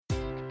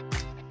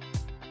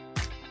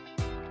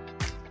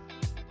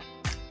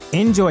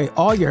Enjoy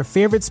all your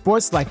favorite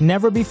sports like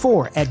never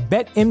before at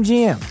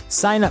BetMGM.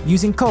 Sign up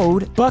using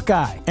code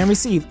Buckeye and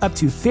receive up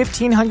to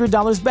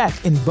 $1,500 back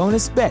in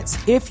bonus bets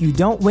if you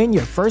don't win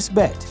your first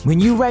bet. When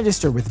you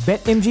register with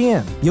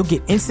BetMGM, you'll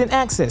get instant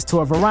access to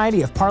a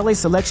variety of parlay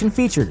selection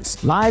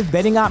features, live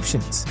betting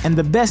options, and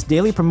the best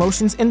daily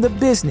promotions in the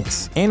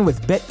business. And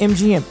with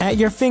BetMGM at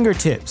your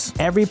fingertips,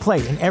 every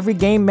play and every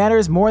game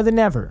matters more than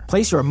ever.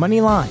 Place your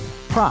money line,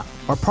 prop,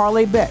 or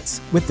parlay bets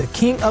with the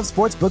king of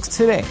sportsbooks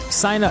today.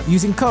 Sign up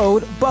using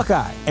code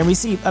Buckeye and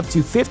receive up to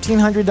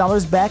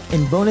 $1,500 back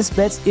in bonus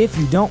bets if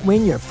you don't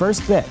win your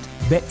first bet.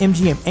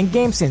 BetMGM and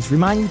GameSense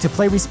remind you to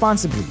play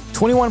responsibly.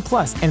 21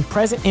 plus and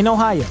present in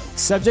Ohio,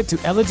 subject to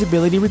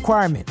eligibility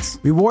requirements.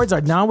 Rewards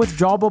are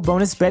non-withdrawable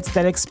bonus bets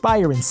that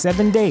expire in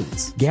 7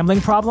 days. Gambling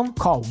problem?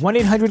 Call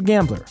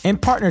 1-800-GAMBLER. In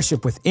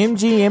partnership with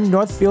MGM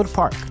Northfield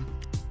Park.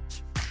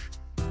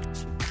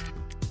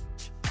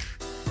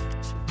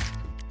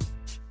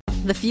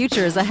 The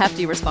future is a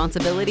hefty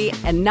responsibility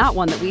and not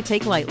one that we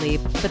take lightly.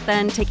 But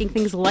then taking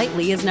things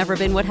lightly has never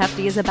been what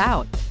Hefty is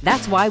about.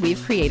 That's why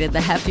we've created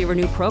the Hefty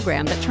Renew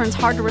program that turns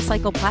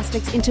hard-to-recycle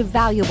plastics into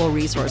valuable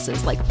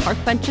resources like park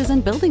benches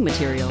and building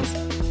materials.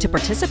 To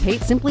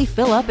participate, simply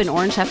fill up an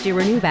orange Hefty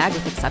Renew bag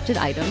with accepted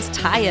items,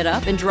 tie it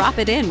up, and drop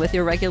it in with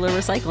your regular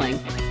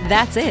recycling.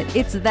 That's it.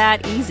 It's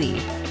that easy.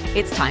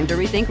 It's time to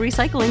rethink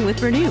recycling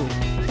with Renew.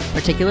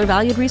 Particular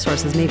valued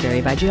resources may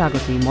vary by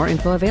geography. More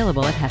info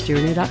available at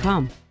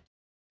heftyrenew.com.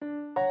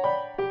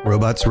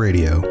 Robots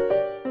Radio.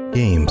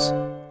 Games,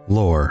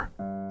 lore,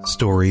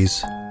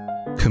 stories,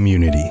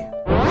 community.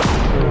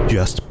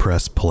 Just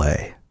press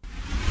play.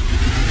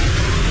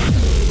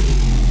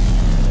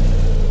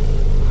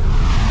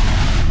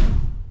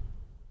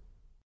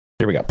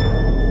 Here we go.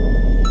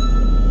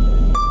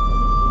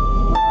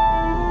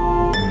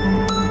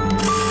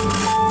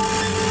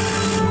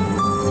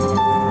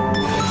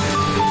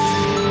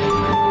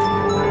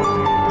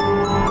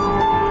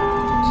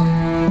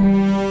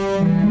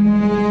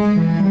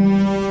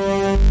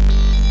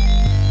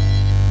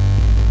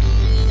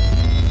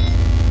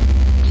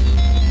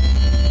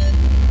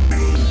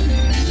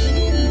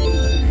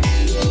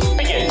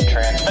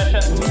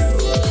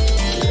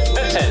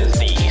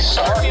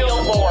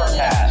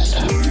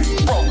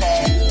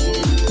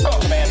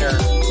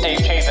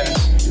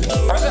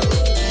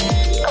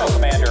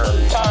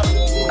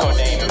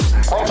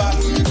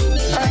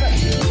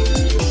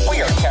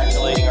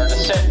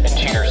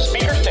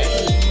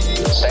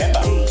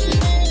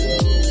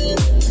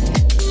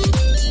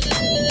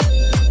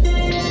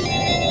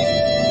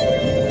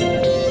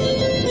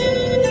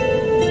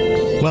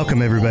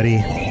 Welcome, everybody,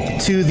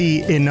 to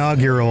the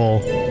inaugural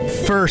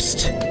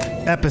first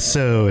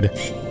episode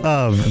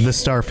of the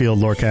Starfield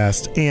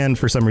Lorecast. And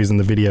for some reason,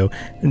 the video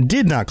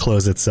did not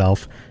close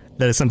itself.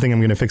 That is something I'm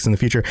going to fix in the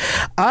future.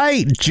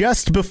 I,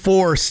 just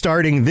before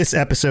starting this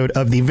episode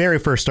of the very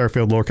first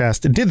Starfield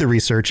Lorecast, did the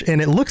research,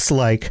 and it looks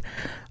like,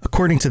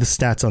 according to the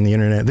stats on the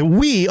internet, that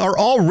we are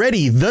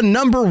already the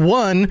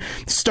 #1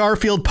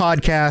 Starfield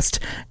podcast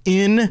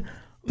in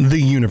the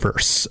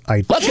universe.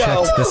 I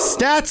checked the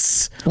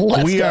stats.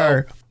 We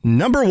are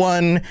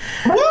 #1.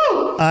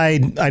 Woo! I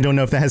don't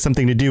know if that has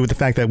something to do with the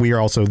fact that we are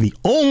also the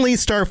only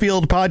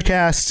Starfield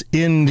podcast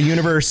in the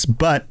universe,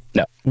 but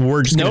no,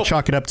 we're just going to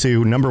chalk it up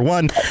to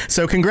 #1.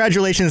 So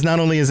congratulations. Not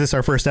only is this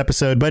our first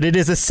episode, but it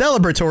is a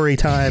celebratory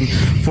time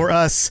for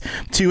us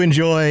to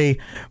enjoy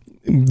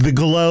the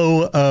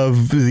glow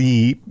of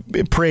the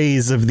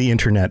praise of the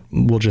internet,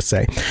 we'll just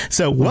say.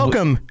 So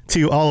welcome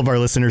to all of our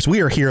listeners.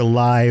 We are here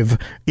live.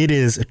 It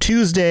is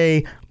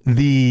Tuesday,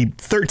 the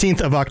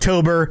 13th of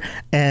October,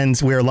 and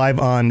we're live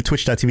on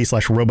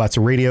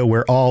twitch.tv/robotsradio,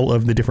 where all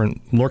of the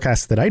different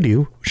lorecasts that I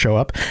do show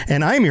up.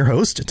 And I'm your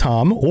host,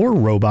 Tom, or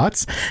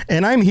Robots,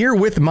 and I'm here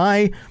with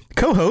my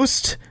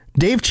co-host,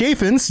 Dave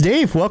Chaffins.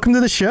 Dave, welcome to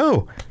the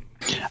show.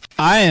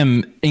 I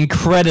am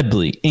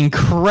incredibly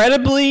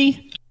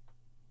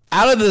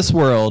out of this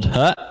world,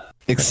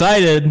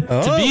 excited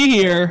to be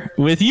here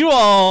with you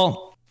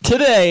all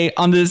today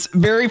on this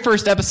very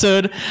first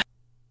episode.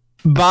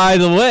 By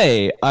the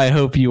way, I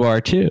hope you are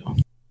too.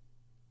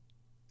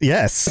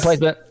 Yes.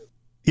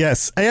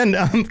 Yes. And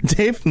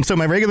Dave, so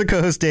my regular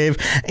co-host Dave,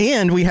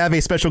 and we have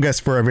a special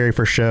guest for our very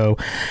first show,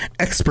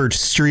 expert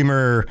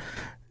streamer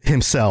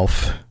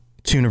himself,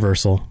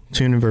 Tooniversal.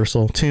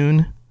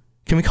 Toon.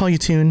 Can we call you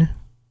Toon?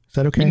 Is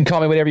that okay? You can call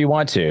me whatever you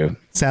want to.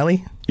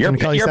 Sally? You're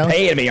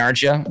paying me,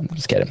 aren't you? I'm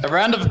just kidding. A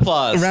round of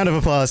applause. A round of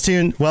applause.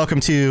 Toon, welcome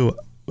to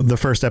the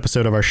first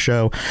episode of our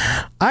show.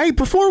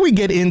 Before we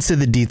get into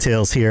the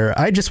details here,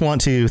 I just want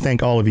to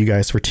thank all of you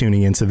guys for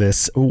tuning into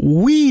this.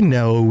 We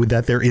know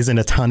that there isn't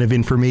a ton of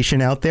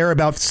information out there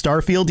about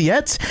Starfield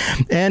yet.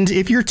 And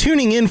if you're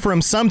tuning in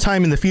from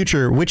sometime in the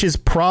future, which is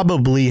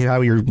probably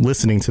how you're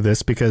listening to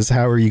this, because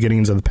how are you getting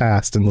into the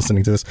past and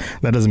listening to this?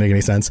 That doesn't make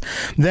any sense.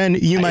 Then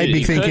you might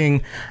be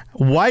thinking,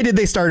 why did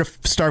they start a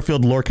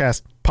Starfield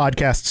Lorecast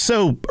podcast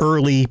so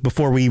early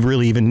before we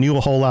really even knew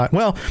a whole lot?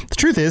 Well, the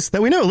truth is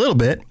that we know a little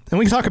bit, and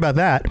we can talk about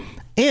that.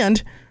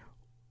 And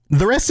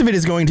the rest of it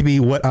is going to be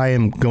what I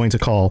am going to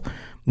call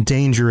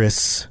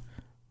dangerous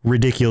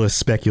ridiculous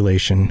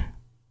speculation.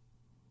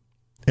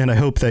 And I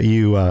hope that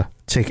you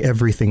take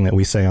everything that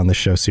we say on this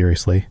show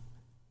seriously.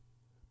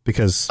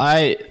 Because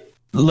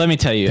let me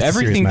tell you,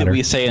 everything that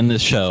we say in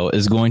this show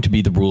is going to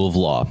be the rule of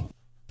law.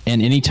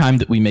 And anytime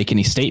that we make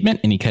any statement,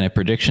 any kind of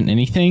prediction,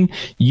 anything,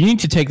 you need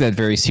to take that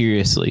very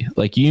seriously.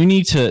 Like, you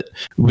need to,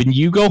 when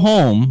you go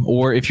home,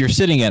 or if you're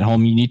sitting at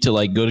home, you need to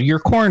like go to your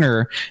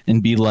corner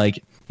and be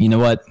like, you know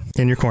what?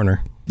 In your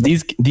corner.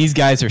 These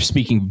guys are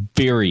speaking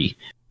very,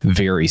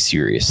 very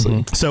seriously.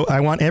 Mm-hmm. So I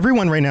want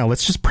everyone right now,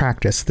 let's just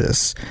practice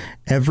this.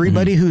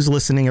 Everybody who's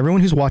listening,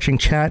 everyone who's watching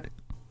chat,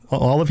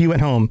 all of you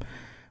at home,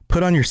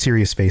 put on your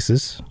serious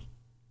faces.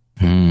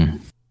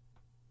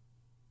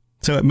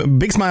 So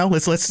big smile.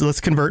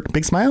 Let's convert.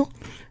 Big smile.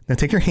 Now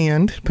take your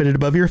hand, put it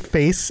above your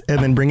face, and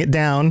then bring it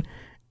down,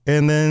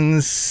 and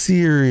then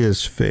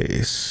serious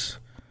face.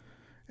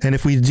 And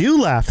if we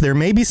do laugh, there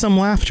may be some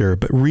laughter,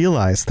 but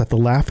realize that the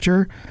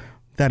laughter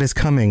that is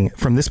coming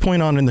from this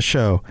point on in the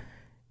show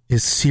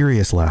is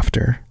serious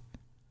laughter.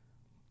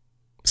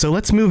 So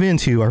let's move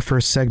into our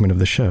first segment of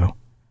the show.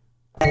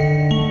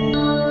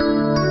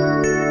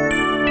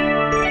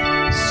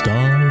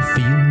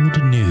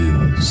 Starfield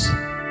News.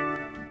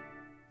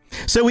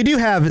 So we do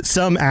have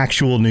some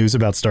actual news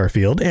about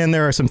Starfield, and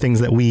there are some things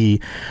that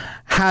we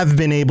have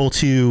been able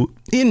to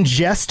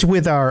ingest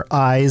with our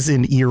eyes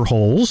and ear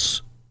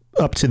holes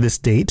up to this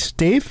date.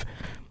 Dave,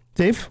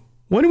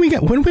 what do we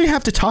get? What do we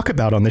have to talk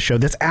about on the show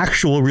that's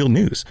actual real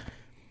news?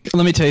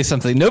 Let me tell you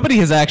something. Nobody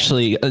has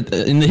actually,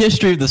 in the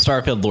history of the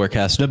Starfield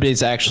Lorecast,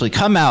 nobody's actually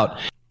come out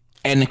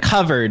and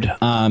covered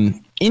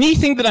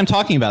anything that I'm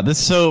talking about.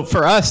 So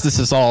for us, this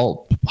is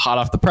all hot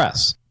off the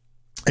press.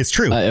 It's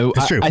true.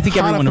 It's true. I think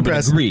hot everyone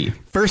would agree.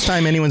 First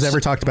time anyone's ever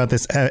talked about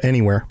this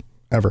anywhere,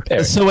 ever.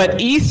 So at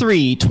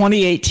E3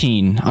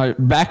 2018,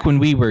 back when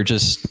we were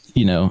just,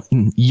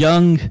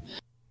 young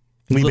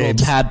little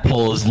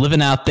tadpoles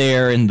living out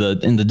there in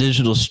the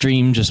digital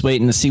stream, just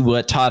waiting to see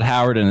what Todd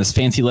Howard and his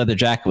fancy leather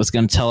jacket was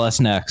going to tell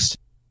us next,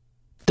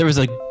 there was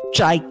a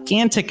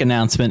gigantic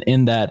announcement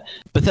in that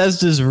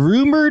Bethesda's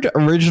rumored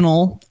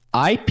original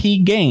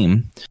IP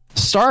game,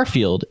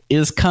 Starfield,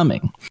 is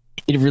coming.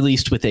 It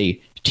released with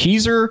a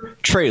teaser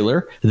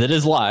trailer that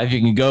is live.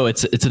 You can go.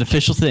 It's an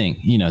official thing.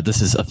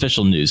 This is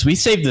official news. We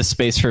saved this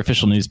space for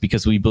official news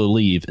because we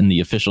believe in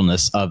the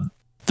officialness of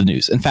the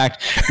news. In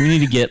fact, we need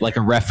to get like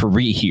a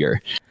referee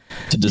here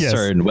to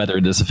discern whether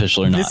it is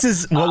official or not. This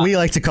is what we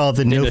like to call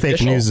the no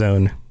fake news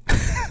zone.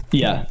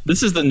 Yeah,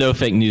 this is the no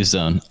fake news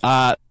zone.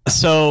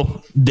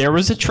 So there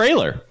was a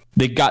trailer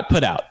that got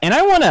put out, and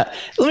let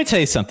me tell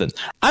you something.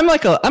 I'm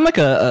like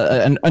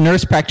a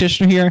nurse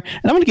practitioner here,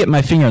 and I'm going to get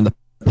my finger on the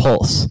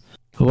pulse.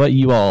 What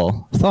you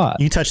all thought?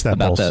 You touch that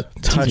pulse. That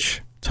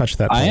touch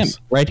that pulse. I am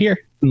right here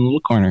in the little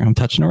corner. I'm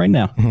touching it right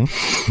now.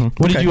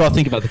 What did you all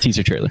think about the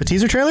teaser trailer? The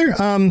teaser trailer?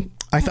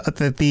 I thought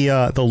that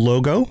the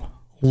logo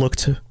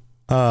looked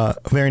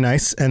very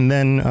nice, and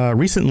then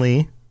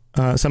recently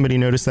somebody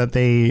noticed that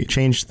they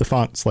changed the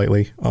font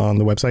slightly on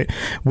the website,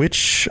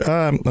 which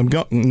I'm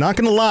not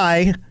going to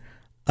lie,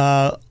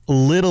 a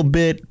little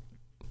bit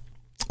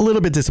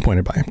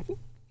disappointed by.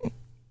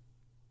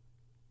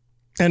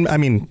 And I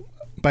mean,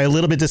 by a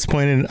little bit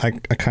disappointed, I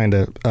kind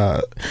of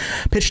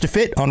pitched a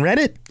fit on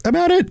Reddit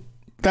about it.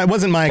 That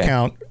wasn't my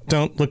account.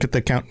 Don't look at the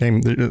account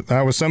name.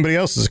 That was somebody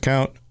else's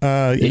account.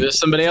 It was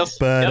somebody else?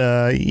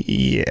 But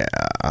yeah,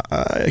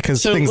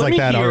 because things like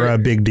that are a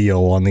big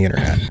deal on the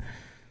internet.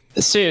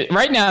 So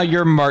right now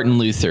you're Martin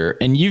Luther,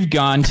 and you've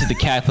gone to the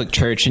Catholic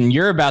Church, and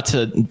you're about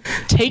to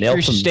take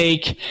your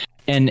stake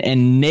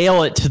and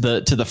nail it to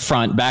the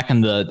front back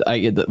in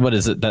the what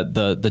is it,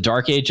 the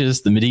Dark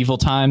Ages, the medieval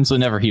times,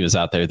 whenever he was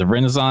out there, the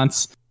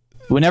Renaissance,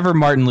 whenever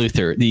Martin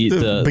Luther,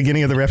 the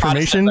beginning of the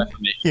Reformation.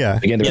 Yeah,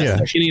 beginning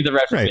of the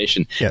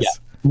Reformation. Right. Yes. Yeah.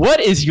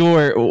 What's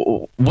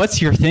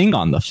your thing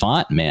on the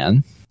font,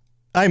 man?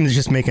 I'm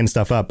just making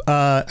stuff up.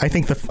 I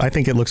think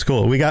it looks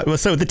cool.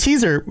 So the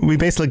teaser, we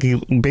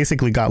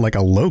basically got like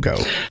a logo,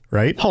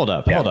 right? Hold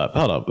up.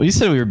 You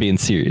said we were being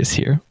serious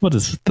here. What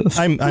is this?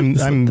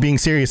 I'm being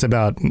serious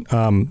about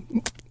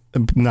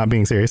not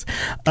being serious.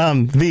 I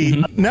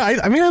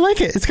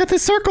like it. It's got the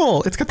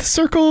circle. It's got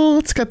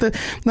the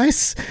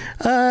nice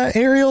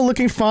Arial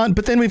looking font,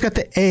 but then we've got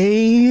the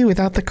A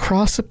without the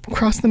cross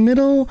across the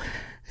middle.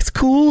 It's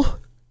cool.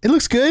 It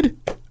looks good.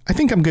 I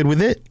think I'm good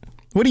with it.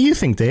 What do you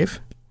think, Dave?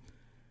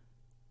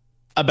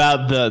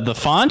 About the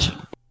font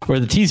or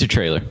the teaser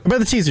trailer? About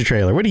the teaser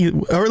trailer.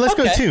 Let's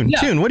go Tune. Yeah.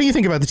 Tune, what do you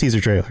think about the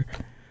teaser trailer?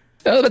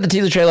 About the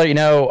teaser trailer,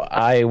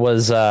 I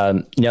was,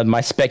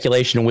 my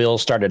speculation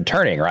wheels started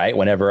turning, right?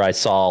 Whenever I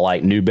saw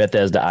like new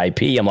Bethesda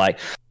IP, I'm like,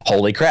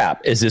 holy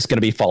crap, is this going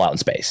to be Fallout in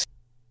space?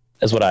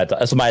 That's what I thought.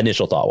 That's what my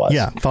initial thought was.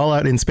 Yeah,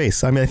 Fallout in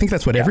space. I mean, I think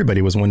that's what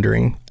everybody was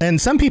wondering. And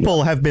some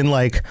people have been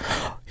like,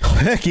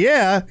 heck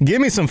yeah,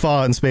 give me some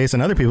Fallout in space.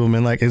 And other people have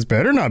been like, it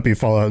better not be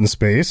Fallout in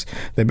space.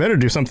 They better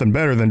do something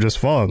better than just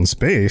Fallout in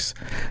space.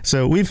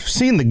 So we've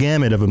seen the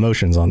gamut of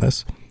emotions on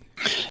this.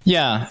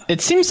 Yeah,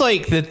 it seems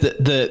like that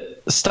the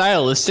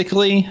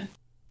stylistically,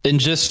 And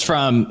just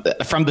from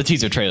the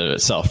teaser trailer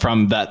itself,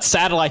 from that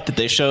satellite that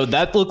they showed,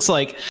 that looks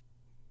like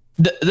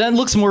that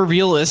looks more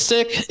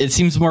realistic. It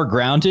seems more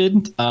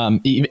grounded,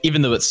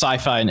 even though it's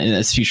sci-fi and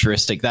it's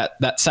futuristic.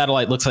 That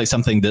satellite looks like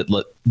something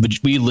that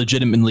we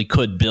legitimately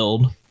could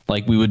build,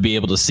 like we would be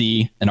able to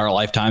see in our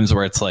lifetimes,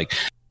 where it's like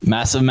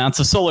massive amounts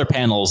of solar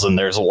panels and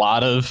there's a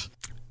lot of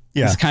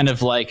it's kind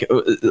of like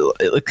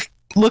it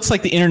looks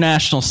like the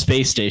International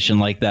Space Station,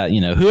 like that.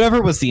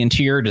 Whoever was the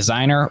interior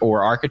designer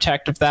or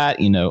architect of that,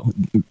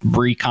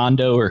 Marie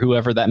Kondo or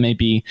whoever that may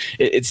be,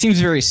 it seems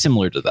very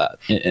similar to that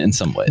in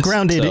some ways.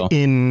 Grounded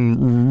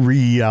in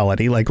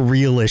reality, like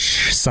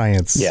realish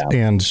science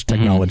and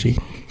technology.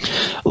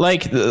 Mm-hmm.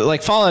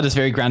 Like Fallout is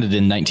very grounded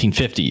in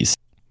 1950s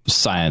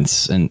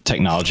science and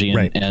technology,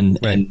 and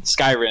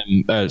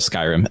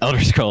Skyrim, Elder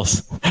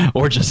Scrolls,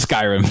 or just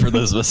Skyrim for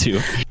those of us who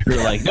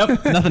are like, nope,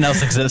 nothing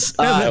else exists.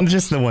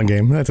 Just the one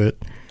game. That's it.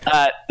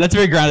 That's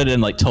very grounded in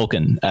like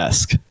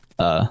Tolkien-esque,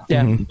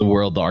 the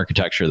world, the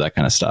architecture, that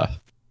kind of stuff.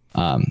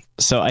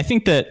 So I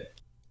think that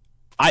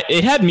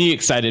it had me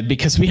excited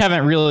because we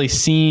haven't really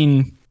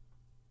seen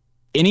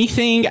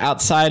anything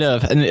outside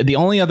of, and the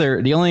only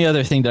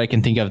other thing that I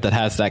can think of that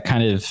has that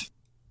kind of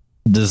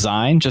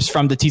design just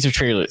from the teaser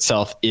trailer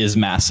itself is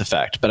Mass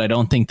Effect, but I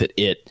don't think that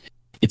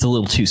it's a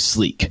little too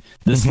sleek.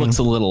 This looks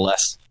a little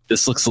less.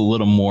 This looks a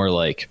little more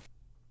like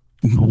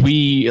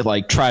we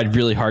tried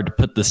really hard to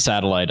put the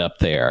satellite up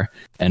there,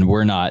 and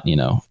we're not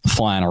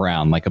flying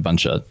around like a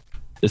bunch of.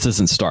 This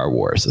isn't Star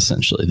Wars,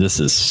 essentially. This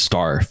is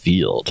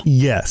Starfield.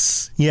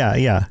 Yes,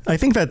 yeah. I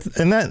think that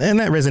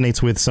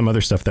resonates with some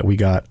other stuff that we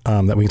got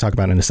that we can talk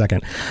about in a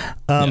second.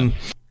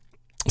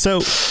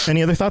 So,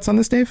 any other thoughts on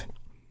this, Dave?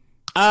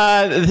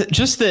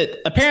 Just that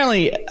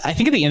apparently, I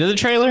think at the end of the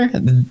trailer,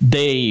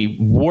 they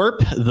warp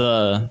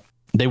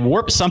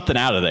something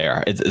out of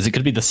there. It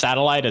could be the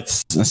satellite.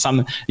 It's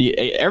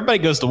everybody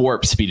goes to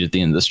warp speed at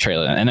the end of this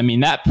trailer. And I mean,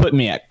 that put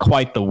me at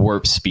quite the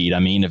warp speed. I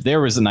mean, if there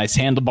was a nice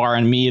handlebar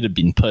on me, it'd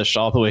been pushed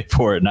all the way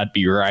forward and I'd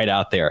be right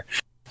out there,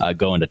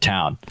 going to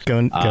town.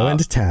 Going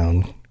into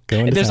town.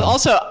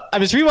 Also, I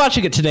was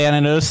rewatching it today and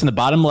I noticed in the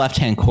bottom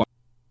left-hand corner,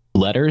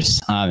 letters,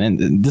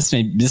 and this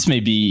may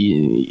be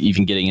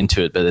even getting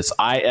into it, but it's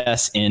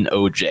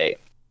ISNOJ,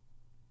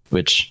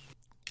 which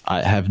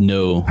I have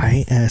no.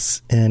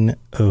 ISNOJ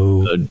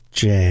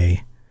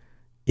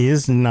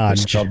is not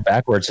spelled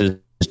backwards. Is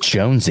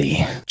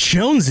Jonesy.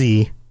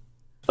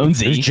 Who's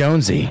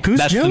Jonesy?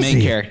 That's Jonesy? The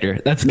main character.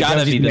 That's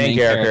gotta be the main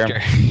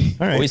character.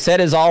 All right. What we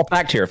said is all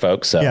fact here,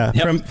 folks. So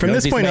from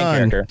this point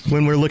on,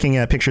 when we're looking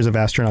at pictures of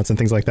astronauts and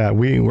things like that,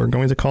 we're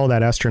going to call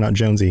that astronaut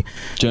Jonesy.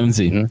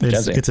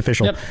 It's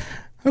official. Yep.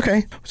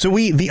 Okay. So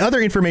the other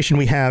information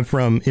we have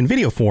in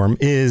video form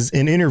is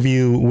an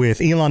interview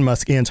with Elon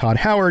Musk and Todd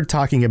Howard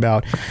talking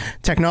about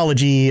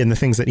technology and the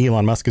things that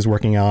Elon Musk is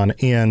working on.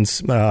 And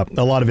a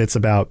lot of it's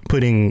about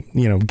putting,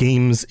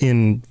 games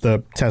in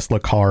the Tesla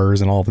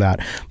cars and all of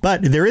that.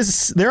 But there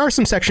are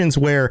some sections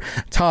where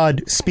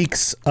Todd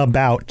speaks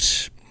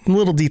about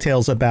little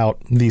details about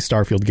the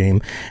Starfield game,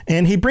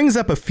 and he brings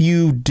up a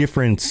few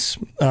different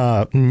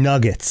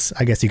nuggets,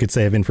 I guess you could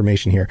say, of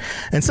information here.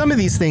 And some of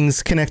these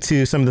things connect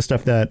to some of the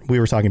stuff that we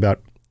were talking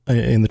about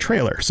in the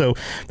trailer. So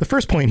the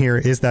first point here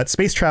is that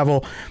space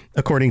travel,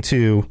 according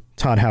to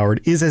Todd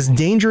Howard, is as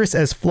dangerous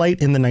as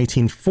flight in the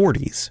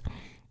 1940s.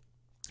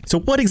 So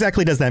what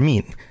exactly does that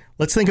mean?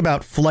 Let's think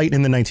about flight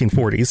in the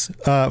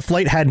 1940s.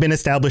 Flight had been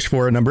established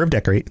for a number of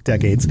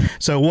decades.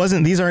 So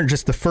these aren't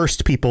just the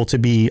first people to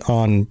be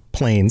on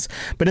planes.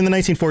 But in the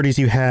 1940s,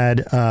 you had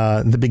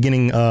the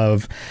beginning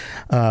of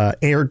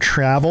air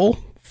travel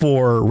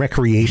for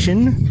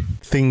recreation.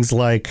 Things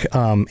like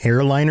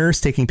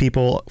airliners taking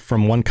people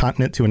from one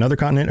continent to another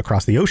continent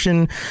across the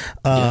ocean.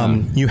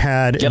 You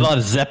had a lot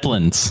of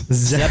Zeppelins.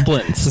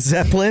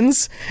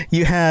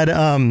 You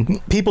had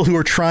people who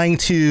were trying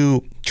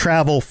to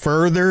travel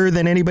further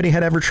than anybody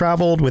had ever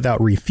traveled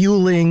without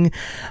refueling.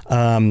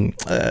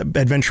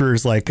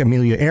 Adventurers like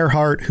Amelia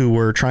Earhart, who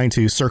were trying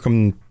to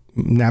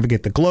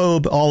circumnavigate the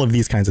globe, all of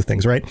these kinds of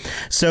things, right?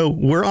 So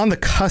we're on the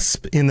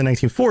cusp in the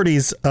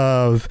 1940s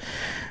of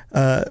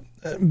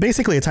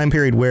basically a time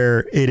period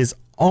where it is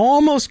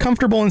almost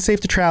comfortable and safe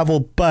to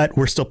travel, but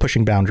we're still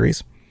pushing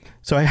boundaries.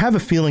 So I have a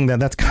feeling that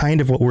that's kind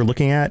of what we're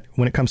looking at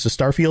when it comes to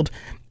Starfield,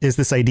 is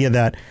this idea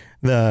that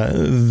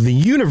the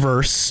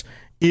universe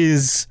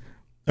is,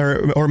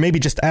 or maybe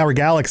just our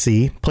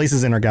galaxy,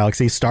 places in our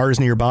galaxy, stars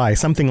nearby,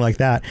 something like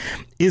that,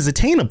 is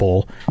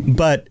attainable,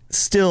 but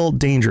still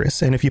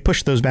dangerous. And if you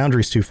push those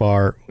boundaries too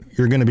far,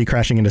 you're going to be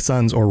crashing into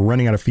suns or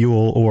running out of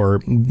fuel or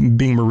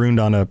being marooned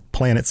on a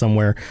planet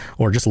somewhere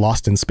or just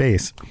lost in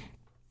space.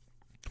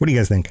 What do you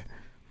guys think?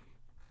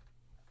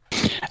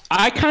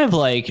 I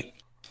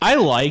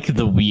like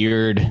the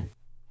weird.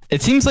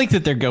 It seems like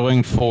that they're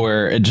going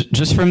for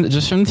just from the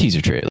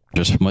teaser trailer,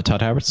 just from what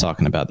Todd Howard's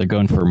talking about. They're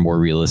going for a more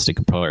realistic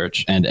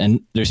approach,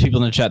 and there's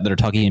people in the chat that are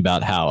talking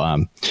about how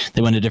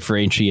they want to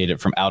differentiate it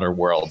from Outer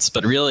Worlds.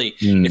 But really,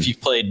 if you've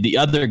played the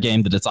other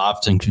game that it's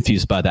often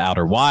confused by, the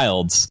Outer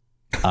Wilds,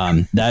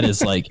 That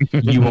is like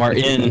you are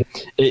in.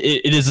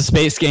 It is a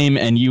space game,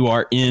 and you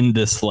are in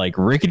this like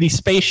rickety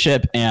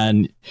spaceship,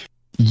 and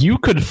you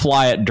could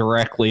fly it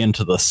directly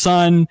into the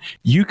sun.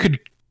 You could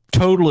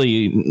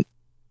totally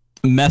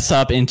mess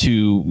up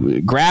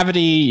into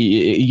gravity.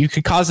 You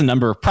could cause a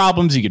number of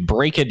problems. You could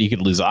break it. You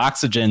could lose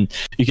oxygen.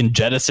 You can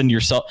jettison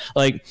yourself.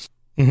 Like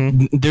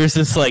there's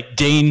this like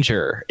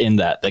danger in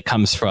that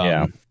comes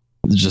from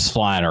just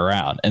flying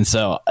around. And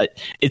so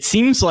it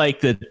seems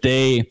like that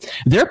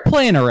they're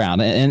playing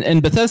around,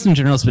 and Bethesda in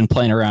general has been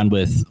playing around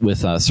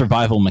with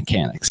survival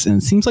mechanics.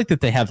 And it seems like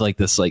that they have like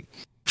this like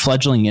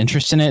fledgling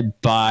interest in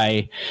it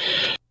by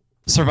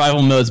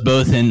survival modes,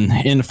 both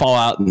in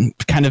Fallout and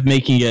kind of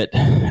making it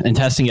and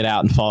testing it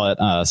out in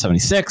Fallout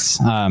 76.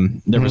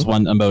 There was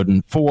one mode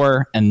in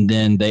 4, and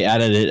then they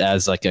added it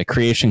as like a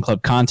Creation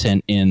Club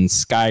content in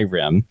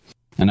Skyrim.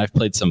 And I've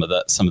played some of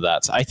that.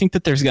 So I think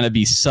that there's going to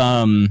be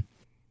some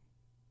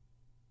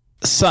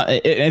it's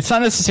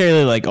not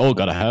necessarily like, oh,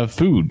 gotta have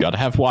food, gotta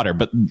have water,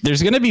 but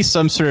there's going to be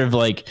some sort of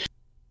like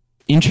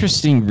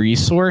interesting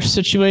resource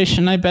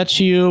situation, I bet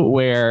you,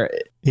 where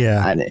you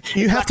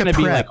have to prep.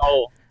 Be like,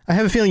 I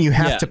have a feeling you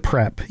have to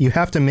prep. You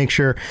have to make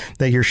sure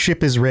that your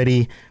ship is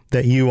ready,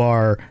 that you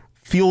are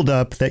fueled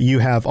up, that you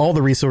have all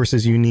the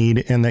resources you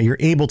need, and that you're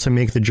able to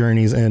make the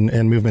journeys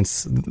and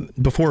movements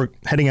before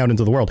heading out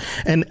into the world.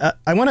 And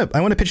I want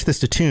to pitch this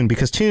to Toon,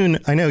 because Toon,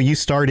 I know you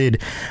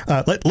started.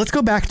 Let's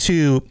go back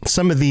to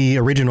some of the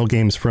original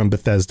games from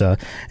Bethesda,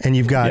 and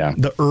you've got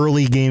the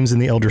early games in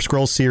the Elder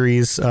Scrolls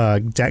series,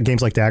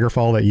 games like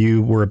Daggerfall that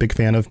you were a big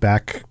fan of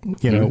back,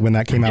 when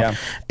that came out,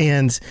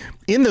 and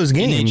in those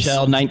games,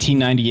 NHL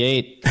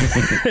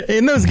 1998.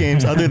 In those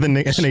games, other than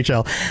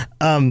NHL,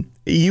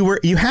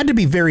 you had to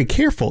be very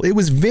careful. It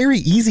was very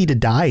easy to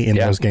die in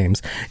those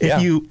games.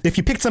 If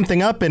you picked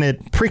something up and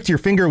it pricked your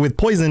finger with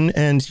poison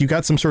and you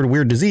got some sort of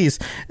weird disease,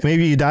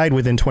 maybe you died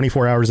within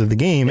 24 hours of the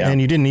game and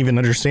you didn't even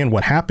understand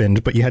what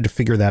happened, but you had to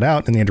figure that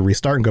out, and you had to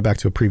restart and go back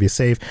to a previous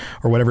save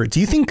or whatever.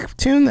 Do you think,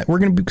 Toon, that we're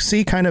going to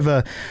see kind of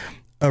a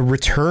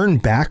return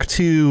back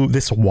to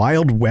this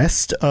Wild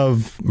West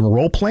of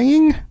role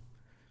playing?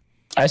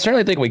 I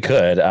certainly think we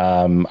could.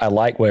 I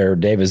like where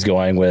Dave is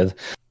going with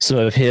some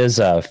of his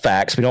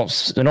facts. I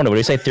don't know. What do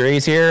you say?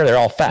 Theories here? They're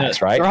all facts,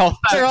 right? They're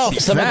all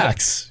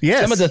facts.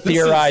 Some of the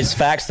theorized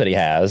facts that he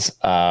has.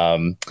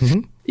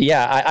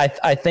 Yeah,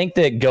 I think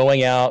that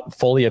going out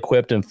fully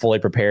equipped and fully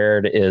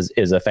prepared is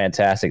a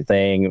fantastic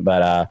thing.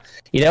 But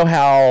you know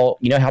how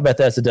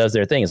Bethesda does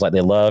their thing. It's like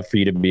they love for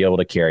you to be able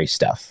to carry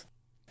stuff.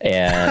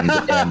 And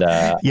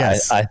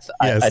yes.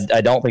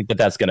 I don't think that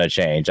that's going to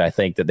change. I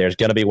think that there's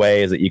going to be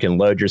ways that you can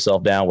load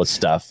yourself down with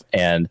stuff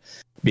and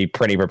be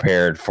pretty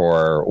prepared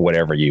for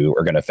whatever you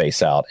are going to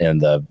face out in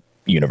the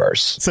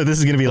universe. So this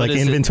is going to be like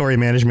inventory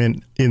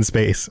management in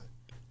space.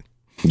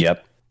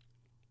 Yep.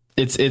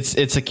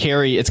 It's a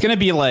carry. It's going to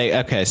be like,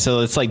 okay, so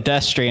it's like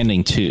Death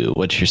Stranding 2.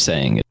 What you're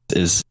saying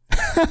is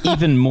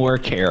even more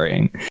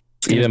carrying.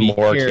 Even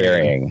more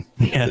carrying.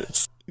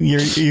 Yes.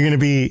 You're gonna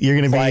be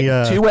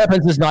like, 2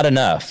 weapons is not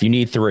enough. You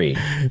need 3.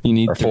 You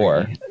need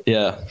 4.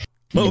 Yeah.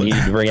 You need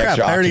to bring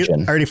extra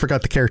oxygen. I already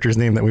forgot the character's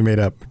name that we made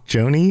up.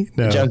 Jonesy.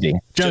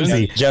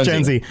 Jonesy.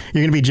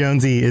 You're gonna be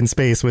Jonesy in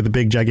space with a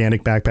big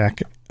gigantic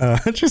backpack.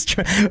 There's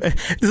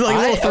like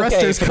little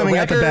thrusters coming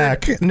out the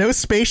back. No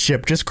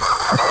spaceship. Just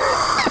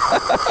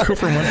go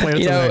from one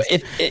planet to the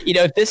next.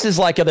 If this is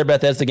like other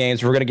Bethesda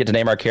games, we're gonna get to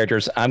name our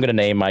characters. I'm gonna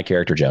name my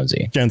character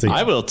Jonesy.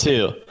 I will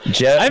too.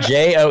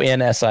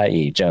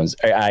 Jonesie. Jones.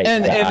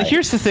 And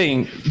here's the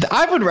thing.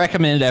 I would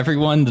recommend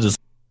everyone that is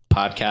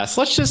podcast.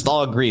 Let's just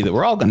all agree that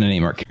we're all going to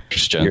name our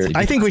characters Jonesy.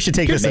 I think we should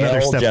take this another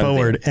step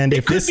forward. And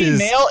if this is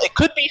male, it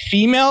could be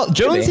female.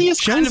 Jonesy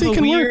is kind of a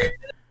weird.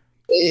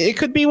 It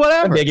could be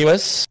whatever.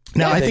 Ambiguous.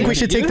 Now, I think we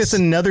should take this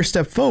another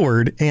step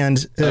forward,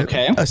 and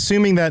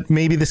assuming that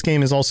maybe this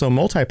game is also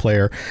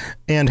multiplayer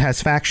and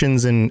has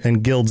factions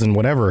and guilds and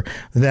whatever,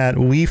 that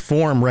we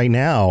form right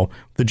now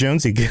the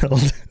Jonesy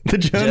Guild, the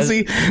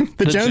Jonesy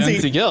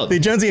Guild, the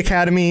Jonesy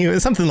Academy,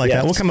 something like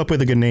that. We'll come up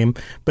with a good name,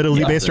 but it'll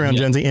be based around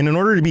Jonesy. And in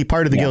order to be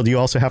part of the guild, you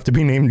also have to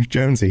be named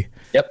Jonesy.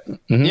 Yep.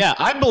 Mm-hmm. Yeah,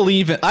 I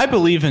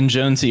believe in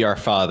Jonesy, our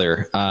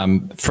father,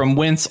 from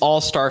whence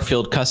all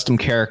Starfield custom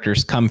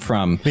characters come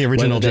from. The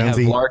original whether they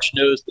Jonesy. have large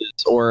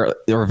noses or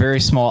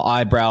very small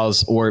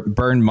eyebrows or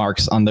burn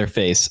marks on their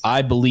face.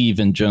 I believe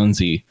in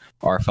Jonesy,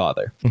 our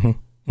father. Mm-hmm.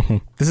 Mm-hmm.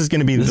 This is going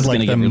to be like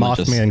the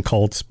Mothman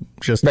cult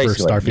just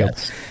basically, for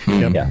Starfield.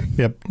 Yes.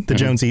 Yep.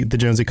 The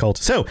Jonesy cult.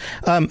 So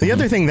the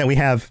other thing that we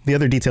have, the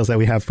other details that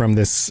we have from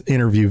this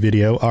interview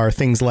video are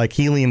things like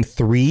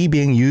helium-3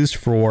 being used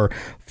for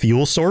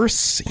fuel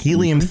source.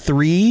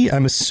 Helium-3,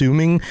 I'm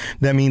assuming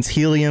that means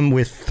helium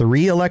with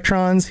 3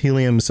 electrons.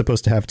 Helium is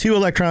supposed to have 2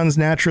 electrons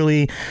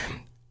naturally.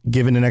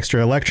 Given an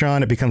extra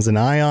electron, it becomes an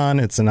ion.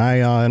 It's an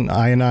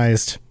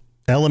ionized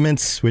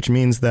elements, which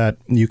means that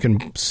you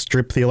can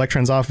strip the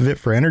electrons off of it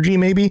for energy,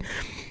 maybe.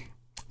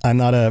 I'm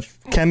not a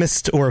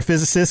chemist or a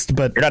physicist,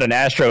 but you're not an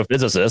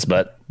astrophysicist,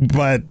 but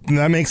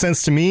that makes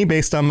sense to me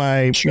based on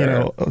my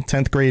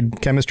 10th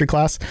grade chemistry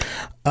class.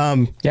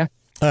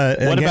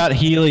 What about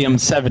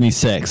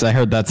Helium-76? I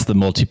heard that's the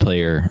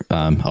multiplayer.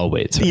 Oh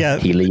wait, sorry. Yeah,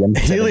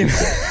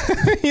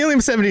 Helium-76.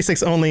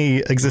 Helium-76 only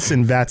exists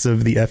in vats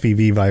of the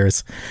FEV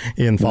virus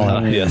in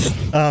Fallout. Yes.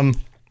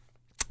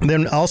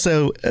 Then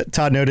also,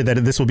 Todd noted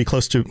that this will be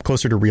closer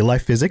to real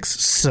life physics.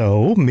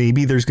 So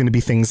maybe there's going to be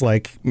things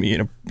like,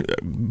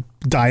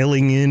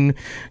 dialing in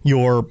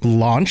your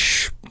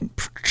launch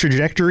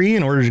trajectory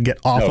in order to get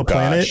off a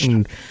planet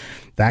and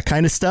that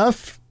kind of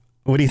stuff.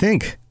 What do you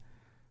think?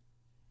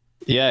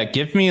 Yeah,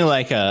 give me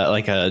like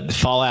a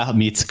Fallout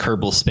meets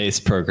Kerbal Space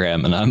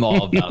Program, and I'm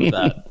all about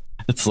that.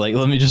 It's like,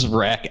 let me just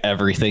wreck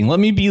everything.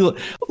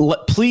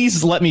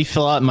 Please let me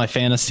fill out my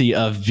fantasy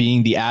of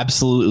being the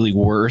absolutely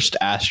worst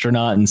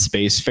astronaut in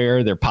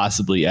spacefarer there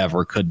possibly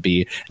ever could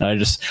be. And I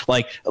just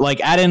like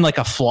add in like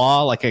a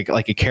flaw, like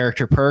a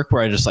character perk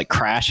where I just like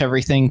crash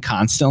everything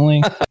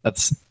constantly.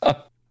 That's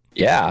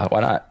yeah,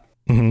 why not?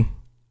 Mm-hmm.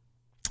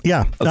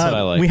 Yeah, that's what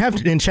I like. We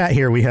have in chat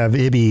here, we have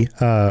Ibby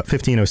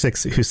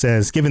 1506 who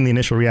says, given the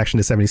initial reaction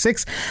to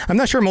 76, I'm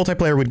not sure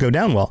multiplayer would go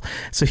down well.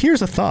 So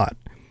here's a thought.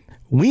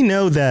 We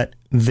know that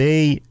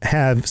they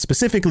have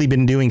specifically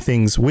been doing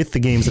things with the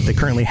games that they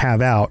currently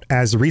have out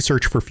as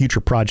research for future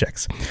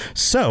projects.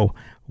 So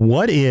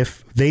what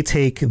if they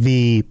take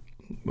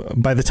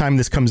by the time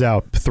this comes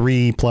out,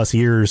 3+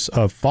 years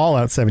of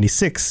Fallout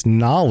 76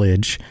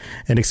 knowledge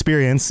and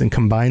experience and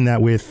combine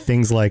that with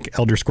things like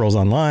Elder Scrolls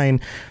Online,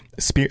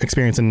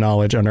 experience and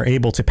knowledge, and are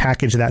able to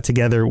package that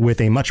together with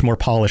a much more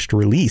polished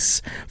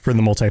release for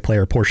the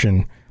multiplayer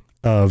portion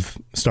of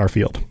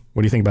Starfield.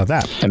 What do you think about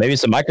that? And maybe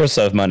some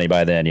Microsoft money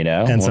by then,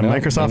 And some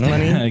Microsoft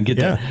money.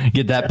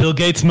 Get that Bill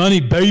Gates money,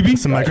 baby.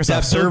 Some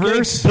Microsoft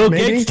servers. Bill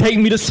Gates, take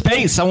me to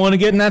space. I want to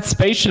get in that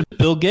spaceship.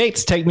 Bill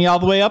Gates, take me all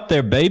the way up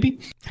there, baby.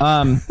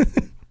 Sorry,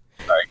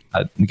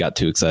 I got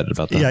too excited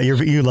about that. Yeah,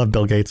 you love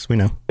Bill Gates. We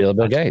know. Bill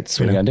Gates.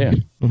 What are you gonna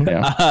do? Mm-hmm.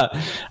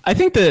 Yeah. I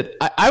think that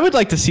I would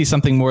like to see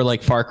something more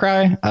like Far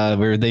Cry,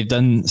 where they've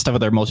done stuff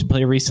with their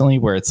multiplayer recently,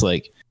 where it's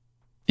like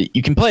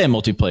you can play a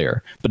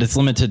multiplayer, but it's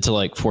limited to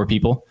like 4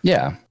 people.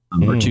 Yeah.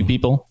 Or 2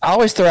 people. I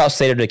always throw out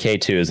State of Decay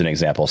 2 as an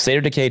example. State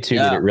of Decay 2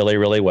 did it really,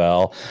 really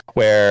well,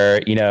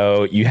 where,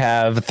 you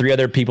have 3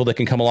 other people that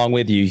can come along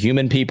with you,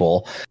 human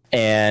people,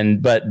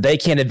 but they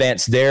can't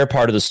advance their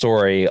part of the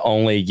story.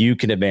 Only you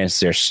can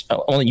advance your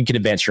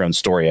own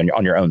story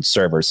on your own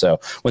server. So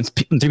when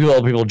 3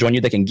 people join you,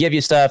 they can give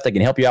you stuff, they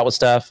can help you out with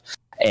stuff,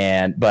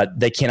 but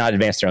they cannot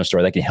advance their own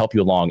story. They can help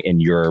you along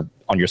on your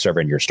server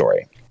and your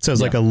story. So it's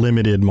like a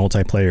limited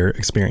multiplayer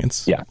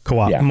experience. Yeah.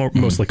 Co-op,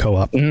 mostly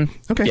co-op.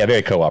 Mm-hmm. Okay. Yeah,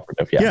 very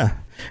cooperative. Yeah.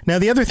 Now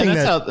the other thing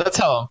that's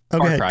how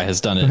Far Cry has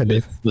done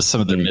it with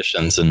some of their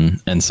missions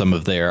and some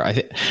of their. I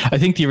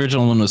think the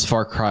original one was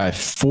Far Cry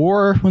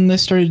 4 when they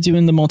started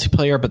doing the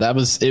multiplayer, but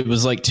it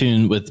was like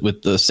tuned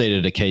with the State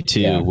of Decay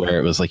 2 where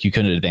it was like you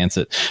couldn't advance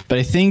it. But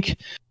I think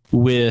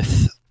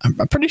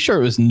I'm pretty sure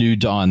it was New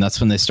Dawn. That's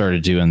when they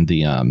started doing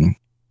the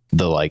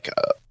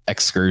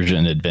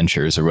excursion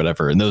adventures or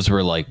whatever, and those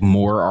were like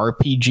more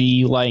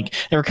RPG like.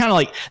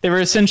 They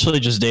were essentially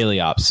just daily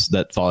ops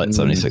that Fallout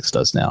 76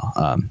 does now.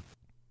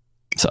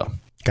 So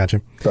gotcha.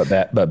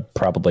 But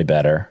probably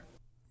better.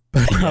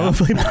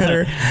 Probably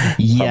better.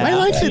 Yeah, I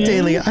like the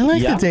daily.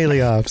 The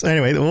daily ops.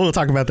 Anyway, we'll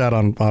talk about that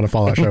on a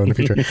Fallout show in the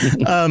future.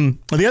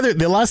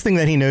 The last thing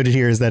that he noted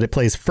here is that it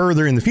plays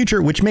further in the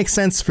future, which makes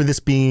sense for this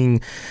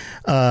being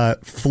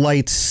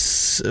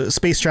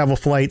space travel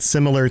flight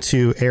similar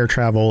to air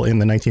travel in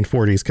the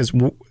 1940s. Because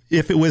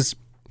if it was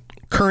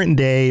current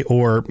day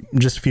or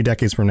just a few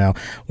decades from now,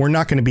 we're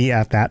not going to be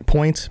at that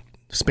point.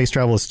 Space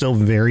travel is still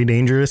very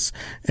dangerous,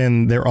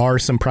 and there are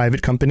some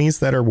private companies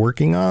that are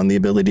working on the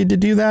ability to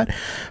do that.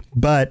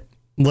 But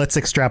let's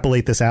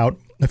extrapolate this out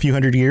a few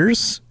hundred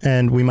years,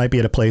 and we might be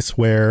at a place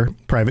where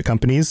private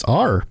companies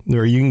are,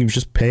 where you can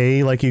just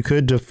pay like you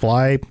could to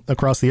fly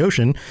across the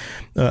ocean,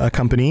 a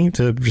company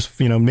to just,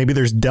 maybe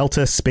there's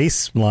Delta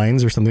Space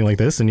Lines or something like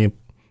this, and you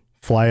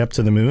fly up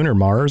to the moon or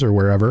Mars or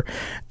wherever,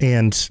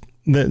 and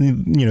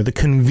the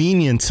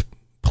convenient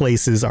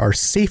places are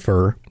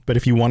safer, but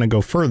if you want to go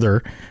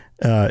further,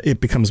 it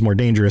becomes more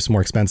dangerous,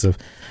 more expensive,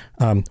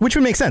 which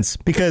would make sense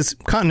because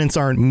continents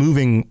aren't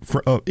moving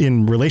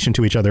in relation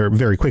to each other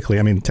very quickly.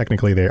 I mean,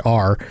 technically they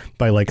are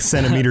by like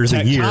centimeters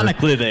a year.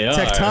 Technically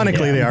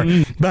they are.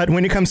 But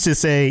when it comes to,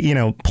 say,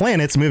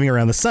 planets moving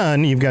around the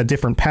sun, you've got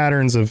different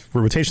patterns of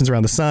rotations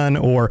around the sun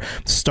or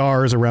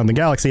stars around the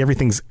galaxy.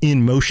 Everything's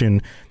in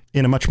motion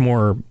in a much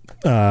more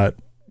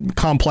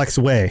complex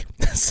way.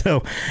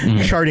 So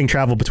charting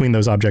travel between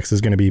those objects is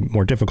going to be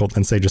more difficult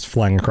than, say, just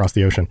flying across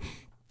the ocean.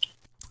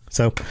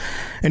 So,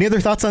 any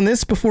other thoughts on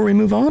this before we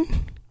move on?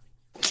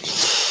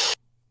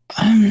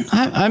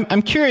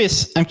 I'm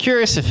curious. I'm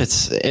curious if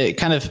it's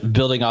kind of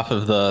building off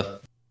of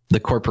the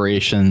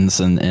corporations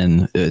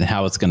and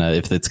how it's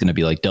if it's gonna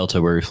be like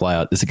Delta where we fly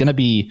out. Is it gonna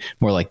be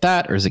more like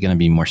that, or is it gonna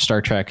be more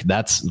Star Trek?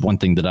 That's one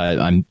thing that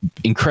I'm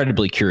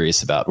incredibly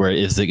curious about. Where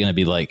is it gonna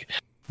be like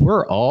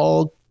we're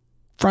all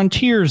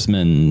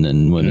frontiersmen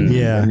and women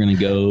are going to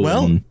go.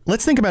 Well,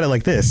 let's think about it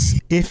like this.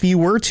 If you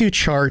were to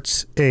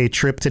chart a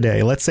trip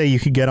today, let's say you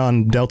could get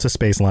on Delta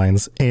Space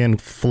Lines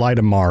and fly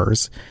to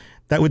Mars.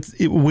 That would,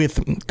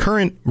 with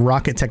current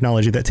rocket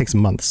technology, that takes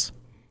months.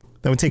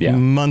 That would take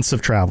months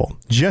of travel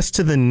just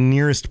to the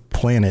nearest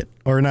planet,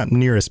 or not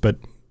nearest, but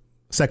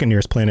second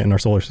nearest planet in our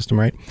solar system,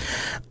 right?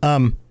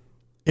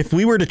 If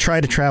we were to try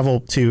to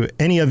travel to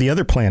any of the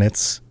other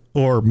planets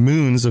or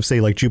moons of,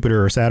 say, like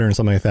Jupiter or Saturn or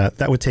something like that,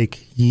 that would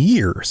take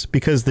years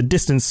because the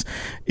distance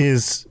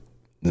is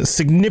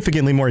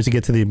significantly more as you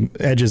get to the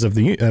edges of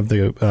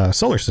the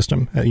solar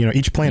system.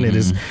 Each planet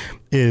is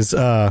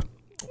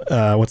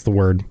what's the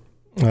word?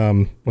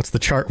 What's the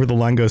chart where the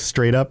line goes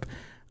straight up?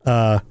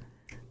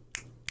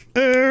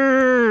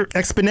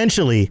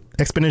 Exponentially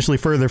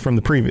further from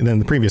than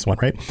the previous one,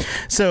 right?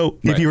 So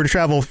if you were to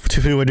travel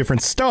to a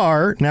different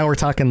star, now we're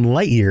talking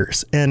light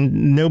years,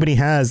 and nobody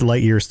has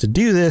light years to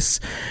do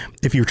this.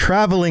 If you're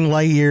traveling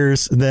light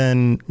years,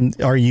 then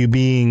are you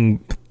being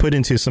put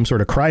into some sort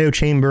of cryo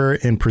chamber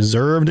and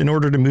preserved in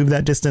order to move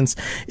that distance?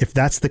 If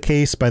that's the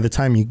case, by the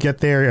time you get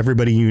there,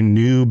 everybody you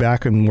knew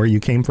back and where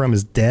you came from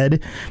is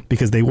dead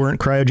because they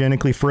weren't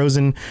cryogenically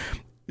frozen.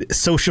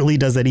 Socially,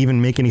 does that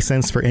even make any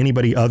sense for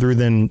anybody other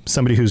than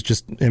somebody who's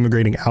just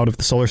immigrating out of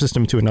the solar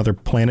system to another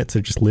planet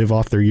to just live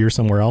off their years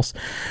somewhere else?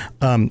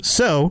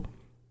 So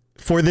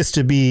for this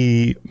to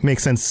make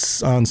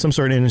sense on some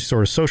sort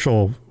of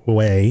social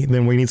way,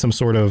 then we need some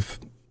sort of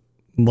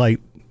light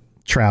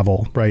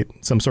travel, right?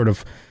 Some sort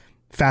of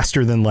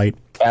faster than light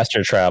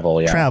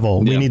travel.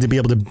 We need to be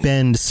able to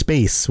bend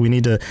space. We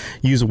need to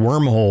use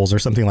wormholes or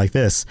something like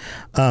this.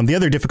 The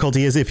other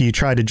difficulty is if you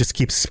try to just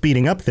keep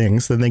speeding up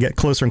things, then they get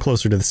closer and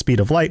closer to the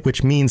speed of light,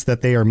 which means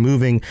that they are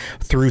moving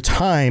through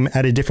time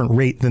at a different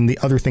rate than the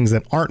other things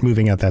that aren't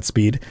moving at that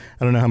speed.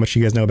 I don't know how much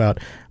you guys know about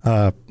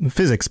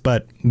physics,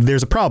 but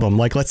there's a problem.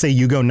 Like, let's say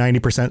you go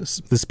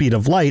 90% the speed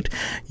of light.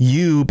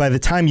 By the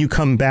time you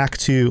come back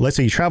to, let's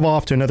say you travel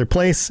off to another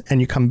place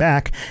and you come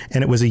back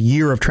and it was a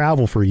year of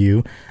travel for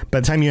you. By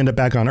the time you end up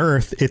back on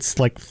Earth, it's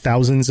like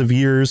thousands of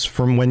years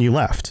from when you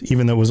left,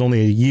 even though it was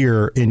only a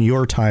year in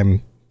your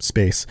time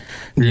space,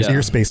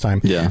 your space time.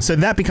 Yeah. So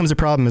that becomes a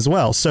problem as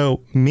well.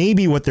 So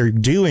maybe what they're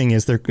doing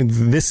is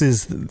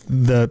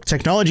the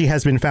technology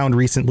has been found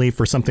recently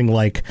for something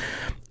like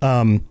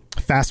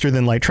faster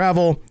than light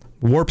travel,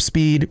 warp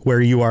speed, where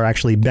you are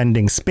actually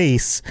bending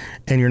space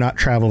and you're not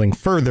traveling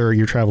further,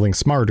 you're traveling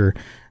smarter.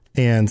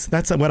 And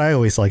that's what I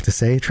always like to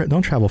say.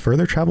 Don't travel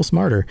further, travel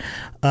smarter,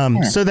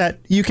 so that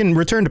you can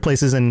return to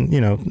places and,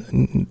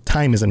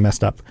 time isn't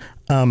messed up.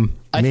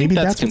 I think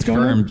that's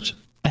confirmed.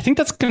 I think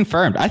that's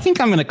confirmed. I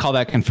think I'm going to call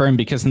that confirmed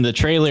because in the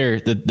trailer,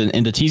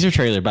 in the teaser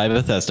trailer by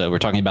Bethesda, we're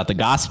talking about the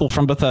gospel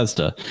from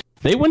Bethesda.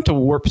 They went to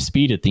warp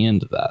speed at the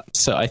end of that.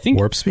 So I think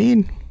warp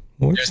speed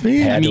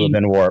had to have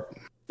been warp.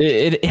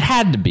 It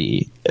had to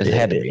be. It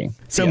had to be.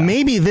 So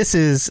maybe this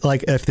is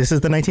like, if this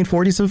is the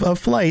 1940s of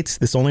flight,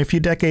 this is only a few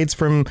decades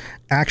from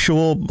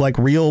actual, like,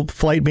 real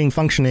flight being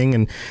functioning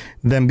and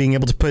them being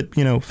able to put,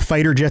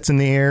 fighter jets in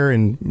the air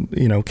and,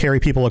 carry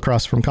people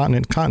across from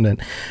continent to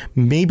continent.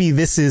 Maybe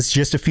this is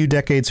just a few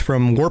decades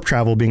from warp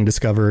travel being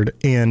discovered,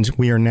 and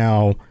we are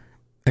now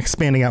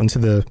expanding out into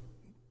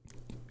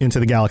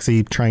the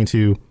galaxy, trying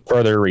to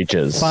further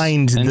reaches,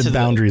 find the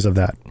boundaries of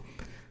that.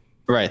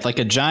 Right, like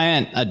a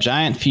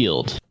giant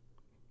field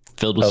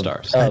filled with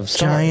stars. A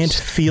giant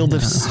field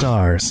of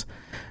stars.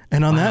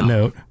 And on that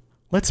note,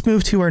 let's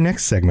move to our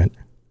next segment.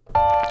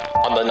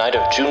 On the night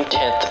of June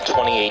 10th,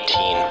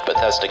 2018,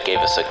 Bethesda gave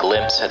us a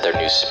glimpse at their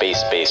new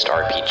space-based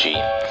RPG.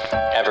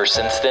 Ever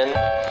since then,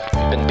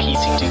 we've been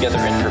piecing together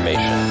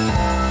information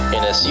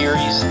in a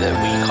series that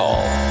we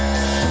call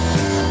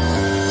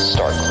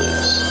Star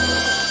Clues.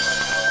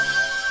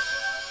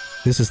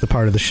 This is the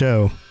part of the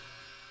show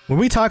where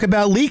we talk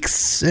about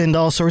leaks and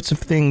all sorts of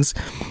things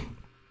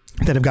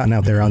that have gotten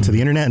out there onto the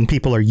internet and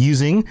people are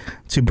using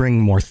to bring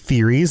more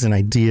theories and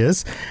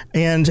ideas.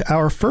 And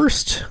our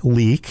first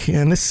leak,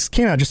 and this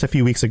came out just a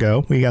few weeks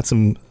ago, we got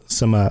some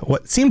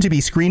what seemed to be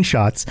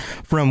screenshots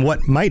from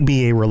what might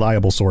be a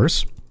reliable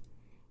source.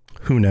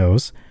 Who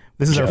knows?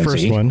 This is Jonesy. Our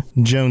first one,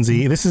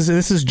 Jonesy. This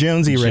is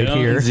Jonesy right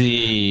here.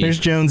 There's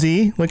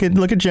Jonesy. Look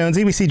at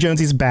Jonesy. We see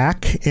Jonesy's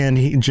back,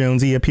 and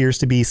Jonesy appears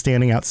to be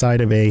standing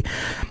outside of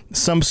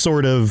some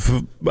sort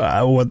of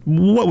what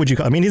would you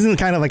call? I mean, isn't it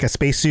kind of like a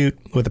spacesuit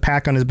with a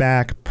pack on his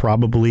back,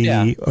 probably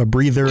a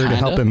breather to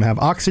help him have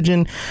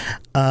oxygen.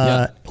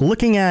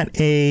 Looking at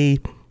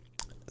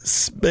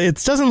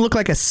it doesn't look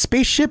like a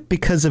spaceship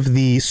because of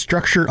the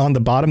structure on the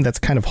bottom that's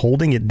kind of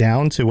holding it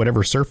down to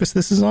whatever surface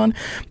this is on,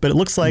 but it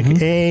looks like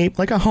a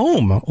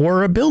home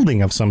or a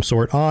building of some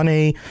sort on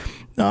a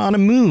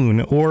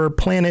moon or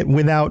planet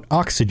without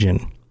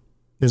oxygen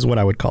is what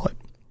I would call it.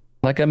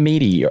 Like a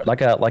meteor,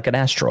 like an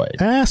asteroid.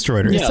 An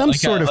asteroid or some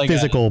sort of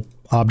physical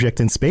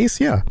object in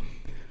space, A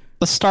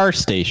star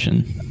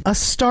station. A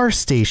star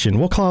station.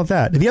 We'll call it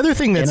that. The other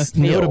thing that's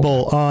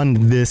notable on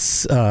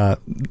this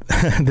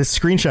this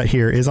screenshot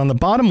here is on the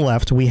bottom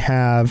left, we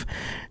have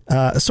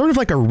sort of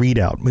like a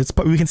readout.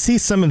 We can see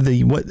some of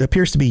the what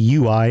appears to be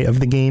UI of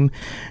the game,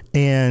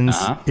 and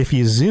if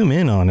you zoom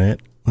in on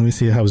it, let me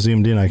see how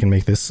zoomed in I can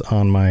make this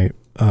on my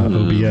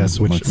OBS,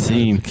 which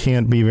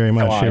can't be very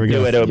much. Here we go.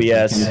 Do it,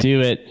 OBS.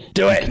 Do it.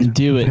 Do it.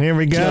 Do it. Here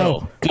we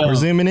go. We're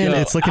zooming in.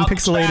 It's looking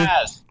pixelated.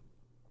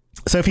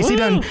 So if you see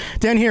down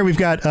here, we've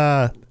got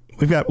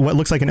what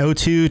looks like an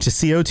O2 to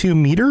CO2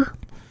 meter.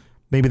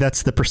 Maybe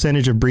that's the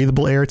percentage of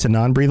breathable air to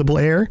non-breathable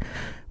air.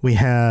 We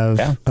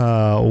have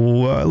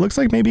looks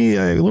like maybe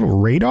a little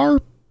radar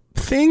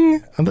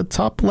thing on the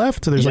top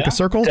left. So there's like a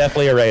circle.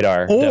 Definitely a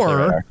radar.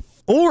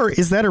 Or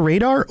is that a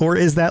radar? Or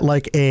is that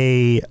like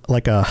a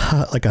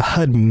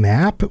HUD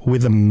map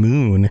with a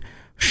moon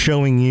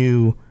showing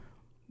you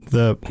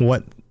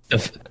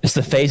it's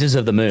the phases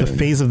of the moon. The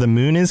phase of the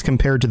moon is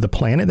compared to the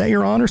planet that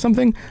you're on or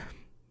something?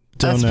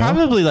 That's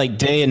probably like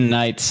day and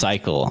night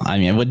cycle. I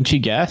mean, wouldn't you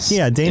guess?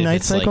 Yeah,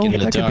 day-night cycle. Like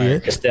that could be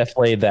it. It's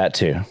definitely that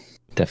too.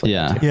 Definitely.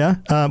 Yeah.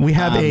 Yeah. We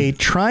have a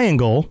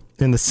triangle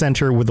in the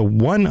center with a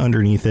 1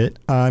 underneath it.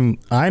 I'm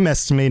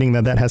estimating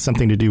that has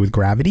something to do with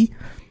gravity.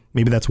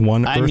 Maybe that's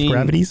Earth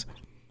gravities.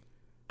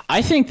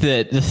 I think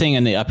that the thing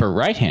in the upper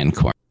right-hand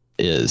corner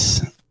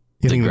is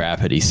the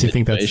gravity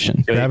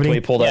situation. Can we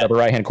pull that upper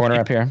right-hand corner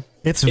up here?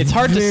 It's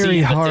hard to see.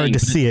 Very hard to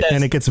see it,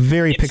 and it gets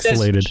very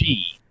pixelated.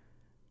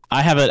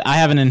 I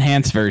have an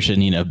enhanced version,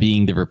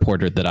 being the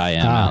reporter that I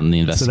am out in the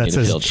investigative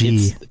field. So that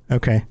says G.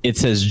 Okay. It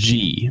says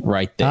G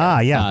right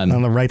there. Yeah,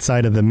 on the right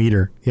side of the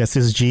meter. Yes,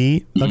 it says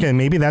G. Mm-hmm. Okay,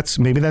 maybe that's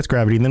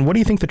gravity. And then what do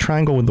you think the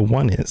triangle with the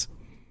 1 is?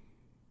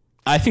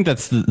 I think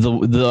that's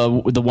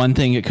the one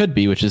thing it could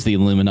be, which is the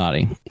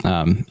Illuminati,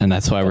 and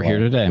that's why we're here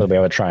today. We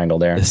have a triangle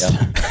there. So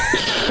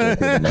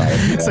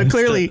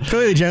clearly,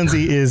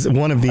 Jonesy is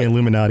one of the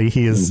Illuminati.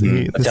 He is.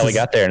 That's how we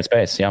got there in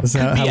space. Yeah. Could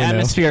be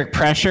atmospheric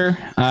pressor.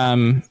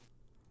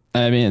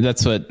 I mean,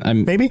 that's what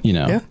I'm. Maybe.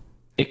 Yeah.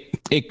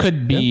 It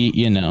could be.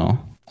 Yeah.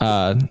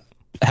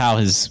 How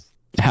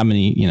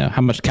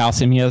much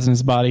calcium he has in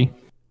his body.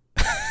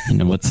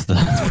 What's the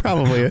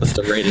probably what's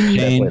the rate of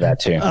gain? That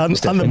too.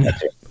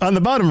 On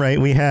the bottom right,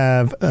 we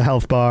have a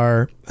health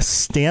bar,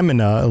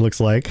 stamina, it looks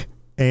like,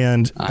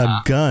 and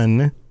a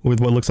gun with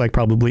what looks like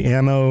probably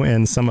ammo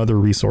and some other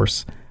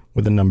resource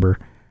with a number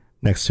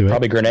next to it.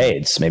 Probably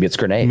grenades. Maybe it's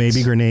grenades.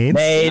 Maybe grenades.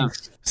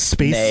 Nades.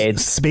 Space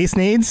nades. Space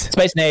nades.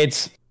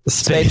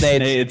 Space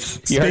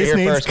nades. You heard it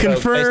here first.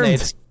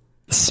 Confirmed.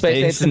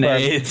 Space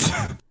nades.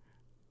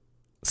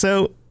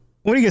 So,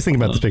 what do you guys think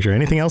about this picture?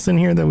 Anything else in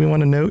here that we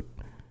want to note?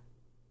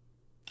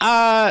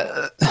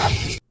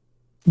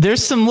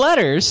 There's some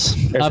letters.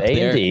 There's up A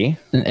there. and D.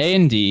 An A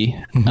and D.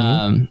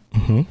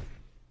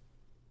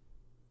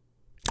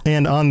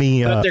 And on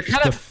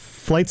the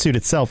flight suit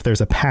itself, there's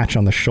a patch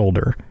on the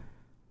shoulder.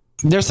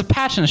 There's a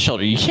patch on the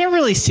shoulder. You can't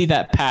really see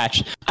that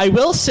patch. I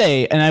will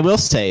say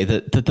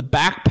that the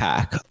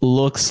backpack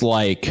looks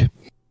like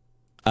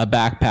a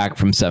backpack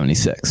from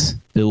 76.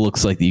 It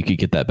looks like you could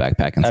get that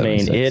backpack in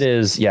 76. I mean, it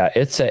is. Yeah,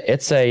 it's a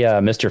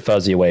Mr.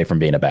 Fuzzy away from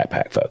being a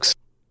backpack, folks.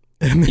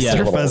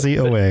 Mr. Fuzzy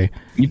away.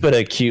 You put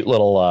a cute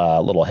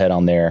little head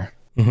on there.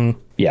 Mm-hmm.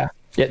 Yeah.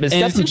 It's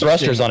got some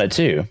thrusters on it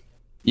too.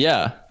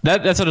 Yeah,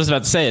 that's what I was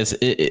about to say. Is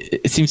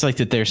it seems like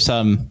that there's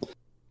some.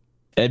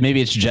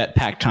 Maybe it's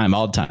jetpack time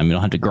all the time. You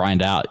don't have to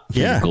grind out for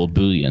your gold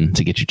bullion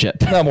to get your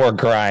jetpack. No more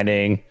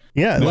grinding.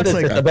 Yeah, what is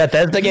it? The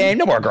Bethesda game?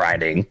 No more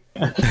grinding.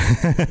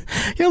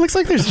 It looks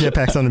like there's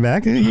jetpacks on the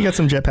back. You got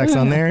some jetpacks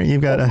on there.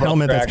 You've got a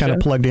helmet that's kind of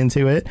plugged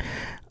into it.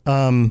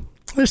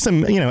 There's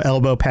some,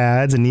 elbow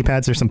pads and knee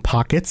pads. There's some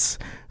pockets.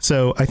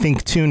 So I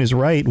think Toon is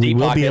right. We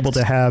will be able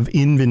to have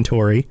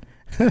inventory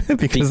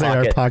because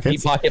there are pockets.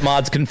 Deep pocket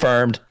mods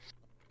confirmed.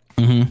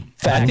 Mm-hmm.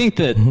 I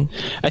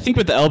think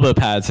with the elbow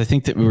pads, I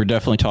think that we were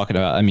definitely talking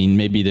about. I mean,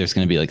 maybe there's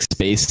going to be like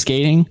space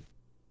skating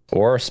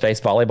or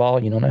space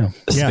volleyball. You don't know.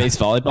 Space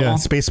volleyball. Yeah,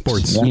 space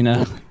sports.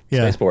 Yeah.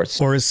 Space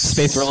sports. Or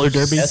space roller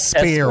derby.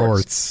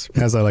 Sports,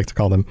 as I like to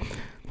call them.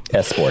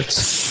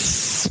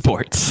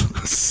 Sports.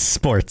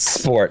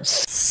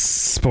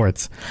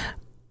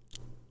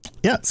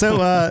 Yeah.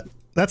 So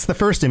that's the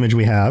first image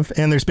we have,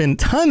 and there's been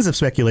tons of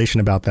speculation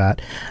about that,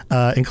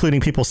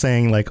 including people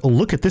saying like, oh,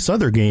 "Look at this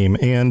other game,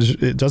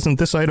 and doesn't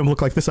this item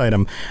look like this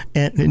item?"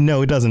 And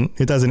no, it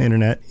doesn't. It doesn't.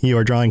 Internet, you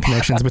are drawing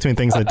connections between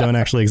things that don't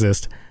actually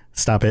exist.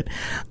 Stop it.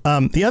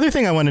 The other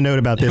thing I want to note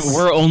about this,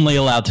 we're only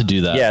allowed to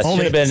do that. Yeah,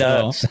 only been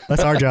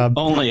that's our job.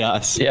 Only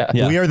us. Yeah.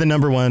 We are the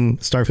 #1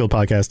 Starfield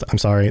podcast. I'm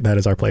sorry, that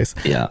is our place.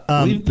 Yeah.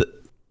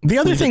 The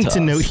other thing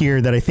to note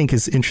here that I think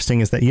is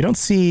interesting is that you don't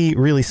see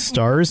really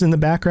stars in the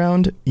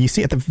background. You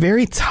see at the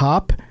very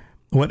top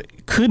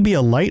what could be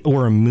a light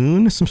or a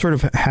moon, some sort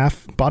of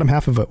bottom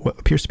half of what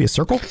appears to be a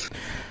circle.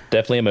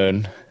 Definitely a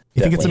moon.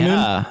 You think it's a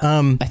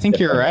moon? I think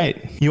you're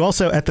right. You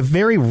also, at the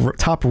very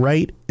top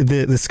right,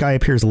 the sky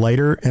appears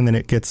lighter and then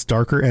it gets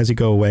darker as you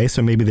go away.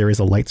 So maybe there is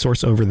a light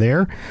source over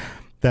there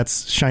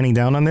that's shining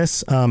down on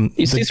this.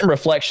 You see some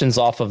reflections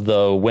off of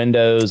the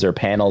windows or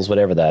panels,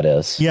 whatever that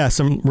is. Yeah,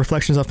 some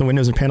reflections off the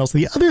windows and panels.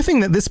 The other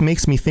thing that this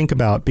makes me think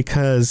about,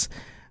 because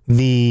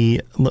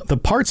the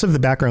parts of the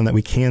background that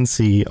we can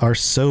see are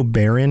so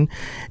barren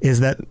is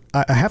that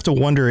I have to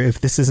wonder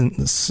if this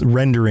isn't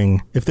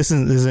rendering, if this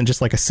isn't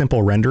just like a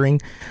simple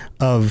rendering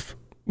of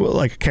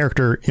like a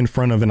character in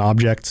front of an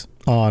object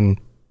on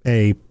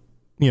a,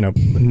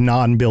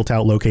 non-built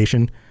out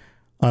location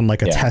on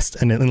like a test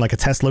and in like a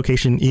test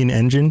location in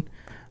engine.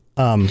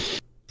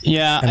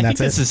 Yeah, I think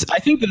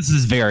this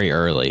is very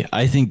early.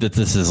 I think that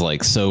this is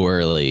like so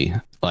early.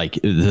 Like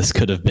this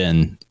could have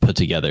been put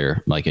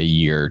together like a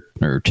year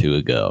or two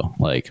ago.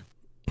 Like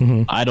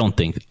I don't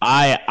think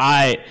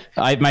my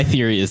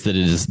theory is that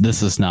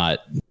this is not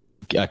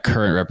a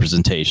current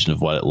representation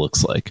of what it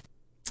looks like.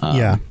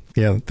 Yeah,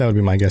 that would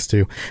be my guess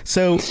too.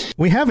 So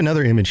we have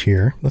another image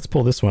here. Let's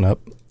pull this one up.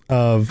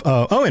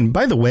 And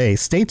by the way,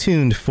 stay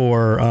tuned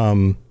for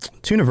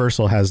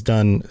Tooniversal has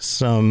done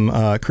some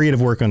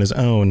creative work on his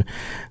own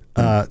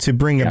to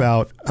bring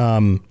about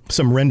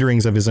some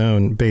renderings of his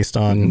own based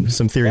on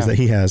some theories that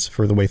he has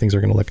for the way things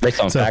are going to look. Based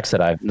on facts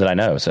that I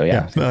know. So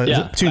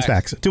Toons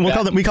facts.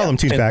 We call them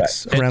Toons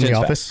facts around the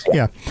office.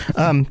 Yeah.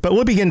 But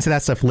we'll begin to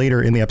that stuff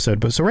later in the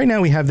episode. But so right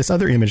now we have this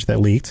other image that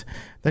leaked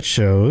that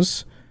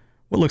shows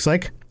what looks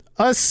like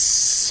a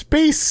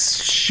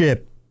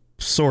spaceship,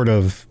 sort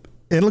of.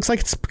 It looks like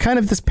it's kind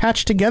of this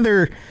patched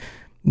together,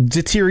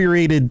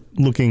 deteriorated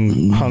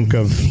looking hunk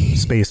of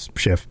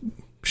spaceship.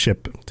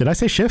 Did I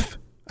say ship?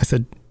 I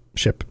said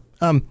ship.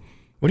 What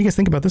do you guys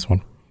think about this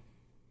one?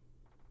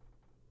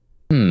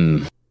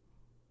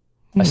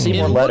 I see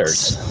more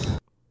letters.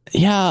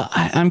 Yeah,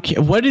 I'm.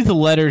 What do the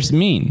letters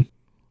mean?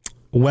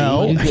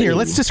 Well, here,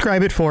 let's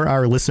describe it for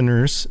our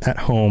listeners at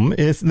home.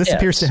 This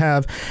appears to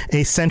have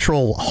a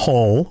central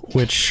hull,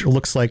 which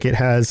looks like it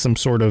has some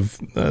sort of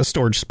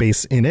storage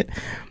space in it.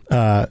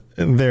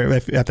 There,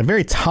 at the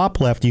very top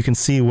left, you can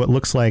see what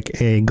looks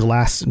like a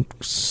glass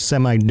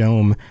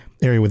semi-dome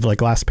area with like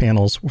glass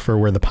panels for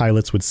where the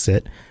pilots would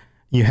sit.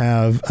 You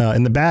have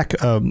in the back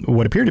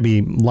what appear to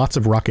be lots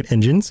of rocket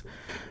engines.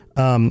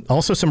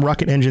 Also some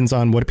rocket engines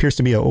on what appears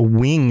to be a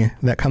wing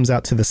that comes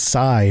out to the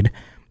side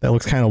that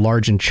looks kind of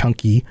large and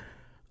chunky.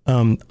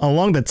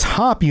 Along the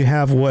top, you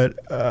have what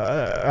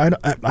I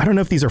don't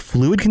know if these are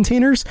fluid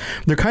containers.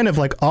 They're kind of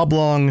like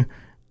oblong,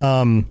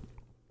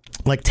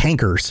 like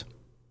tankers,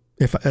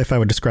 if I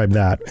would describe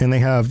that. And they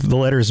have the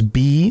letters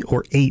B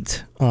or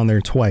 8 on there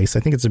twice. I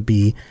think it's a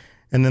B.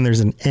 And then there's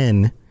an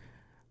N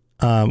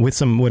with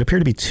some what appear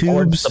to be tubes.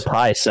 Or the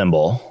surprise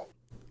symbol.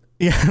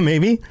 Yeah,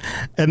 maybe.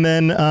 And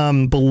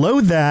then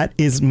below that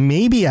is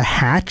maybe a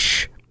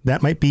hatch.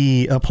 That might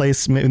be a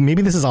place.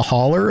 Maybe this is a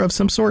hauler of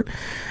some sort.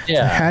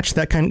 Yeah. A hatch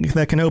that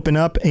can open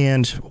up,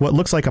 and what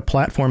looks like a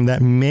platform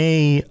that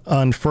may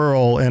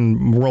unfurl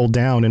and roll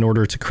down in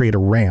order to create a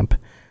ramp.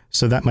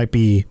 So that might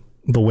be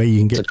the way you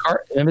can get.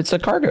 It's a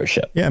cargo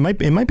ship. Yeah, it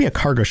might be a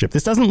cargo ship.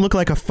 This doesn't look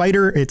like a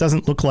fighter. It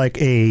doesn't look like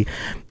a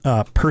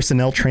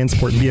personnel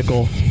transport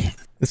vehicle.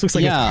 This looks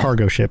like a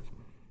cargo ship.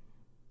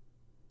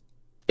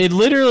 It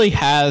literally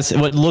has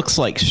what looks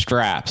like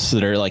straps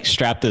that are like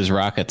strapped those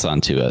rockets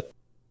onto it.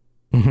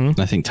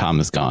 I think Tom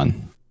is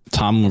gone.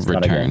 Tom will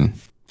return.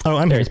 Oh,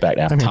 I'm here. He's back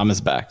now. Tom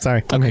is back.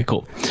 Sorry. Okay,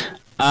 cool.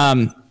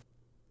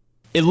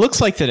 It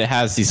looks like that it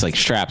has these like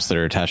straps that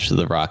are attached to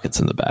the rockets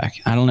in the back.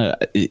 I don't know.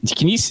 Do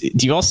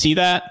you all see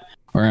that?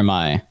 Or am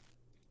I?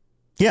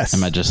 Yes.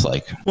 Am I just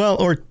like? Well,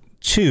 or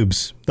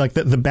tubes. Like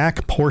the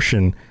back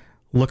portion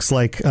looks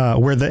like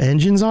where the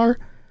engines are.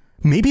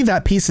 Maybe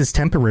that piece is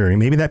temporary.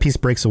 Maybe that piece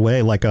breaks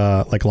away like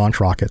launch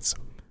rockets.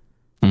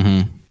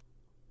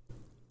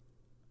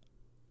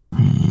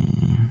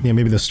 Yeah,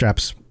 maybe the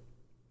straps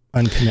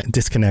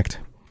disconnect.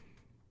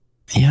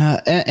 Yeah,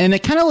 and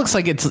it kind of looks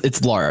like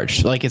it's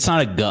large, like it's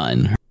not a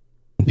gun,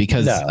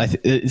 because I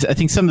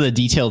think some of the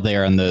detail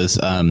there on those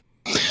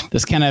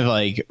this kind of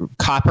like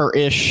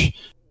copper-ish,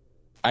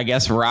 I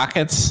guess,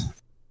 rockets.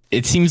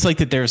 It seems like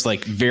that there's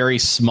like very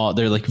small.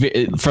 They're like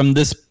from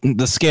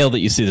the scale that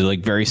you see, they're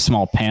like very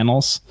small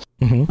panels,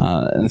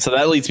 and so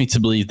that leads me to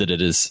believe that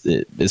it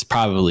is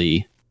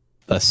probably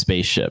a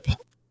spaceship.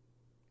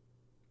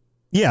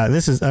 Yeah,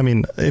 this is. I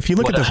mean, if you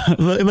look at the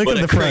front,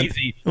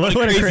 what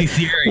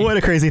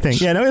a crazy thing.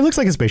 Yeah, no, it looks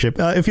like a spaceship.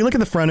 If you look at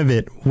the front of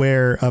it,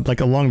 where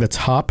like along the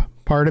top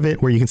part of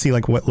it, where you can see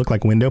like what look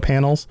like window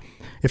panels.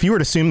 If you were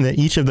to assume that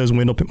each of those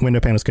window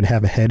panels could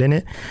have a head in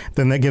it,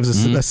 then that gives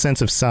us a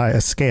sense of size,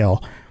 a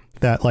scale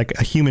that like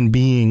a human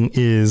being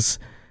is.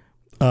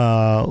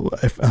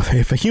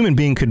 If a human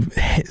being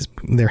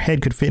their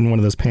head could fit in one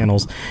of those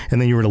panels, and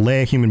then you were to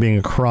lay a human being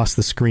across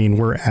the screen,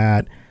 we're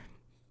at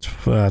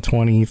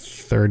 20,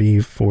 30,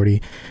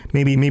 40,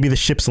 maybe the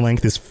ship's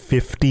length is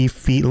 50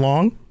 feet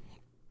long.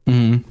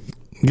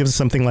 Gives us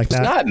something like that.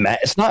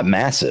 It's not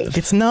massive.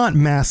 It's not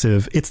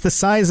massive. It's the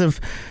size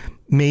of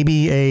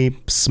maybe a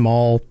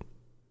small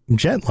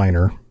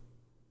jetliner,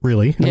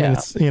 really. I mean,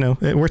 it's,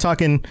 we're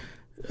talking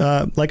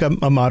like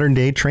a modern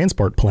day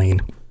transport plane.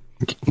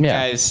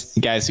 Yeah.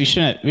 Guys, we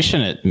shouldn't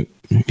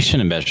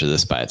measure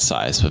this by its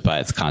size, but by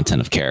its content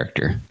of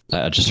character.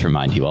 Just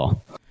remind you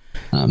all.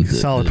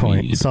 Solid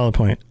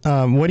point.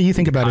 What do you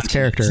think about its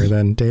character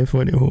then, Dave?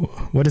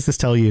 What does this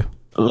tell you?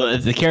 Well,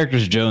 if the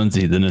character's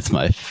Jonesy, then it's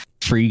my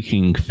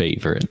freaking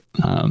favorite.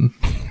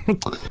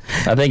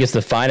 I think it's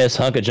the finest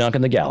hunk of junk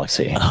in the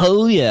galaxy.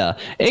 Oh yeah,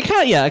 it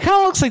kind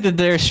of looks like that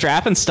they're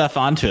strapping stuff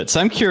onto it. So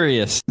I'm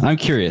curious.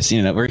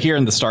 You know, we're here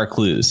in the Star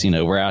Clues. You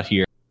know, we're out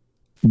here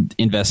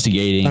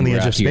investigating on the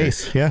edge of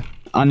space. Yeah,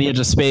 on the edge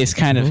of space,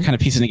 kind of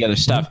piecing together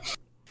stuff.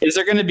 Is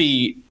there going to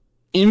be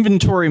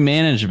inventory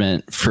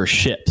management for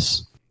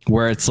ships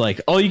where it's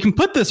like, oh, you can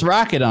put this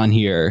rocket on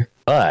here,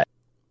 but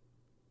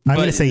I'm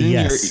going to say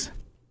yes.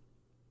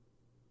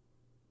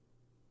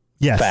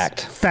 Yes.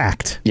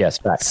 Fact. Yes.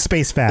 Fact.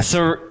 Space fact.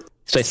 So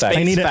space fact.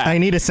 I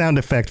need a sound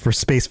effect for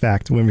space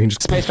fact when we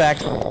just space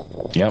fact.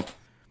 Yep.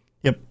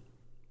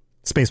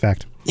 Space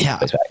fact. Yeah.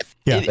 Space fact.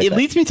 Yeah. It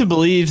leads me to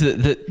believe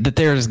that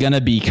there's going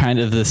to be kind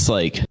of this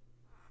like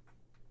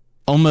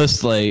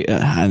almost like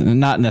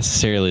not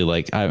necessarily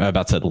like I'm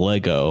about to say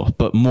Lego,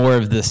 but more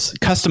of this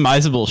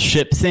customizable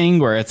ship thing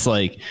where it's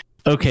like,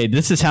 okay,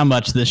 this is how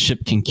much this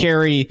ship can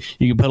carry.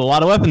 You can put a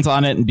lot of weapons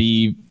on it and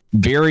be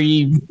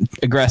very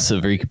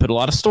aggressive, or you could put a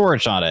lot of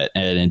storage on it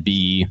and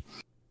be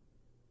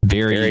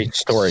very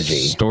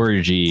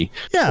storagey.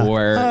 Yeah,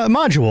 or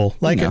module.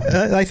 Like, you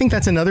know. I think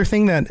that's another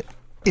thing that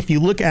if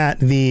you look at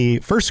the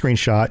first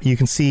screenshot, you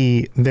can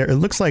see there. It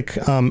looks like,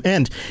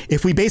 and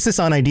if we base this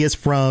on ideas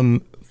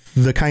from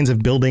the kinds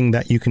of building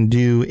that you can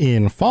do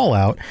in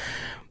Fallout,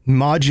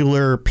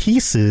 modular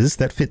pieces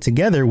that fit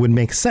together would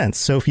make sense.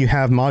 So if you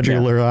have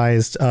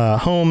modularized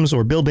homes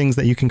or buildings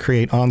that you can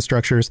create on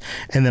structures,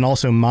 and then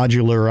also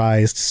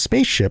modularized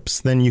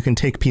spaceships, then you can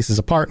take pieces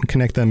apart and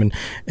connect them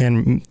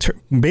and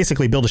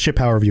basically build a ship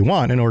however you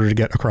want in order to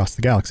get across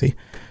the galaxy.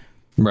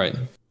 Right.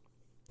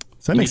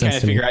 So that makes sense. You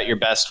kind of figure out your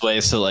best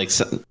ways to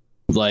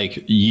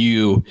like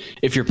you,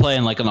 if you're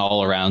playing like an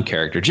all around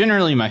character.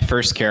 Generally, my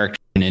first character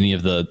in any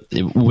of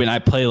when I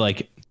play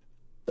like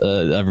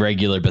a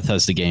regular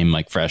Bethesda game,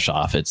 like fresh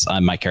off,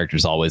 my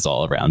character's always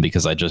all around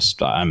because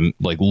I'm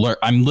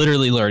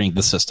literally learning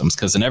the systems,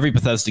 because in every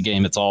Bethesda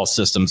game it's all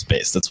systems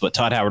based. That's what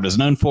Todd Howard is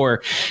known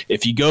for.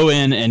 If you go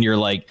in and you're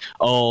like,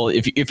 oh,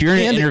 if you're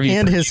in an interview,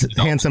 and his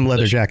handsome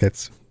leather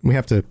jackets, we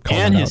have to call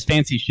and him his out.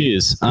 fancy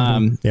shoes.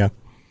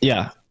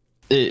 Yeah.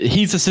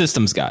 He's a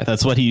systems guy.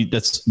 That's what he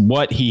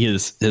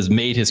has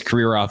made his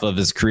career off of,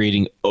 is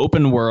creating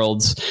open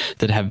worlds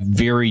that have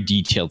very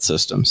detailed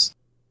systems.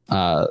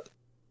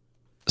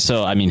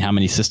 So, I mean, how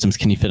many systems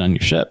can you fit on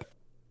your ship?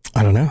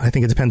 I don't know. I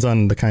think it depends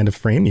on the kind of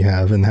frame you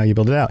have and how you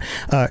build it out.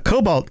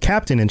 Cobalt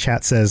Captain in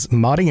chat says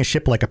modding a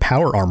ship like a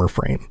power armor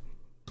frame.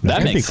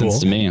 That makes sense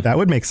to me. That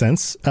would make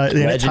sense.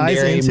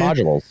 Legendary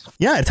modules.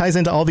 Yeah, it ties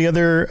into all the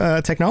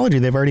other technology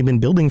they've already been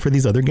building for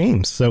these other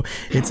games. So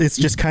it's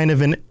just kind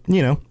of an,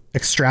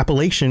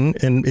 extrapolation,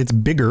 and it's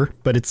bigger,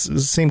 but it's the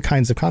same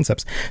kinds of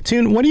concepts.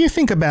 Toon, what do you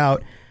think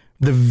about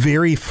the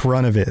very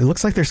front of it? It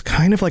looks like there's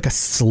kind of like a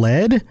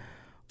sled,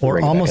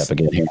 or almost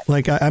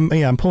like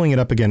I'm pulling it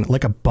up again,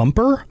 like a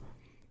bumper.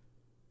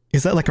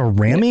 Is that like a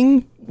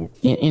ramming?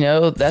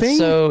 That's thing?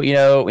 So,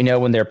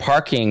 when they're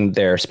parking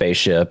their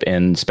spaceship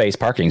in space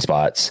parking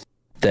spots,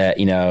 that,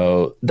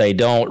 they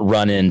don't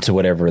run into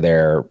whatever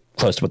they're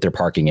close to what they're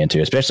parking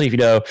into, especially if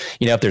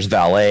if there's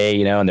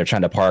valet, and they're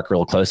trying to park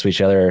real close to each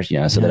other,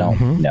 so they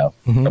don't, bump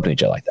into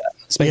each other like that.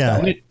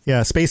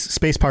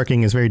 Space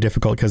parking is very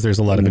difficult because there's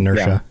a lot of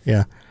inertia.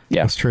 Yeah,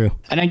 that's true.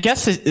 And I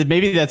guess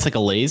maybe that's like a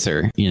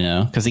laser,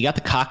 because you got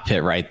the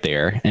cockpit right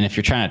there, and if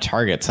you're trying to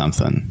target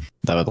something,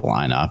 that would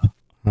line up.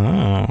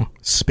 Oh,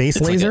 space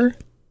laser.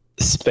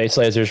 Space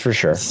lasers for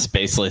sure.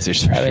 Space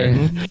lasers for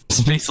sure.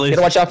 Space lasers. You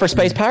gotta watch out for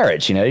space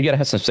pirates. You gotta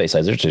have some space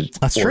lasers to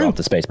That's true. Off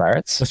the space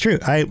pirates. That's true.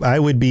 I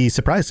would be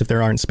surprised if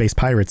there aren't space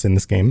pirates in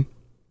this game.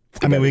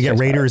 I mean, we get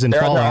raiders and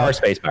Fallout. There are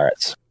space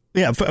pirates.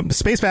 Yeah,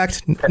 space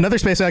fact. Another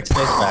space fact.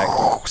 Space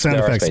fact. Sound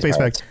effects. Space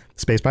fact.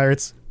 Space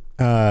pirates.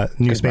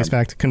 New space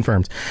fact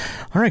confirmed.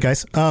 All right,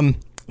 guys.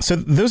 So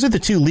those are the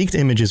two leaked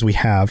images we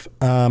have.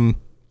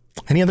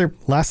 Any other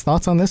last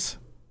thoughts on this?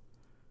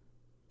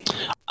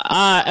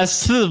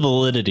 As to the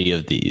validity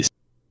of these,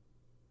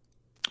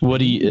 what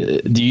do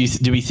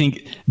we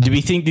think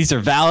these are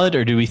valid,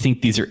 or do we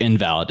think these are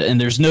invalid? And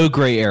there's no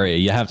gray area.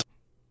 You have to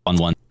on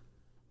one.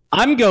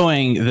 I'm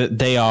going that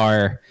they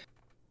are.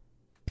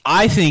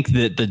 I think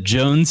that the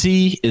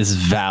Jonesy is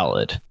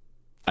valid.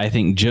 I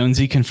think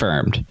Jonesy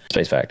confirmed.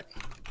 Space fact.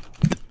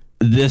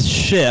 This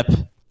ship,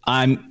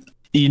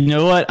 you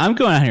know what? I'm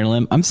going out here,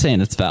 limb. I'm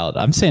saying it's valid.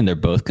 I'm saying they're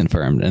both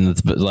confirmed, and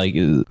it's like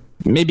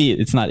maybe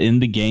it's not in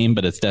the game,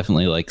 but it's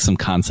definitely like some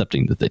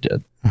concepting that they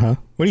did. What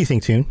do you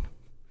think, Toon?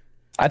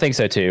 I think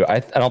so too. I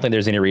don't think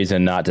there's any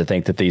reason not to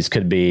think that these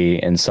could be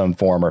in some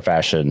form or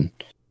fashion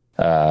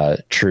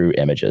true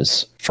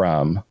images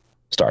from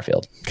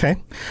Starfield. Okay,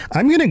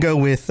 I'm going to go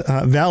with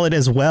valid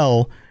as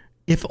well,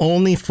 if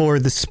only for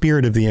the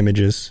spirit of the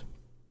images.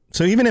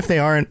 So even if they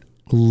aren't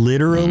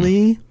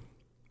literally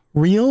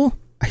real,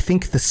 I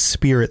think the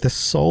spirit, the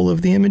soul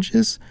of the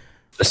images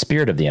The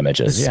spirit of the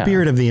images. The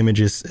spirit of the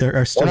images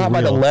are still We're not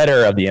real. by the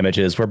letter of the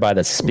images. We're by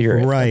the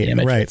spirit. Right, of the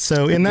images. right.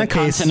 So in that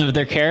case, content of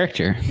their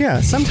character.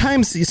 Yeah,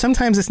 sometimes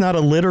it's not a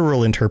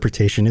literal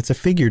interpretation; it's a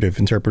figurative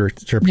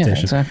interpretation. Yeah,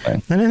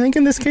 exactly. And I think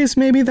in this case,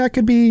 maybe that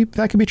could be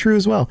true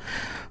as well.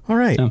 All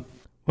right. Oh.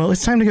 Well,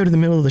 it's time to go to the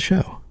middle of the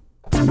show.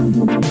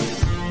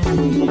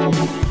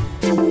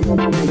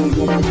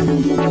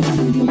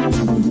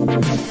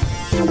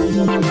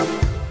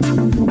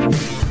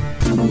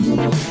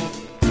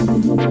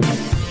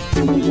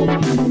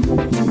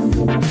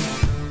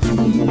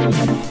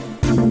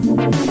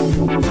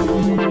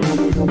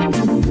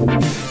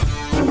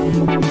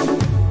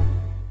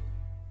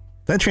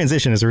 That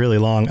transition is really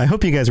long. I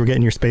hope you guys were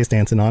getting your space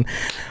dancing on.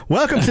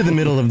 Welcome to the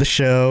middle of the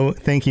show.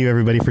 Thank you,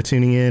 everybody, for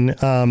tuning in.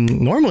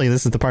 Normally,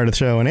 this is the part of the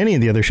show and any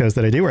of the other shows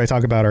that I do where I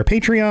talk about our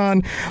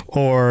Patreon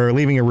or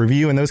leaving a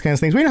review and those kinds of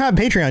things. We don't have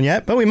Patreon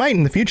yet, but we might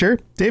in the future.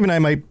 Dave and I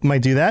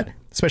might do that,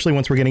 especially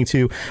once we're getting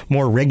to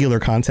more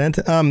regular content.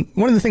 One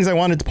of the things I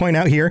wanted to point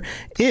out here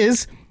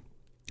is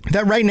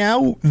that right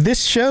now,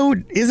 this show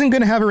isn't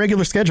going to have a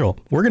regular schedule.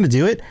 We're going to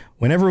do it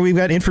whenever we've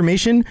got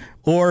information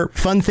or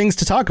fun things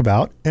to talk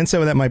about. And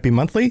so that might be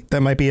monthly.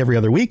 That might be every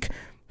other week.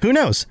 Who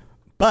knows?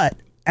 But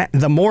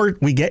the more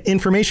we get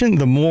information,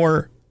 the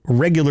more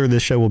regular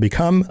this show will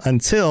become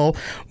until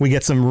we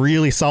get some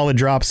really solid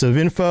drops of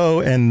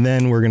info. And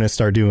then we're going to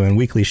start doing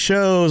weekly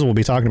shows. We'll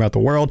be talking about the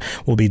world.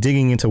 We'll be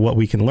digging into what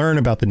we can learn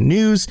about the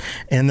news.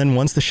 And then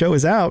once the show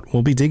is out,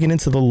 we'll be digging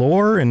into the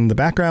lore and the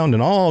background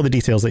and all the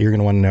details that you're going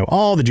to want to know,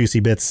 all the juicy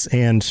bits,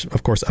 and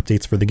of course,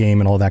 updates for the game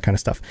and all that kind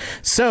of stuff.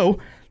 So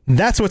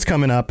that's what's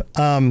coming up.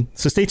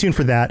 So stay tuned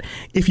for that.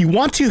 If you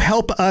want to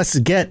help us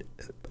get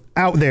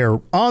out there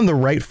on the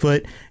right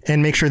foot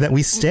and make sure that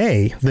we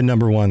stay the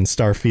number one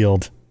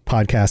Starfield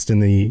podcast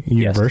in the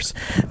universe,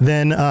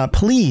 then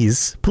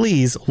please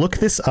look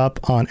this up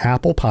on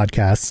Apple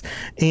Podcasts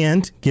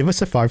and give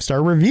us a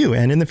 5-star review.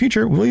 And in the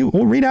future, we'll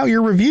read out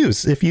your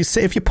reviews. If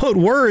you put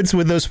words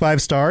with those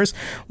 5 stars,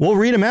 we'll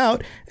read them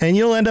out, and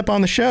you'll end up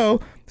on the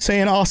show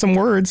saying awesome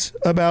words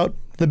about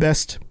the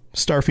best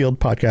Starfield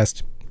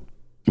podcast.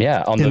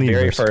 Yeah, on the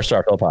very first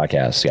Starfield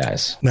podcast,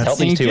 guys. Help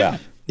these two out.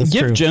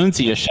 Give true.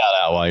 Jonesy a shout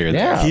out while you're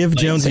there. Give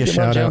Jonesy a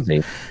shout out.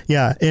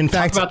 Yeah, in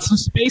fact, talk about some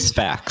space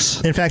facts.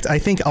 In fact, I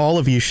think all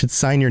of you should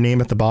sign your name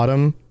at the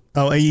bottom.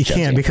 Oh, you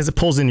can't because it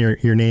pulls in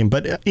your name.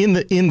 But in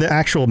the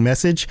actual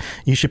message,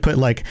 you should put,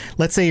 like,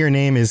 let's say your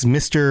name is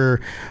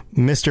Mr.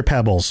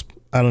 Pebbles.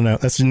 I don't know.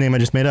 That's the name I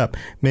just made up.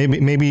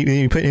 Maybe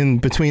you put in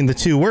between the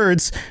two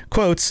words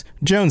quotes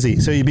Jonesy.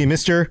 So you'd be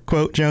Mr.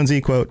 quote Jonesy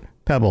quote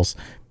Pebbles.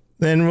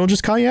 Then we'll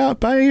just call you out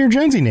by your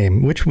Jonesy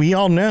name, which we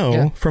all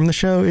know from the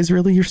show is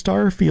really your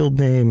Starfield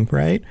name,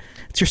 right?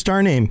 It's your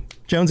star name,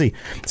 Jonesy.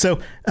 So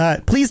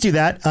please do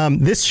that.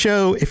 This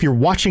show, if you're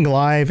watching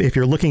live, if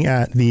you're looking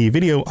at the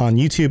video on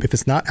YouTube, if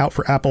it's not out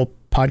for Apple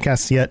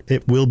Podcasts yet,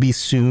 it will be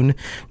soon.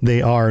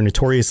 They are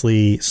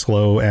notoriously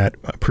slow at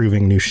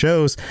approving new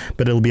shows,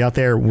 but it'll be out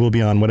there. We'll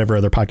be on whatever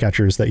other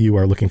podcatchers that you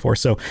are looking for.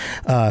 So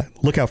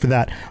look out for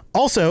that.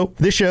 Also,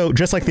 this show,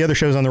 just like the other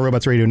shows on the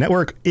Robots Radio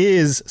Network,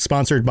 is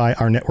sponsored by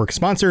our network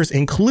sponsors,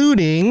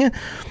 including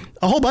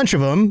a whole bunch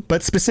of them,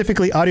 but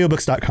specifically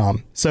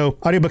audiobooks.com. So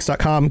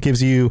audiobooks.com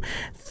gives you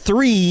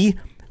 3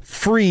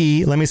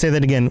 free, let me say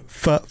that again,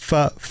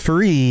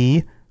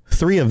 free,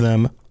 3 of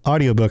them,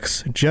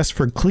 audiobooks just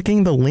for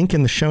clicking the link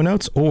in the show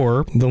notes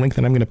or the link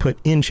that I'm going to put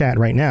in chat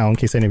right now in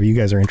case any of you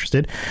guys are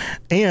interested,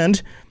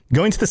 and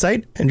going to the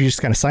site and you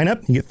just kind of sign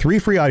up. You get 3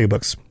 free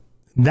audiobooks.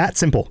 That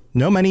simple.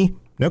 No money,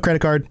 no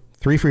credit card,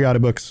 3 free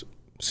audiobooks.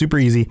 Super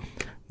easy.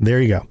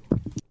 There you go.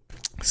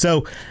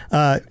 So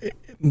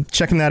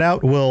checking that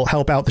out will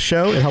help out the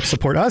show. It helps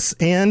support us,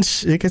 and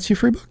it gets you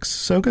free books.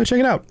 So go check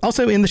it out.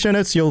 Also, in the show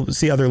notes, you'll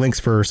see other links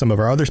for some of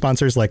our other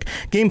sponsors like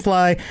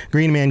Gamefly,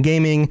 Green Man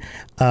Gaming,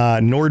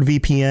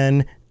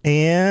 NordVPN,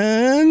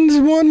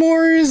 and one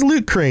more is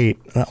Loot Crate.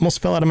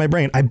 Almost fell out of my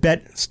brain. I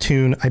bet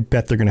they're going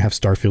to have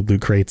Starfield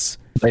Loot Crates.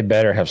 They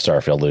better have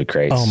Starfield Loot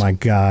Crates. Oh my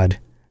God.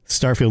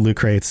 Starfield Loot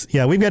Crates.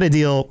 Yeah, we've got a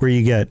deal where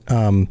you get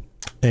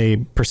a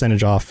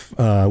percentage off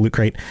Loot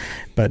Crate,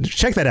 but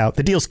check that out.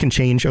 The deals can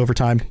change over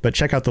time, but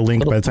check out the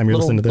link by the time you're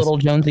listening to this. Little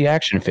Jonesy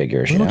action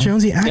figures. Little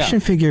Jonesy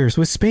action figures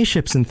with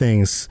spaceships and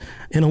things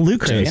in a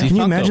Loot Crate. Can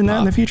you imagine that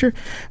in the future?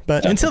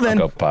 But until then,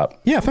 Funko Pop.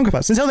 Yeah, Funko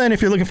Pops. Until then,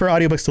 if you're looking for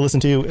audiobooks to listen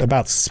to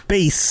about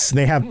space,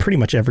 they have pretty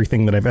much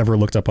everything that I've ever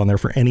looked up on there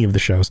for any of the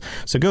shows.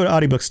 So go to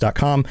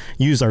audiobooks.com,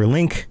 use our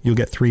link, you'll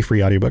get 3 free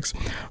audiobooks.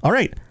 All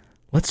right,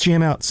 let's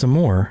jam out some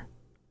more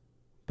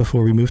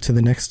before we move to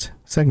the next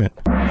segment.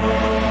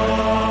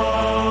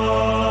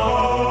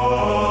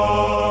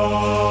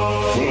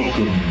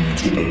 Welcome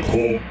to the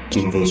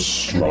Cult of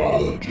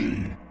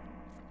Astrology.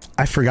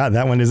 I forgot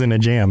that one isn't a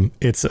jam.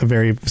 It's a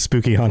very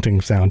spooky, haunting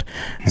sound.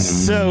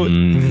 So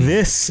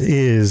this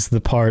is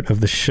the part of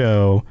the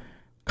show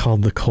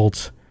called the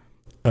Cult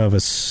of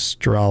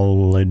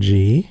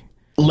Astrology.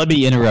 Let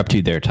me interrupt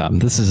you there, Tom.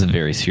 This is a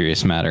very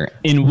serious matter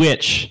in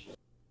which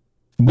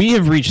we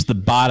have reached the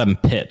bottom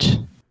pit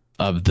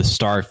of the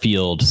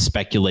Starfield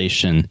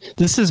speculation.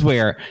 This is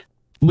where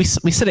we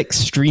said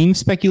extreme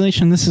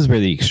speculation. This is where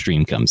the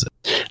extreme comes in.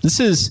 This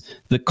is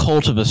the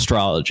cult of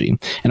astrology,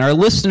 and our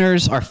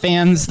listeners, our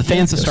fans, the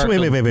fans of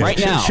Starfield wait. right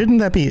now. Shouldn't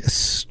that be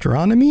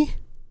astronomy?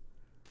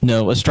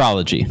 No,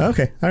 astrology.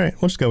 Okay, all right,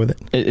 we'll just go with it.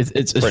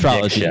 It's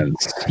astrology.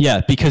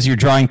 Yeah, because you're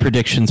drawing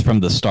predictions from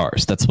the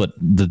stars. That's what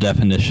the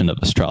definition of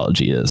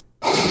astrology is.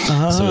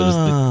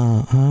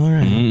 All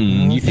right.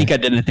 You think I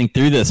didn't think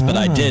through this, but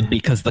I did,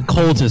 because the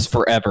cult is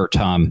forever,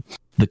 Tom.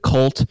 The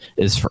cult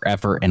is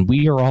forever, and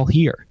we are all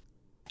here.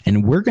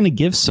 And we're going to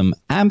give some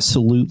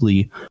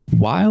absolutely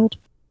wild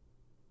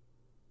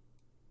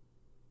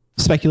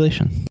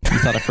speculation. You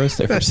thought I froze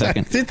there for a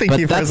second. I did think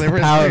you froze there for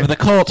a power second. of the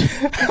cult.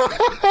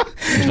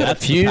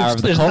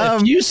 There's a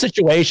few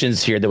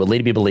situations here that would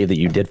lead me to believe that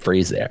you did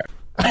freeze there.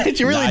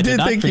 You really did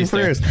think you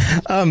froze.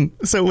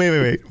 So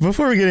wait.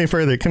 Before we get any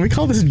further, can we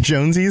call this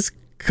Jonesy's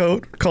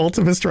cult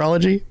of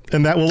astrology?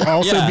 And that will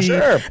also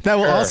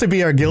also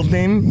be our guild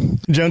name.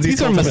 Jonesy's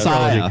cult of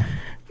astrology.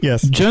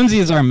 Yes. Jonesy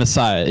is our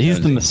Messiah. He's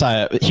the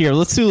Messiah. Here,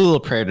 let's do a little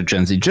prayer to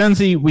Jonesy.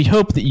 Jonesy, we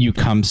hope that you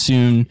come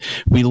soon.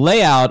 We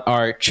lay out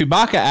our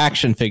Chewbacca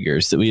action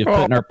figures that we have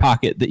put in our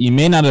pocket that you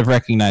may not have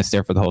recognized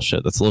there for the whole show.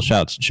 That's a little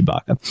shout out to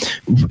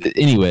Chewbacca.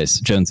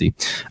 Anyways, Jonesy,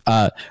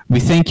 we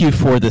thank you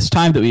for this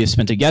time that we have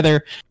spent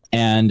together,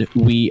 and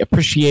we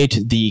appreciate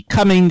the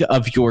coming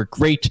of your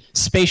great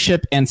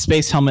spaceship and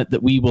space helmet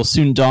that we will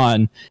soon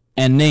don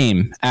and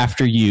name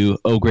after you,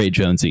 oh great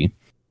Jonesy.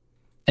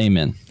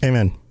 Amen.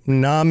 Amen.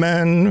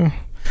 Namen.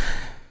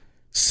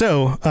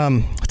 So,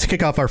 to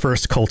kick off our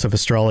first Cult of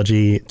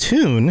Astrology,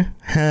 Toon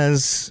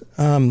has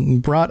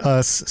brought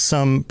us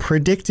some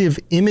predictive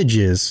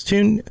images.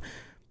 Toon,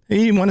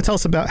 you want to tell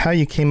us about how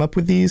you came up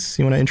with these?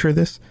 You want to intro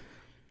this?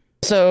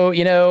 So,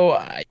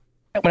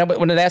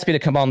 when it asked me to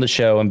come on the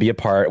show and be a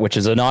part, which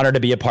is an honor to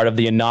be a part of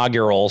the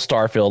inaugural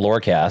Starfield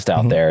Lorecast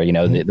out there,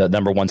 the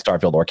number one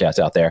Starfield Lorecast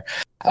out there,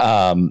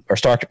 or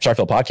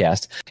Starfield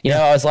podcast,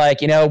 I was like,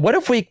 what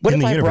if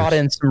I brought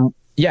in some...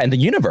 Yeah, in the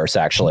universe,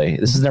 actually.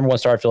 This is the number one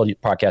Starfield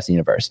podcast in the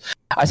universe.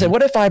 I said,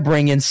 what if I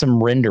bring in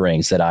some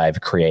renderings that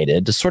I've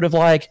created to sort of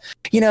get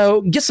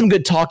some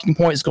good talking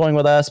points going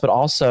with us, but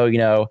also,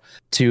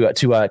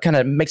 to kind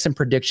of make some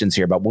predictions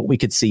here about what we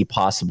could see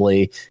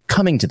possibly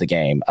coming to the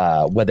game,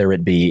 whether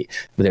it be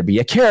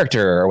a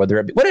character or whether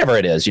it be whatever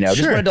it is,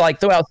 just wanted to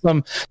throw out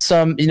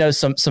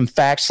some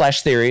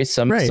facts / theories,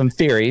 some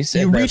theories.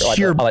 You reached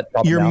your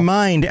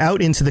mind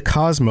out into the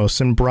cosmos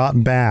and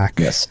brought back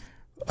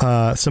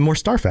some more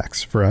star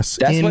facts for us.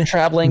 That's what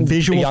traveling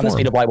beyond the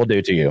speed of light will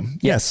do to you.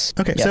 Yes.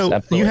 Okay. Yes, so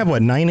absolutely. You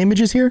have 9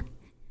 images here?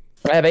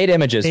 I have 8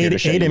 images here to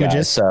show you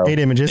guys, 8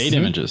 images. 8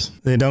 images.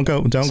 They don't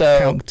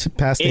count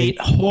past 8. 8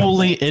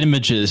 holy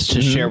images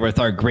to share with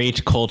our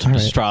great cult of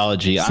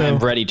astrology. I am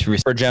ready to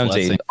receive for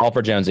Jonesy. All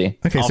for Jonesy.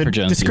 Okay. So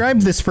describe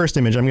this first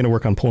image. I'm going to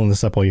work on pulling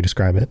this up while you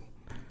describe it.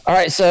 All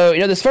right, so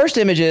this first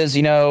image is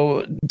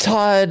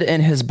Todd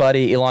and his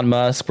buddy Elon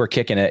Musk were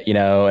kicking it,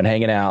 and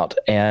hanging out,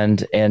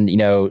 and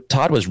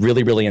Todd was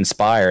really, really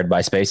inspired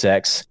by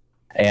SpaceX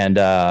and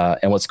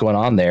what's going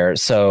on there.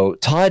 So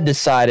Todd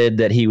decided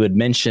that he would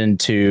mention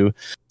to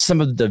some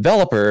of the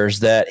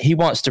developers that he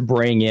wants to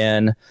bring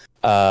in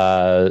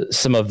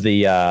some of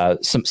the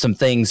some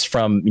things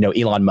from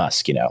Elon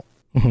Musk.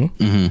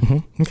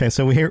 Okay,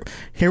 so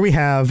here we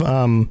have.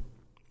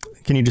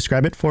 Can you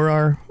describe it for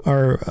our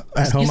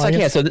at home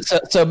audience? Yes, I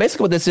can. So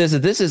basically, what this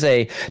is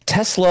a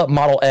Tesla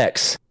Model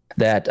X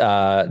that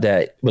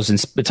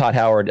was Todd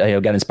Howard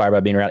got inspired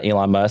by being around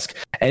Elon Musk,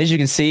 and as you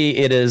can see,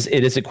 it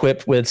is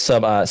equipped with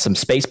some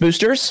space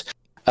boosters,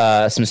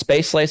 some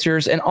space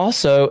lasers, and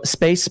also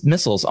space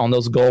missiles on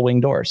those gull wing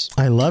doors.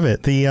 I love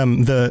it.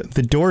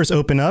 The doors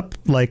open up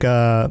like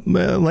the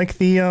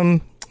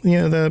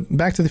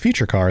Back to the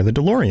Future car, the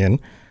DeLorean.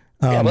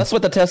 Well, that's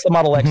what the Tesla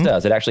Model X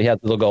does. It actually has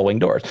little gull wing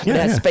doors. It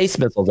has space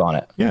missiles on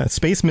it. Yeah,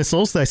 space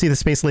missiles. I see the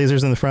space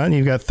lasers in the front.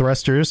 You've got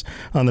thrusters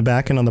on the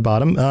back and on the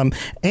bottom.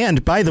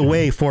 And by the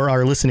way, for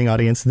our listening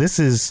audience, this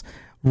is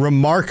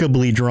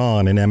remarkably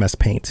drawn in MS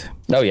Paint.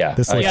 Oh, yeah.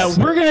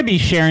 We're going to be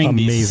sharing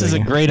these. This is a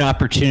great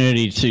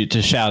opportunity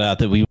to shout out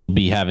that we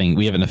have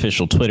an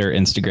official Twitter,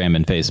 Instagram,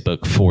 and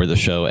Facebook for the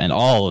show, and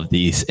all of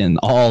these in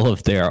all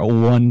of their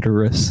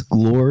wondrous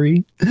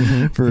glory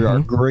for our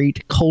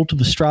great cult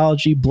of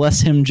astrology. Bless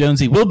him,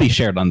 Jonesy, will be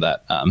shared on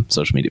that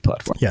social media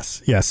platform.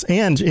 Yes.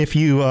 And if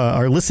you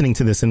are listening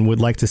to this and would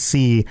like to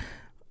see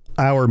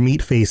our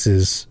meat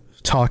faces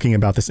talking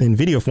about this in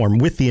video form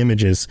with the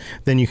images,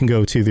 then you can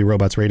go to the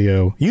Robots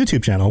Radio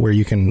YouTube channel where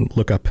you can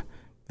look up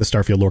the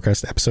Starfield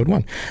Lorecast episode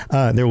 1.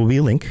 There will be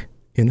a link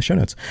in the show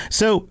notes.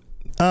 So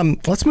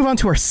let's move on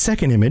to our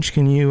second image.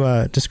 Can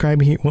you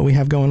describe what we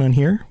have going on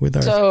here with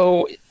our...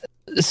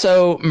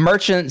 So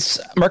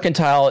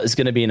mercantile is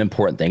going to be an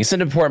important thing. It's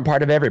an important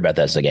part of every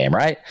Bethesda game,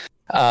 right?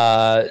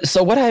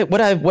 So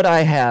what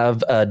I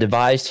have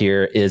devised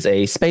here is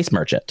a space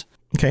merchant.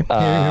 Okay,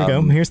 here we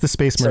go. Here's the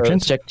space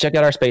merchant. Check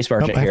out our space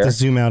merchant here. I have to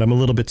zoom out. I'm a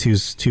little bit too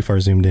far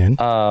zoomed in.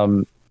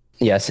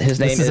 Yes, his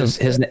name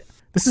is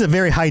This is a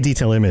very high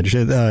detail image.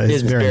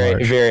 It's very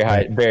large. Very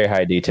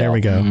high detail. There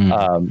we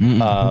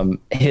go.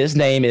 His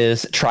name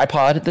is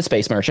Tripod the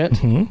Space Merchant.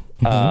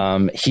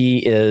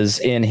 He is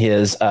in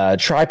his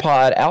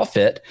tripod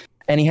outfit,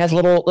 and he has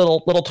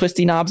little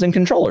twisty knobs and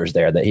controllers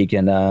there that he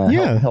can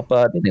help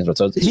do things with.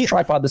 So he's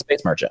Tripod the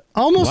Space Merchant.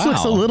 Almost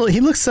looks a little. He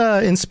looks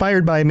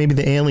inspired by maybe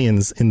the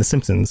aliens in The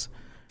Simpsons.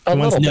 The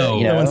ones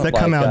that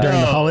come out during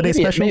the holiday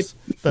specials.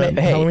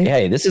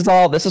 Hey, this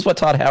is what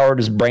Todd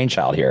Howard's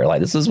brainchild here.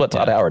 Like, this is what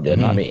Todd Howard did,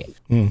 not me.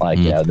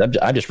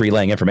 I'm just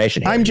relaying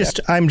information here.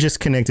 I'm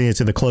just connecting it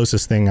to the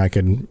closest thing I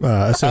could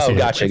associate. Oh,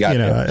 gotcha. You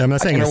know, I'm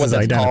not saying this is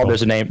identical.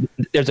 There's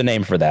a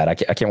name for that. I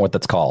can't remember what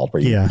that's called.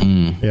 Very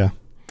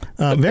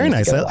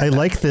nice. I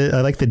like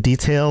the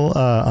detail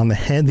on the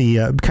head,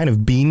 the kind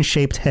of bean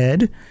shaped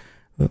head.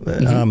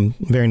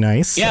 Very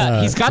nice.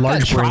 Yeah, he's got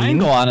that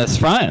triangle on his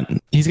front.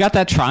 He's got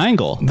that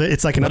triangle.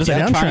 It's like an upside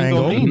down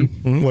triangle.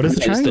 What is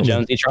the triangle? It's the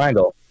Jonesy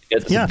triangle.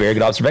 It's a very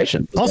good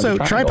observation. Also,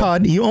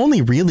 tripod, you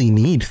only really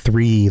need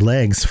 3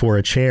 legs for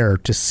a chair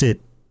to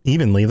sit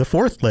evenly. The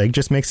 4th leg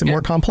just makes it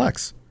more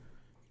complex.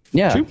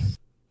 Yeah. True.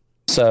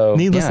 So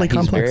needlessly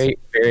complex. Very,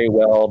 very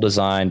well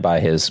designed by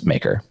his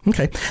maker.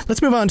 Okay,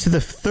 let's move on to the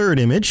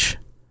 3rd image.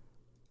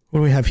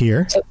 What do we have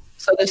here?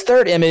 So this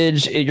 3rd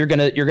image, you're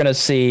gonna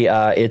see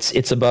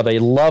it's above a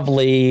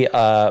lovely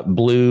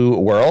blue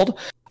world,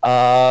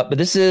 but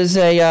this is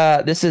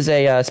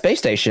a space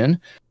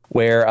station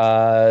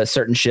where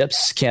certain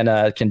ships can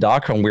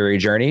dock on weary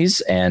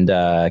journeys and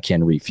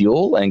can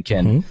refuel and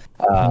can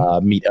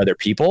meet other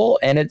people,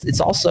 and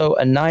it's also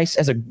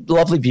has a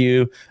lovely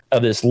view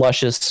of this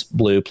luscious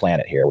blue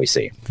planet here we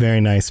see.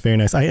 Very nice, very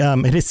nice.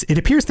 It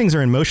appears things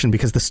are in motion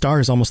because the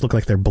stars almost look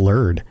like they're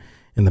blurred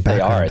in the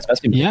background. They are,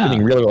 especially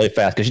moving really, really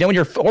fast. Because when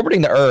you're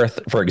orbiting the Earth,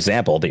 for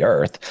example, the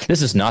Earth,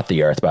 this is not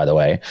the Earth, by the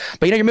way,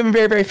 but you're moving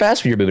very, very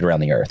fast when you're moving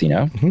around the Earth,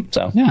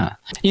 So yeah,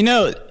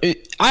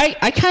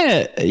 I kind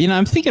of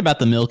I'm thinking about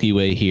the Milky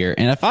Way here,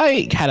 and if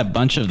I had a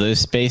bunch of those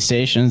space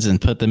stations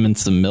and put them in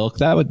some milk,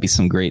 that would be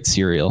some great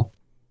cereal.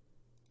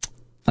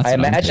 I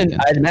imagine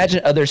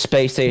other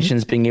space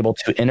stations being able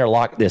to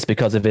interlock this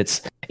because of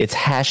its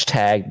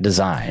hashtag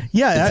design.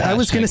 Yeah, I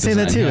was going to say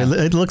that too.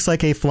 Yeah. It looks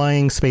like a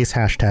flying space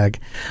hashtag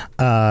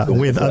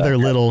with other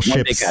little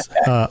ships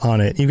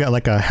on it. You've got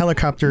like a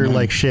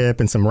helicopter-like ship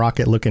and some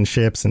rocket-looking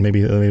ships, and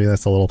maybe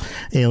that's a little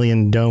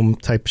alien dome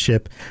type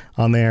ship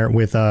on there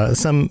with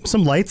some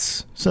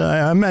lights. So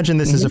I imagine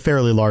this is a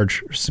fairly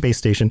large space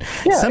station.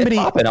 Yeah, it's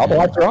popping. All the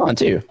lights are on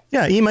too.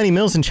 Yeah, E-Money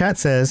Mills in chat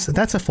says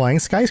that's a flying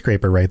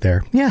skyscraper right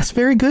there. Yes,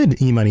 very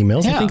good, E-Money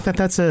Mills. Yeah. I think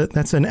that's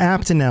an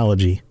apt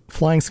analogy.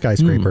 Flying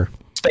skyscraper.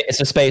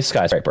 It's a space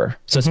skyscraper.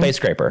 So space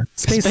scraper.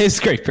 Space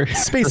scraper.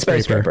 Space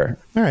scraper.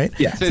 All right.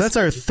 Yeah. So that's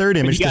our 3rd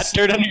image. You got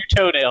dirt under your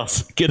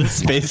toenails. Get a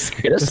space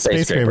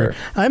scraper.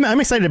 I'm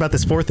excited about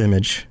this 4th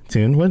image,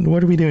 Toon.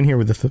 What are we doing here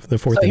with the 4th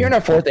image? So here in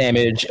our 4th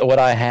image, what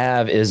I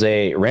have is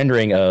a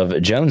rendering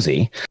of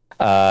Jonesy.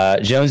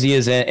 Jonesy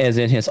is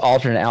in his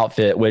alternate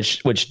outfit,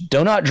 which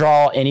do not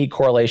draw any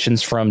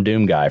correlations from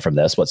Doom Guy from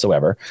this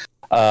whatsoever.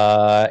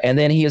 And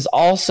then he is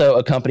also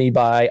accompanied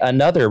by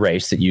another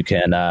race that you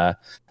can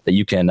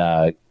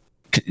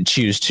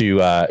choose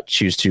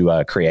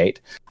to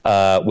create,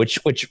 which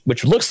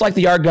looks like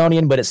the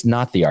Argonian, but it's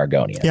not the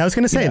Argonian. Yeah, I was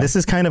going to say this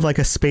is kind of like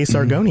a space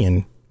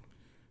Argonian.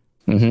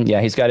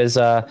 Yeah, he's got his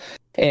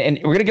and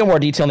we're gonna get more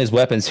detail on these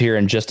weapons here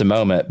in just a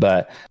moment,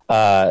 but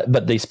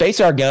the Space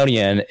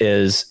Argonian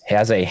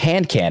has a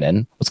hand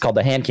cannon, what's called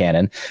the hand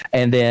cannon,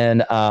 and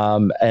then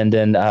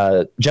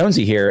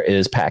Jonesy here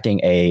is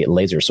packing a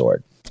laser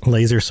sword.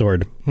 I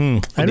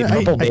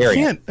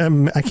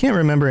can't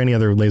remember any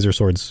other laser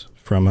swords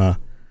from other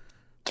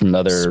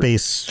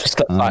space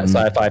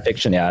sci-fi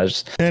fiction. Yeah,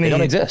 they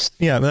don't exist.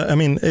 Yeah, I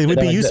mean, it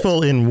would be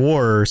useful in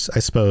wars, I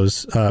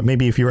suppose.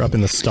 Maybe if you were up in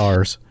the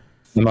stars.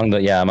 Among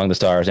the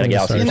stars in a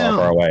galaxy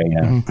far away.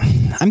 Yeah.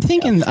 I'm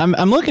thinking.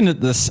 I'm looking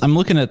at this. I'm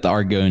looking at the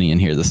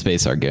Argonian here, the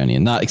Space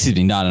Argonian. Not an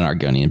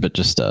Argonian, but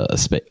just a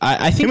space.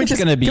 I think it's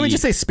going to be. Can we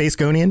just say Space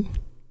Gonian?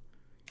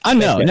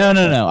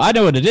 No. I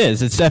know what it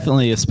is. It's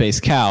definitely a space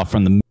cow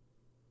from the.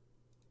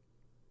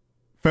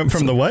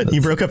 From the what?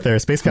 You broke up there.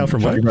 Space cow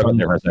from what? From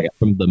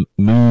the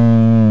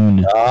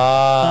moon.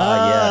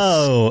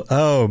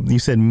 Oh, you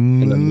said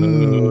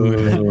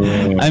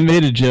moon. I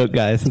made a joke,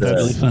 guys. That's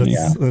really funny.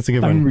 That's a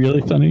good one. I'm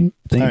really funny.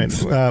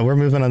 Thanks. All right, we're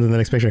moving on to the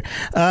next picture.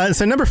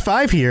 So number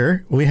 5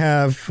 here, we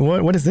have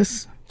what is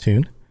this,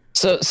 Toon?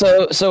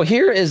 So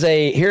here is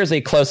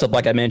a close up.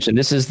 Like I mentioned,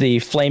 this is the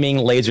flaming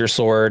laser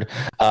sword.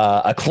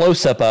 A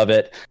close up of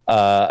it.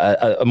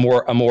 A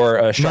more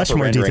much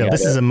more detailed.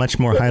 This is a much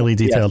more highly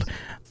detailed. Yes.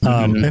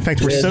 In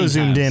fact, we're so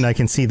zoomed in, I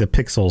can see the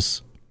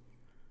pixels.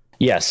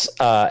 Yes,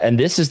 and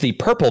this is the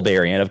purple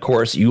variant. Of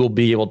course, you will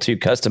be able to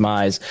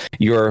customize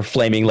your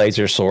flaming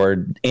laser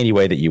sword any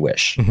way that you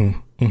wish.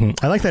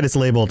 I like that it's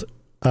labeled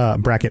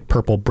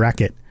purple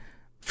bracket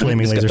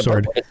flaming laser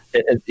sword.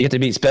 You have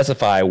to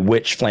specify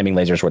which flaming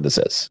laser sword this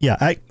is.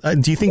 Yeah,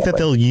 do you think that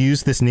they'll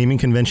use this naming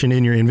convention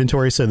in your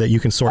inventory so that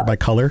you can sort by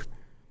color?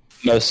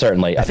 Most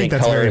certainly. I think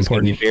that's color very is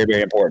going to be important. very,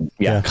 very important.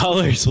 Yeah.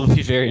 Colors will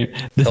be very.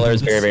 Color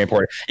is very, very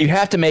important. You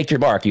have to make your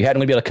mark. You have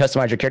to be able to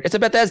customize your character. It's a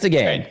Bethesda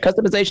game. Right.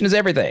 Customization is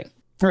everything.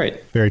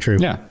 Right. Very true.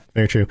 Yeah.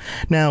 Very true.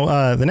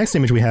 Now, the next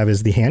image we have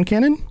is the hand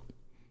cannon.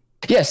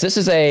 Yes, this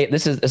is I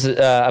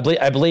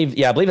believe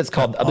it's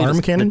called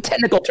arm cannon. The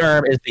technical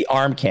term is the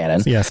arm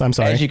cannon. Yes, I'm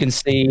sorry. As you can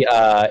see,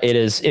 it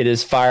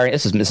is firing.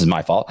 This is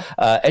my fault.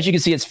 As you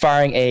can see, it's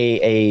firing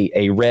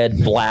a red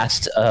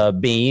blast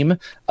beam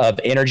of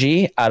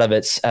energy out of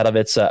its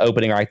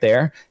opening right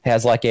there. It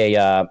has like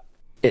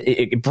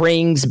it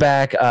brings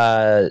back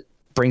a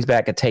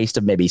taste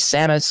of maybe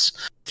Samus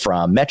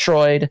from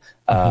Metroid,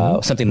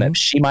 something that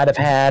she might have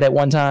had at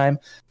one time.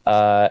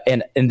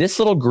 And this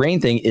little green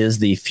thing is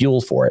the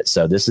fuel for it.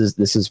 So this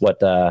is what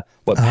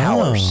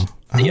powers.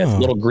 Yeah,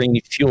 little green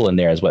fuel in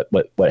there is what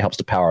helps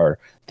to power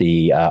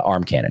the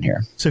arm cannon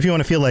here. So if you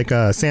want to feel like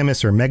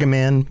Samus or Mega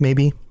Man,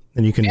 maybe,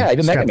 then you can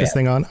strap this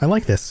thing on. I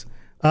like this.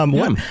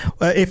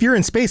 If you're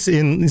in space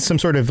in some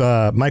sort of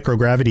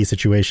microgravity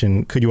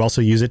situation, could you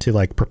also use it to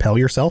like propel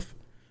yourself?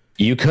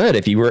 You could,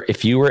 if you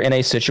were in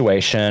a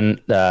situation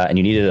and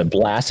you needed a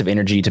blast of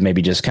energy to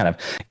maybe just kind of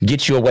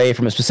get you away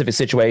from a specific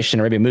situation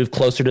or maybe move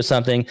closer to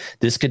something,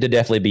 this could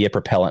definitely be a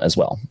propellant as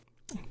well.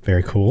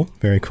 Very cool.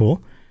 Very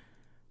cool.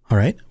 All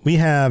right. We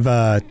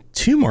have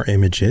 2 more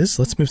images.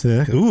 Let's move to the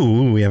next.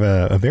 Ooh, we have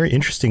a very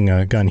interesting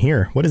gun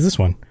here. What is this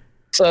one?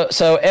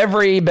 So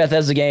every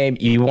Bethesda game,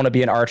 you want to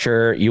be an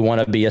archer, you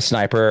want to be a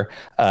sniper,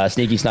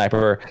 sneaky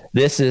sniper.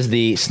 This is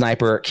the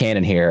sniper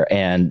cannon here,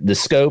 and the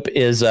scope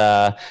is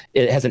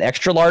it has an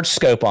extra large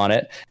scope on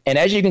it, and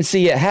as you can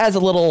see, it has a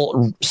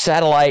little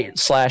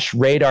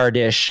satellite/radar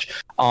dish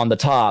on the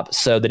top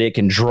so that it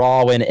can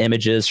draw in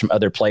images from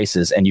other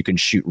places, and you can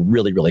shoot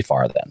really, really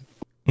far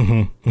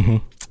then.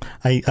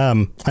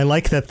 I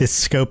like that this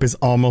scope is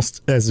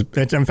almost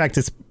in fact,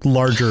 it's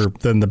larger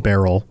than the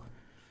barrel.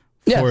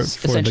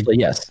 Yes, essentially,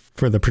 yes.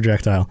 For the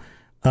projectile.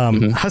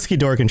 Husky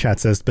Dork in chat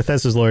says,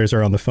 Bethesda's lawyers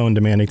are on the phone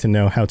demanding to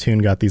know how Toon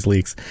got these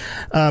leaks.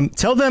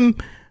 Tell them,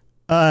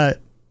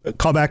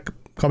 call back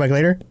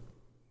later.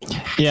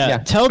 Yeah,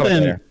 tell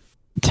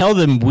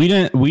them we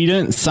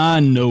didn't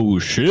sign no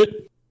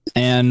shit,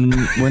 and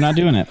we're not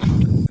doing it.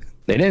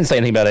 They didn't say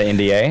anything about an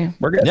NDA.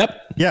 We're good.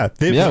 Yep. Yeah.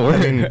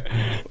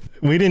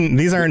 We didn't.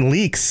 These aren't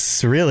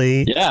leaks,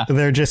 really. Yeah,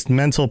 they're just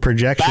mental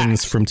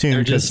projections from Toon.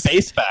 They're just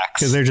space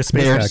facts. Because they're just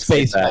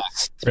space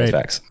facts.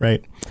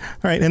 Right. All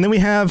right, and then we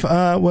have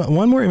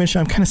one more image.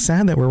 I'm kind of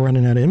sad that we're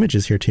running out of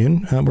images here,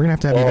 Toon. We're gonna have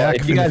to have you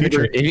back in the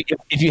future.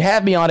 If you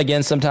have me on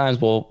again,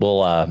 sometimes we'll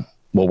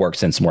work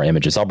send some more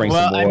images. I'll bring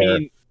some more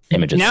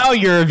images. Now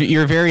you're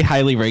a very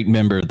highly ranked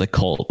member of the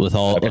cult with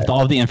all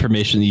of the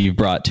information that you've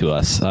brought to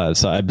us.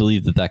 So I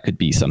believe that could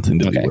be something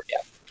that we work. Yeah.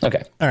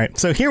 Okay. All right.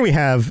 So here we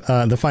have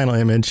the final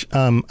image.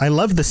 I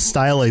love the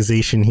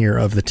stylization here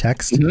of the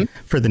text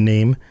for the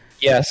name.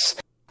 Yes.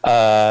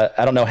 I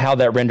don't know how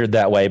that rendered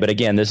that way, but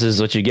again, this is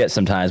what you get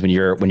sometimes when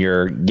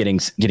you're getting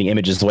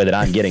images the way that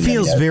I'm getting them. It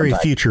feels very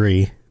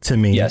futury to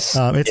me. Yes.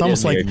 It's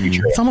almost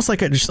like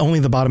just only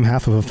the bottom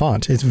half of a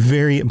font. It's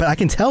but I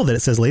can tell that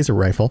it says laser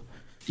rifle.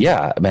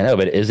 Yeah, I know,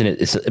 but isn't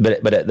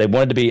it? But they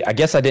wanted to be. I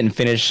guess I didn't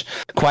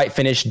quite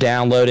finish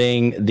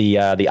downloading the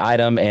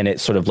item, and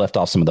it sort of left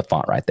off some of the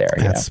font right there.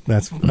 That's.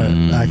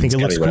 I think it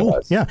looks cool.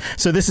 Yeah.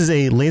 So this is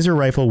a laser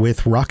rifle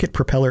with rocket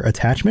propeller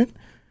attachment.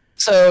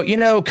 So,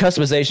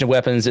 customization of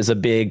weapons is a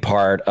big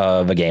part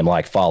of a game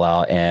like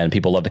Fallout, and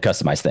people love to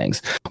customize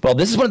things. Well,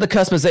 this is one of the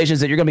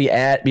customizations that you're going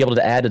to be able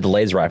to add to the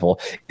laser rifle.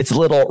 It's a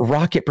little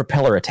rocket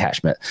propeller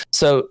attachment.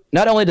 So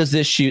not only does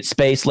this shoot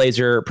space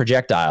laser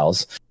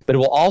projectiles, but it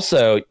will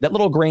also, that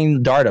little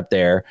green dart up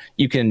there,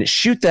 you can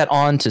shoot that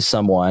onto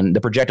someone,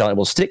 the projectile, and it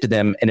will stick to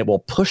them, and it will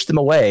push them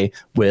away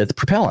with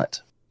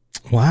propellant.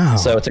 Wow.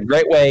 So it's a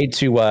great way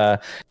to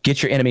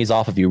get your enemies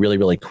off of you really,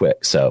 really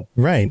quick. So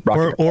right.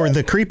 Or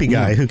the creepy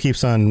guy who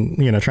keeps on,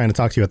 trying to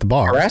talk to you at the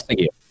bar. Harassing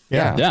you.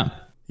 Yeah.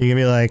 You can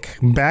be like,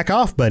 back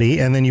off, buddy.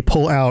 And then you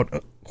pull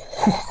out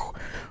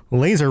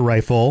laser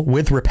rifle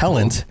with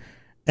repellent.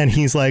 And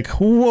he's like,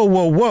 whoa,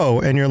 whoa, whoa.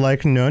 And you're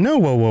like, no,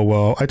 whoa, whoa,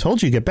 whoa. I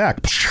told you get back.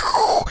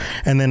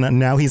 And then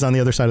now he's on the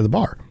other side of the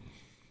bar.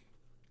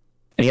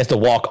 And he has to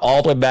walk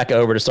all the way back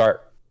over to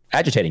start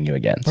agitating you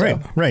again.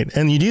 So. Right.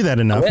 And you do that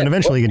enough, and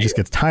eventually he just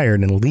gets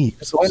tired and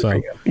leaves.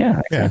 So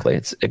yeah,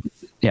 exactly.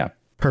 Yeah.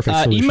 Perfect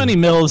solution. E-Money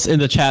Mills in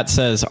the chat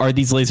says, are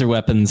these laser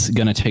weapons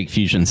going to take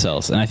fusion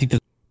cells? And I think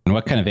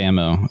what kind of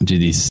ammo do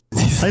these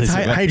it's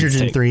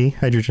hydrogen 3.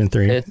 Hydrogen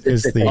 3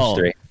 is the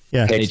H3.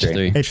 Yeah,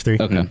 H3. H3.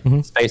 Okay.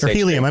 Mm-hmm. Or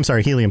helium. I'm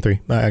sorry, helium 3.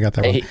 I got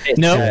that wrong.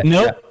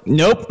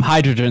 Nope.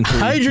 Hydrogen 3.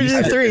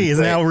 Hydrogen 3 is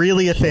now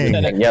really a thing.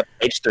 Yep,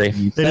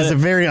 H3. It is a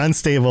very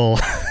unstable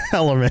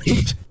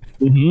element.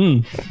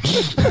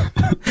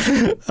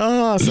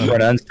 Awesome. For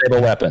an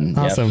unstable weapon.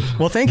 Awesome. Yep.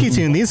 Well, thank you,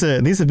 Toon. These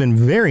have been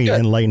very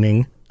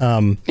enlightening.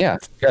 Yeah,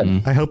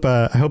 good. I hope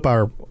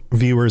our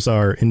viewers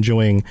are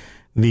enjoying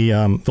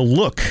the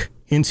look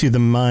into the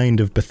mind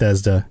of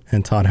Bethesda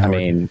and Todd Howard.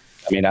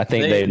 I mean, I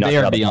think they've knocked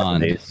it out of the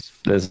park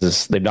with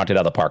these. They've knocked it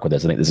out of the park with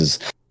this. I think this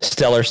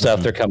stellar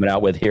stuff they're coming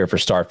out with here for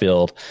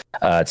Starfield.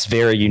 It's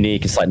very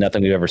unique. It's like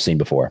nothing we've ever seen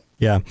before.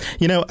 Yeah.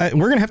 You know,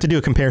 we're going to have to do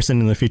a comparison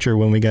in the future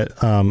when we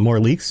get more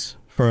leaks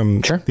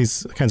from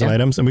these kinds of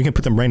items, and we can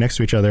put them right next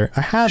to each other.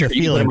 I have a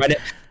feeling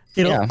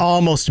it'll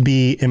almost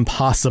be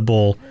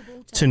impossible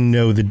to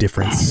know the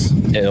difference.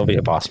 It'll be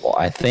impossible.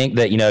 I think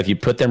that, you know, if you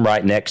put them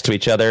right next to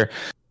each other,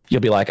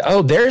 you'll be like,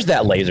 oh, there's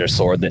that laser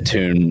sword that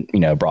Toon, you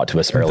know, brought to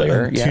us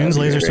earlier. Toon's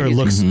laser sword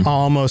looks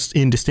almost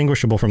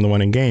indistinguishable from the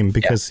one in game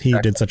because he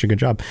did such a good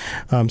job.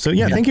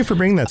 Thank you for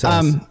bringing that to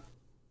us.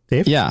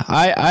 Dave? Yeah,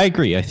 I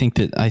agree. I think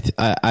that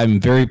I'm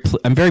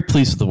very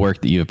pleased with the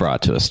work that you have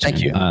brought to us.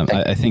 Thank you.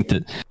 I think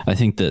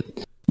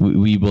that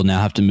we will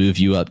now have to move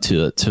you up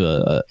to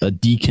a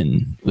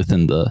deacon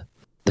within the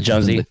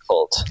Jonesy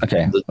cult.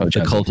 Okay.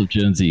 The cult of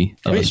Jonesy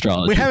of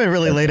astrology. We haven't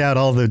really laid out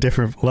all the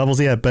different levels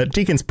yet, but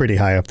deacon's pretty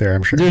high up there,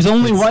 I'm sure. There's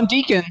only one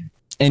deacon,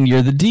 and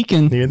you're the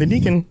deacon. You're the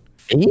deacon.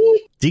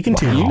 Deacon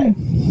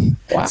Toon.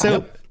 Wow.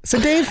 So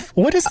Dave,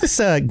 what is this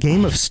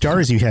game of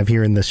stars you have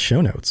here in the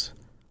show notes?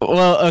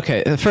 Well,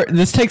 okay.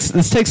 This takes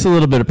a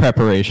little bit of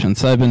preparation,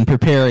 so I've been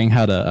preparing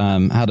how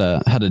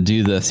to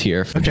do this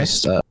here.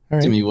 Just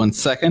give me 1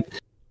 second.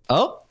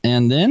 Oh,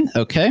 and then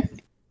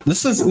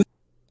this is.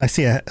 I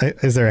see.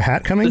 Is there a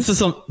hat coming? This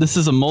is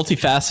a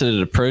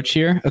multifaceted approach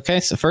here. Okay,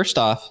 so first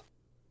off,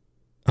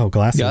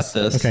 glasses. Got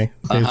this. Okay,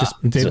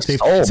 Dave.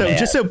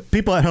 Just so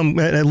people at home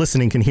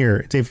listening can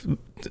hear, Dave.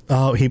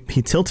 Oh, he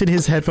tilted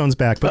his headphones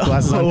back, put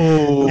glasses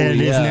on,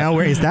 and is now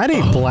wearing. Is that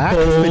a black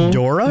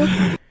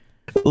fedora?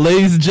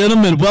 Ladies and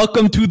gentlemen,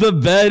 welcome to the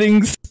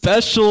betting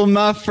special,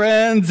 my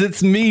friends.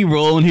 It's me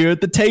rolling here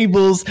at the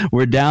tables.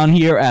 We're down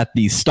here at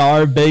the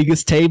Star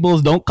Vegas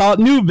tables. Don't call it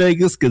New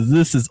Vegas because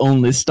this is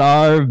only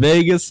Star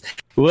Vegas.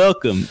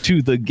 Welcome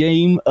to the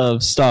Game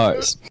of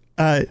Stars.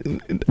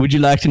 Would you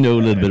like to know a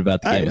little bit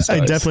about the Game of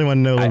Stars? I definitely want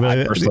to know a little bit.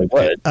 I personally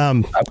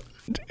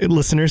would.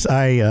 Listeners,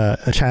 I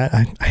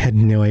had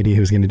no idea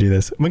who was going to do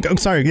this. I'm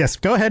sorry. Yes,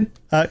 go ahead.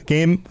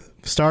 Game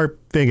Star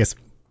Vegas.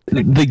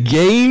 The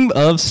Game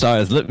of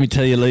Stars. Let me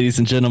tell you, ladies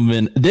and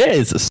gentlemen, there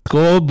is a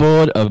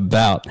scoreboard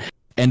about,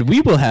 and we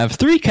will have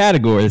 3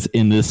 categories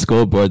in this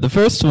scoreboard. The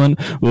first one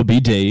will be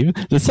Dave,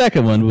 the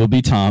second one will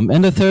be Tom,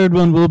 and the third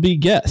one will be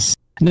guests.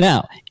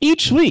 Now,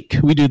 each week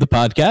we do the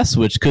podcast,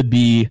 which could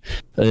be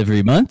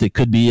every month, it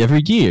could be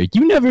every year.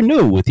 You never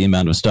know with the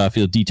amount of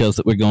Starfield details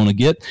that we're going to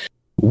get.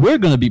 We're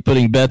going to be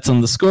putting bets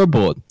on the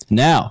scoreboard.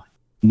 Now,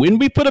 when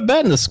we put a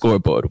bet in the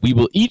scoreboard, we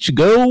will each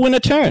go in a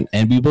turn,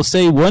 and we will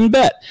say one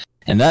bet.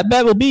 And that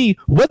bet will be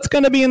what's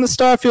going to be in the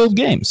Starfield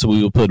game. So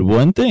we will put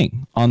one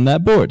thing on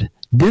that board.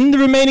 Then the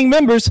remaining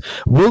members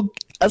will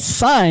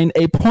assign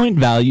a point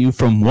value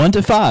from 1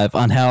 to 5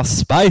 on how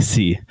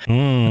spicy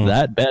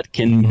that bet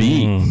can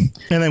be. And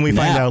then we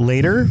find out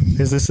later.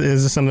 Is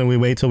this something we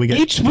wait till we get?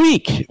 Each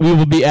week we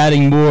will be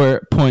adding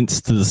more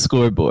points to the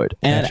scoreboard.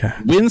 And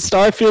when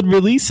Starfield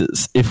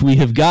releases, if we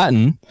have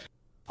gotten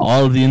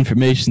all of the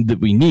information that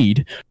we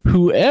need,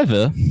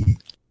 whoever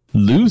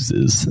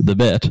loses the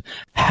bet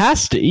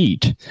has to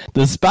eat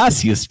the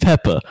spiciest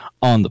pepper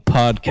on the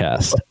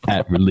podcast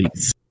at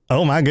release.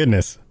 Oh my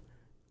goodness.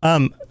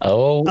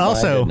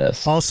 Also,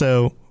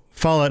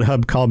 Fallout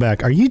Hub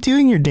callback. Are you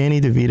doing your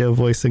Danny DeVito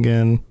voice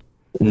again?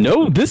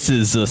 No, this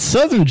is a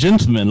Southern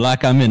gentleman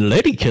like I'm in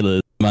Lady Killers.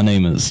 My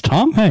name is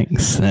Tom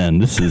Hanks, and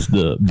this is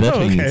the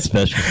betting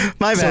special.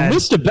 My bad.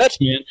 So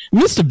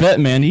Mr.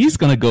 Batman, he's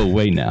going to go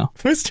away now.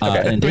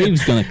 And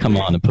Dave's going to come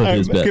on and put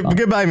his bet on.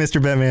 Goodbye,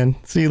 Mr. Batman.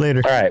 See you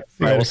later. All right.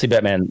 We'll see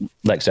Batman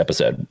next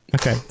episode.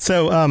 Okay.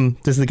 So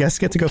does the guest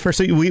get to go first?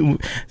 So we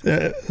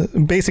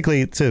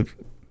basically, to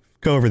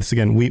go over this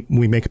again, we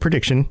make a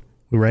prediction.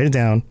 We write it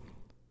down.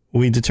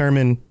 We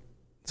determine...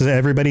 Does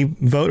everybody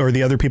vote, or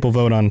the other people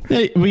vote on?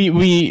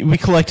 We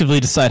collectively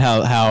decide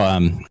how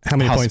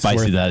many points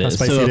spicy that is.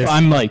 So if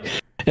I'm like,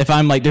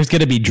 there's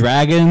going to be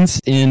dragons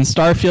in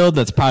Starfield.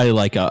 That's probably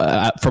like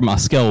from a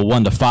scale of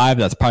 1 to 5.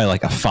 That's probably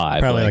like a 5.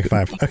 Probably like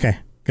 5. Okay,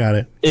 got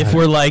it. If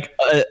we're like,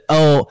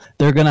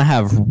 they're going to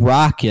have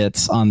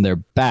rockets on their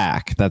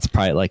back. That's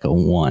probably like a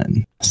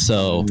 1.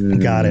 So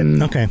got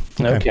it.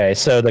 Okay.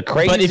 So the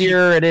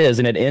crazier it is,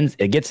 and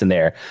it gets in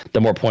there, the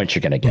more points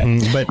you're going to get.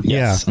 But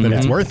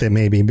it's worth it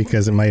maybe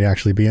because it might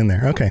actually be in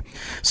there. Okay.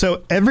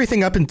 So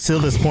everything up until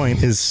this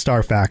point is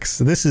star facts.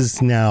 This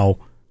is now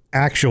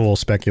actual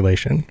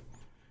speculation.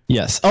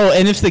 Yes. Oh,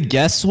 and if the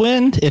guests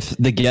win, if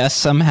the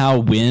guests somehow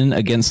win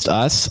against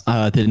us,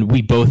 then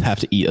we both have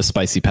to eat a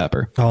spicy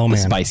pepper. Oh, man. The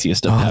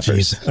spiciest of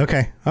peppers. Geez.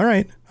 Okay. All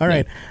right.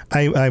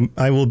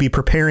 I will be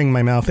preparing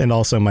my mouth and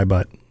also my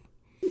butt.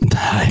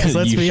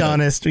 Let's be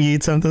honest. We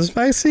eat something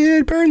spicy,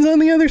 it burns on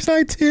the other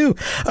side too.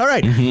 All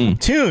right.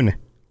 Toon.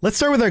 Let's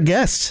start with our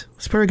guest.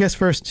 Let's put our guest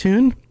first.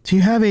 Toon, do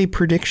you have a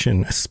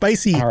prediction? A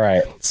spicy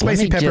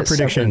pepper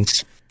prediction.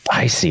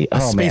 Spicy.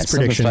 Oh man,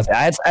 prediction.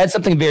 I had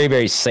something very,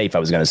 very safe I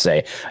was going to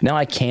say. Now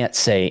I can't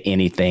say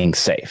anything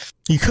safe.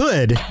 You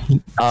could.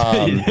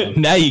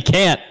 Now you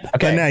can't. Okay.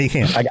 But now you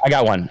can't. I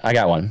got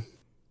one.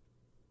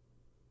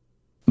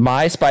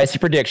 My spicy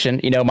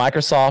prediction.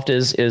 Microsoft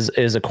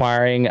is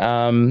acquiring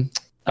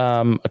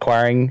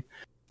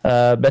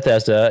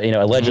Bethesda,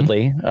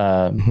 allegedly,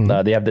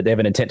 they have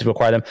an intent to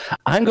acquire them.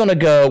 I'm going to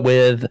go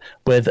with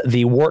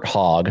the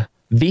Warthog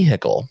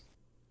vehicle.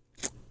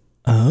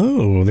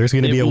 Oh, there's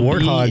going to be a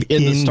Warthog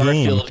in the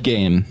Starfield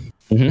game.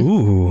 Mm-hmm.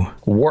 Ooh,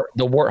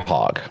 the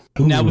Warthog.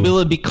 Ooh. Now, will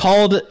it be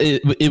called?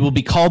 It will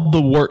be called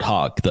the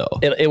Warthog, though.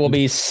 It will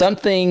be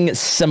something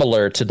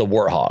similar to the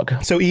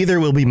Warthog. So either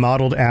will be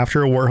modeled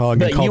after a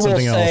Warthog and called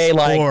something else,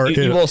 or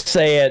you will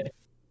say it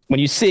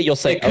when you see it. You'll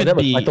say, "Oh, that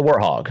was like the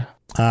Warthog."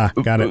 Ah,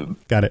 got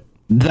it.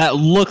 That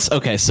looks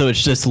okay. So it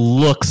just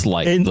looks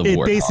like the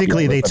Warthog.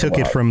 Basically, they took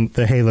it from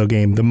the Halo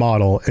game, the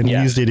model, and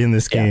used it in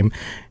this game.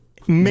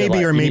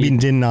 Maybe or maybe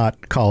did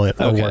not call it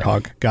a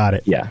Warthog. Got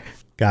it. Yeah.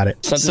 Got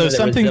it.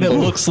 Something that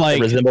looks like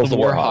resembles the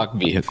the Warthog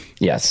vehicle.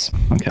 Yes.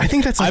 Okay. I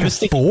think that's like a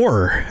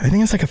 4. I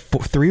think it's like a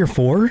 3 or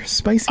 4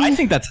 spicy. I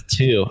think that's a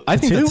 2. I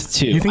think that's a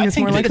 2. You think it's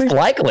more likely? It's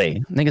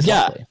likely. I think it's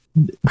likely.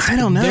 I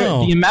don't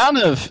know. The amount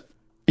of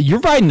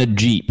you're riding a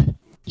Jeep.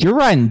 You're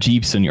riding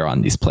Jeeps when you're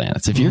on these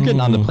planets. If you're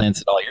getting on the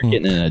planets at all, you're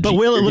getting in a Jeep. But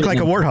will it look like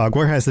a Warthog?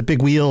 Where it has the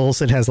big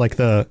wheels? It has like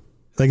there's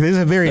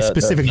a very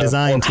specific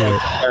design to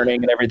it.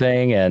 Turning and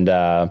everything, and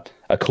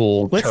a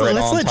cool. Let's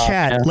let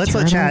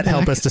chat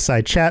help us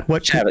decide. Chat, give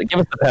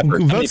us the pepper.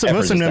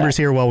 Vote some numbers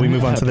here while we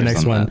move on to the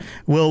next one.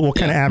 We'll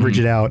kind of average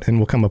it out and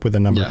we'll come up with a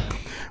number. Yeah.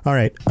 All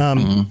right.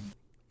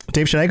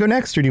 Dave, should I go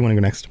next or do you want to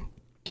go next?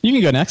 You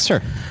can go next,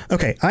 sir.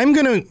 Okay, I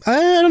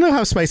don't know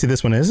how spicy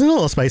this one is. It's a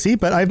little spicy,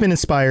 but I've been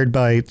inspired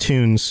by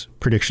Toon's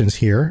predictions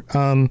here.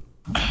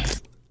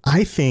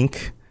 I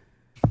think,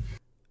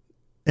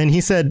 and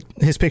he said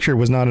his picture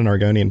was not an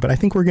Argonian, but I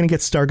think we're going to get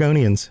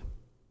Stargonians.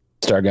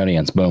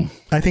 Stargonians, boom.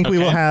 I think we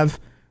will have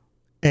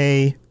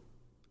a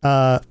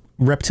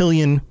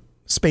reptilian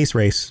space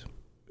race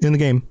in the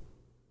game.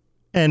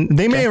 And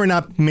they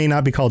may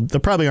not be called, they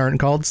probably aren't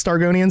called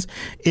Stargonians.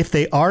 If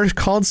they are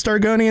called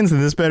Stargonians,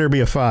 then this better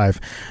be a 5.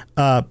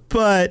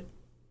 But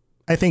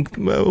I think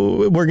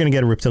we're going to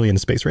get a reptilian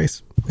space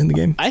race in the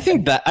game. I'm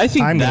going to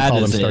call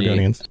them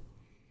Stargonians.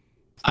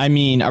 I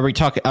mean, are we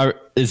talking,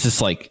 is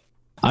this like,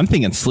 I'm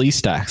thinking Slee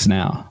Stacks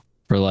now.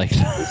 For like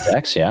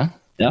Stacks, yeah.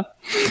 Yeah.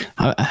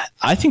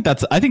 I think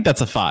that's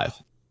a 5.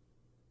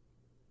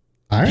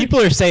 All right. People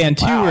are saying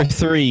 2 or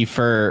 3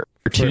 for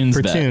Toons.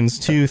 For Toons,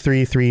 2,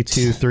 3, 3,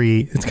 2,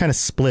 3. It's kind of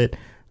split.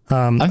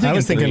 I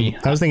was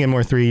thinking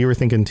more 3. You were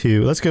thinking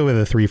 2. Let's go with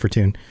a 3 for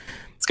Toon.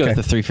 Let's go with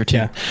the 3 for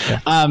Toon.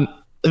 Yeah.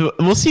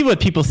 We'll see what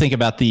people think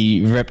about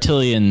the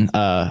reptilian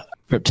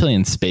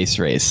space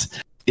race.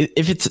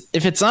 If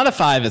it's not a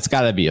 5, it's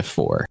got to be a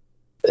 4.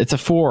 It's a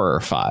 4 or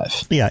a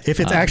 5. Yeah, if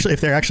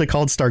they're actually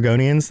called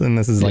Stargonians, then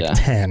this is like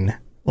 10.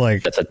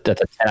 Like that's a 10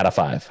 out of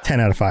 5. 10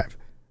 out of 5.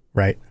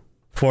 Right.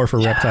 4 for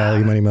Reptile,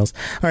 you money mills.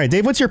 All right,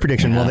 Dave, what's your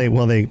prediction?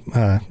 While they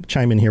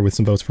chime in here with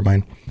some votes for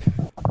mine.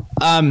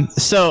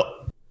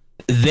 So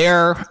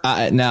there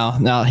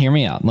now hear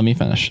me out. Let me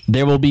finish.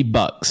 There will be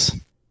bugs.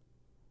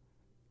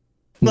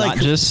 Like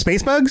not just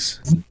space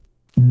bugs?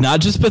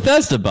 Not just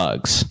Bethesda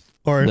bugs.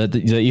 Or that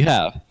you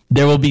have.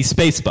 There will be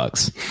space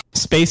bugs.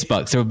 Space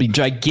bugs. There will be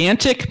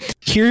gigantic.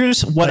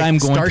 Here's what I'm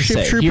going to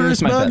say. Starship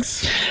Troopers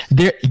bugs?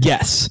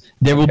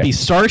 There will be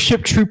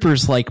Starship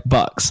Troopers like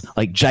bugs,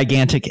 like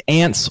gigantic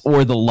ants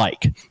or the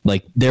like.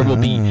 Like there will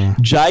be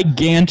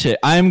gigantic.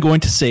 I'm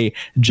going to say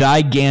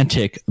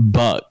gigantic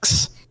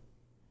bugs.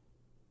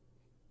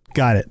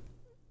 Got it.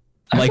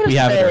 Like we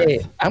have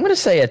it. I'm going to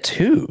say a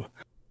 2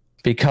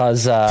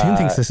 because Toon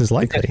thinks this is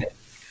likely.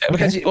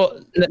 Because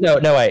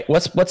no wait.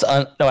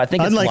 I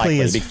think unlikely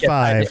it's is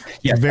 5.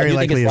 Very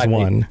likely is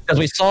 1.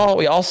 Because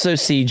we also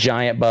see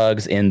giant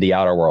bugs in the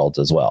Outer Worlds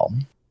as well.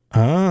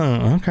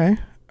 Oh, okay,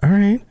 all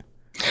right.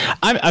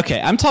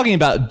 I'm talking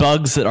about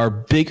bugs that are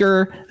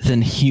bigger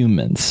than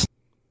humans.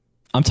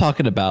 I'm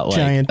talking about like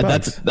giant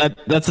bugs.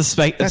 That's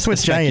what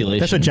giant.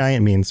 That's what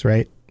giant means,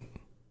 right?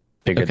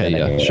 Bigger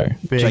than sure.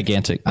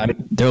 Gigantic.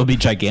 There will be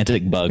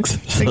gigantic bugs.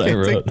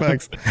 Gigantic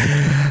bugs.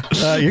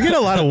 You're getting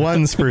a lot of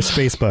 1s for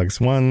space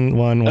bugs.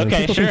 1.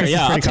 Okay, people sure.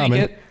 Yeah,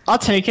 I'll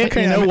take it.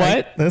 Okay, you know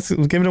what? Let's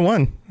give it a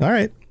 1. All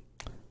right.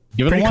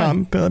 Give it a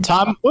 1.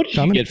 Tom, what did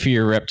you get for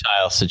your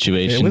reptile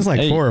situation? It was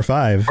like 4 or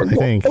 5, I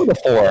think. Go with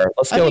a 4.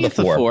 Let's go with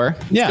a 4.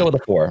 Yeah. Let's go with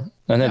a 4.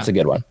 And that's a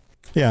good one.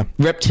 Yeah.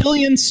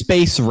 Reptilian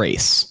space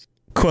race.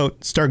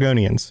 Quote,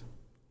 Stargonians.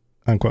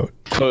 Unquote.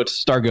 Quote,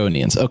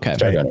 Stargonians. Okay.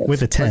 Right.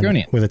 With a 10.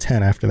 Stargonian. With a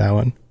 10 after that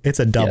one. It's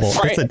a double.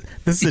 Yes.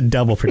 This is a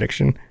double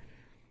prediction.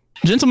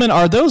 Gentlemen,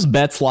 are those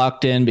bets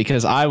locked in?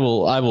 Because I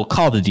will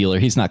call the dealer.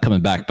 He's not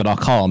coming back, but I'll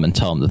call him and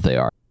tell him that they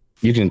are.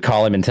 You can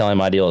call him and tell him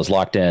my deal is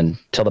locked in.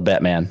 Tell the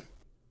bet man.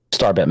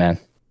 Star bet man.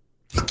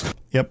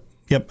 Yep.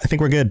 I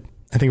think we're good.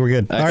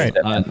 All right.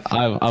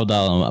 I'll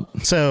dial him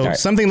up. So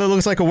something that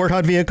looks like a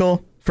Warthog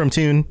vehicle from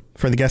Toon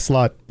for the guest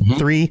slot.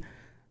 3.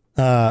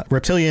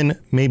 Reptilian,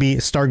 maybe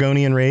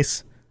Stargonian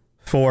race,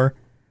 4,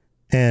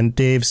 and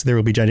Dave's there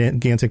will be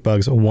gigantic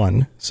bugs,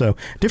 1. So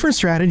different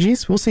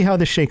strategies. We'll see how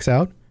this shakes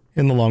out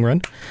in the long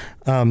run.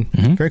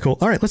 Very cool.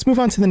 All right, let's move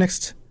on to the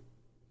next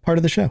part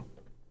of the show.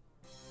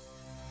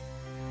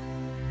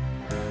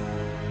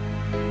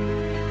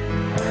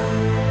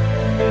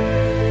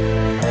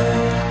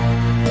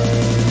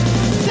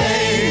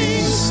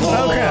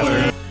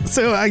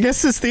 So I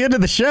guess it's the end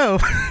of the show.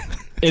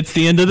 It's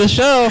the end of the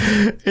show.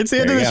 It's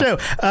the end of the show.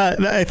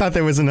 I thought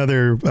there was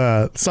another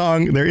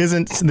song. There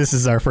isn't. This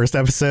is our first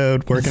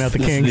episode, working out the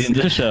kinks. This is the end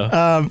of the show.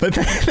 But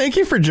thank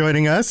you for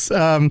joining us.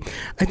 I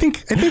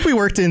think we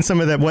worked in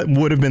some of that. What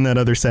would have been that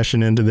other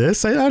session into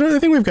this? I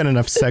think we've got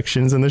enough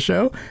sections in the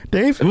show.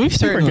 Dave,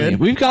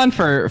 we've gone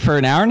for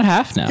an hour and a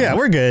half now. Yeah,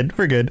 we're good.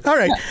 All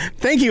right. Yeah.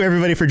 Thank you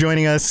everybody for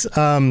joining us.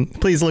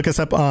 Please look us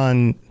up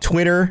on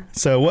Twitter.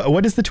 So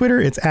what is the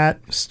Twitter? It's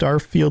at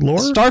Starfield Lore.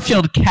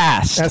 Starfield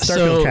Cast. At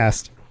Starfield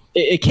Cast.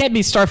 It can't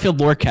be Starfield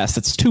Lorecast.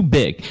 It's too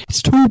big.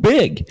 It's too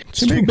big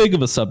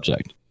of a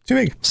subject. Too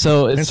big.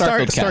 So it's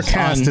Starfield Cast.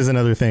 Starcast is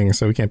another thing,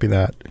 so we can't be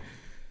that.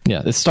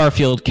 Yeah, it's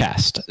Starfield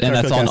Cast. And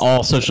that's on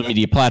all social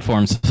media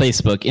platforms: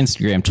 Facebook,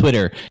 Instagram,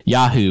 Twitter,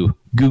 Yahoo,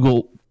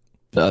 Google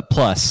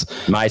Plus,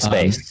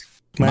 MySpace.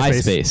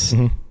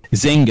 Mm-hmm.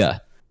 Zynga,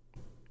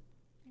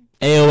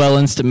 AOL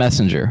Instant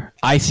Messenger,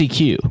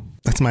 ICQ.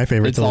 That's my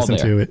favorite to listen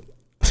to it.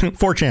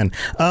 4chan.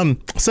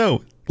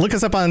 So look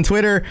us up on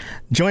Twitter.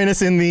 Join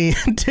us in the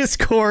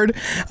Discord,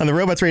 on the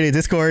Robots Radio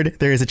Discord.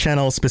 There is a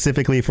channel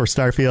specifically for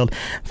Starfield.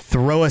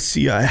 Throw us,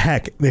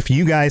 heck, if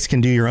you guys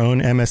can do your own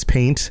MS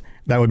Paint,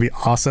 that would be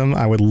awesome.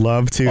 I would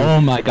love to.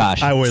 Oh my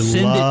gosh. I would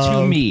send it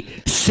to me.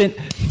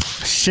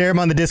 Share them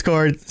on the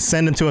Discord.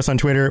 Send them to us on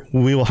Twitter.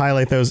 We will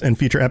highlight those in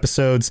future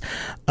episodes.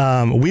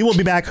 We will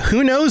be back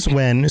who knows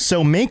when.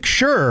 So make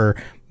sure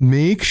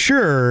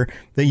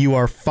that you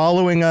are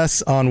following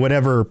us on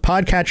whatever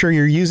podcatcher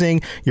you're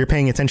using. You're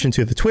paying attention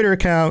to the Twitter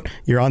account.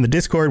 You're on the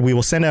Discord. We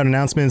will send out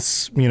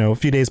announcements, a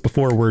few days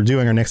before we're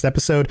doing our next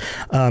episode.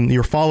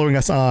 You're following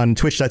us on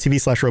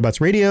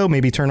twitch.tv/robotsradio.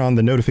 Maybe turn on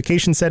the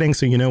notification settings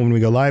so you know when we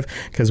go live,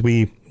 because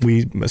we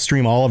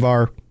stream all of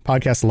our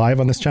podcasts live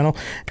on this channel.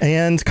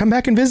 And come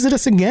back and visit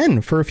us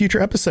again for a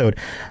future episode.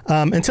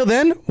 Until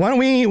then, why don't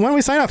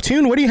we sign off?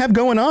 Tune, what do you have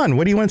going on?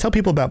 What do you want to tell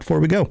people about before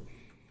we go?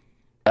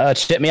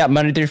 Check me out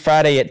Monday through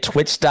Friday at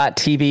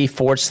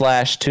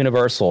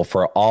twitch.tv/Tooniversal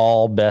for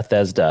all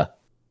Bethesda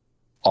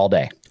all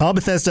day. All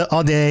Bethesda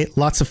all day.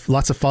 Lots of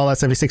Fallout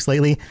 76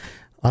 lately.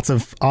 Lots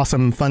of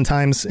awesome fun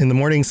times in the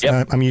mornings.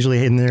 Yep. I'm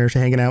usually in there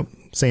hanging out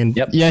saying,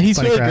 yep. Yeah,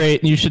 he's really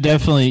great. You should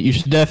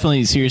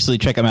definitely seriously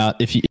check him out.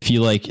 If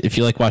you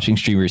like watching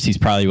streamers, he's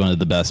probably one of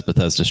the best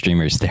Bethesda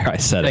streamers there. I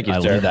said it. I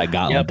laid that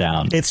gauntlet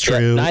down. It's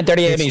true.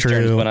 9:30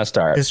 Eastern is when I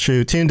start. It's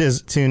true. Tune,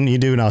 you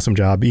do an awesome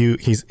job.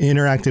 He's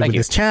interactive with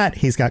his chat.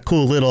 He's got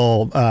cool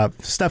little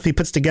stuff he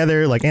puts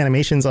together, like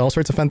animations, all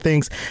sorts of fun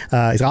things.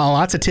 He's got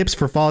lots of tips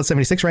for Fallout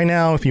 76 right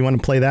now. If you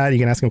want to play that, you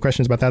can ask him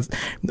questions about that.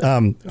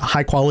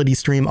 High quality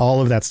stream,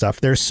 all of that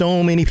stuff. There's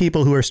so many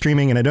people who are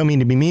streaming, and I don't mean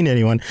to be mean to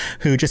anyone,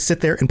 who just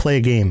sit there and play a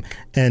game.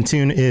 And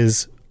Tune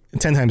is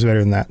 10 times better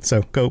than that.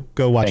 So go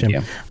watch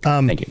him.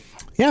 Thank you.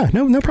 Yeah,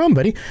 no problem,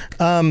 buddy.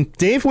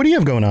 Dave, what do you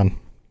have going on?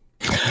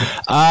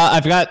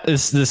 I've got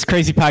this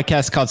crazy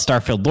podcast called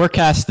Starfield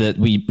Lorecast that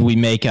we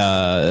make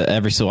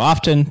every so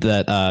often,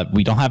 that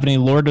we don't have any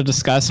lore to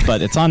discuss,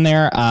 but it's on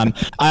there. I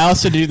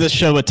also do this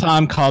show with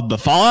Tom called The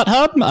Fallout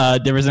Hub.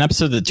 There was an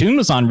episode that Tune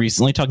was on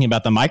recently talking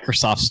about the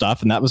Microsoft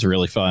stuff, and that was a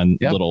really fun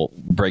little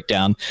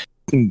breakdown.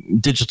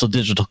 Digital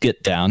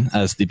get down,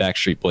 as the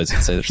Backstreet Boys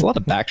would say. There's a lot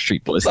of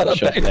Backstreet Boys on the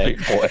show today.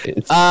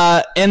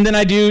 And then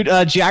I do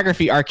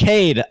Geography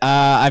Arcade.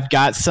 I've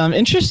got some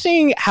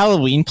interesting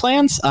Halloween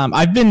plans.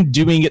 I've been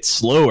doing it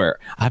slower.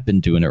 I've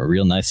been doing it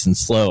real nice and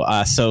slow.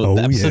 So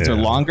the episodes are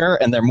longer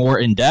and they're more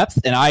in depth,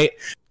 and I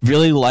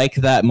really like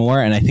that more.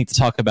 And I think to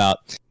talk about,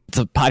 it's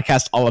a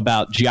podcast all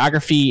about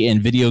geography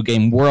and video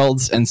game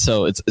worlds, and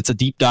so it's a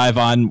deep dive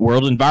on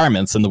world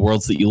environments and the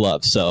worlds that you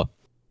love. So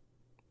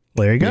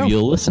there you go. Maybe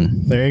you'll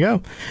listen. There you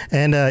go.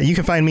 And you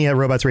can find me at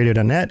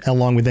robotsradio.net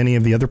along with any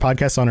of the other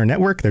podcasts on our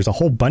network. There's a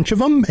whole bunch of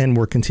them, and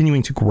we're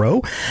continuing to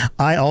grow.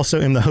 I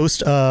also am the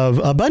host of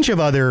a bunch of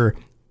other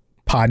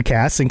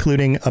podcasts,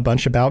 including a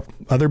bunch about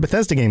other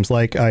Bethesda games.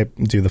 Like I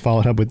do the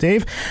Fallout Hub with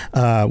Dave.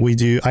 I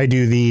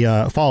do the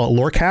Fallout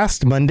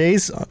Lorecast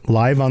Mondays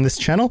live on this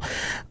channel.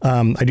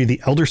 I do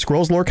the Elder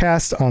Scrolls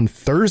Lorecast on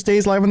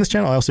Thursdays live on this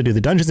channel. I also do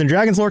the Dungeons and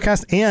Dragons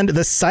Lorecast and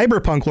the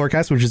Cyberpunk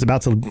Lorecast, which is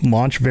about to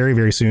launch very,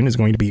 very soon. Is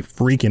going to be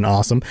freaking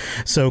awesome.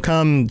 So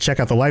come check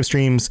out the live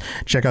streams.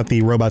 Check out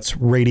the Robots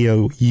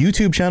Radio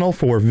YouTube channel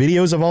for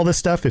videos of all this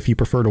stuff if you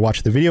prefer to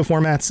watch the video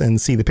formats and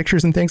see the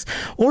pictures and things,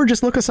 or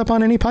just look us up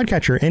on any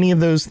podcatcher, any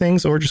of those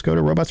things, or just go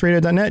to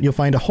robotsradio.net. You'll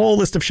find a whole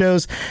list of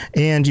shows,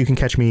 and you can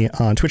catch me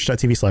on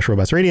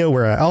twitch.tv/robotsradio,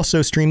 where I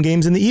also stream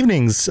games in the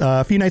evenings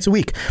a few nights a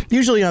week,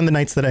 usually on the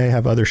nights that I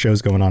have other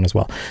shows going on as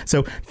well.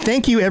 So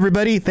thank you,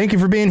 everybody. Thank you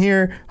for being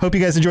here. Hope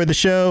you guys enjoyed the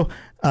show.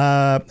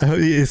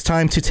 It's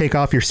time to take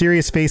off your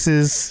serious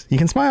faces. You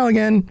can smile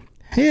again.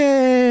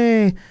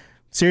 Yay!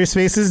 Serious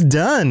faces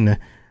done.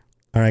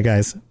 All right,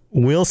 guys.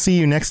 We'll see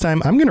you next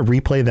time. I'm going to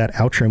replay that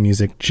outro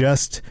music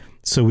just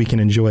so we can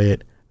enjoy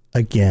it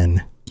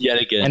again. Yet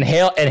again.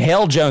 And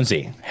hail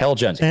Jonesy. Hail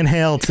Jonesy. And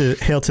hail to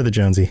the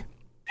Jonesy.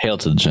 Hail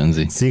to the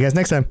Jonesy. See you guys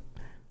next time.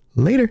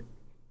 Later.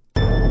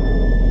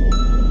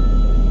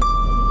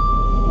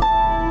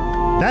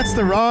 That's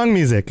the wrong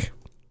music.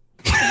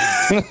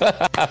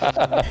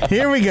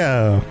 Here we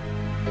go.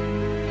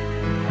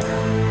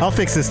 I'll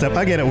fix this stuff.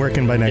 I'll get it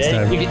working by next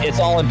time. It's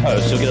all in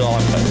post. You'll get it all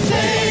in post.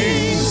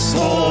 Thanks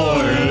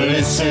for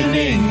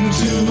listening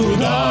to the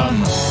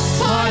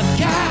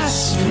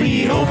podcast.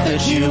 We hope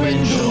that you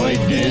enjoyed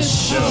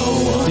this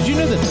show. Did you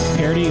know that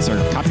parodies are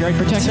copyright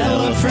protected?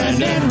 Tell a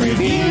friend and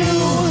review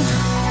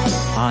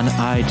on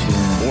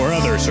iTunes or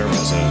other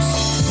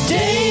services.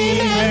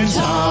 Dave and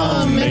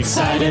Tom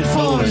excited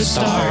for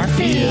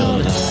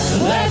Starfield.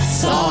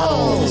 Let's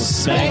all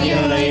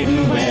speculate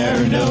and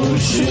wear no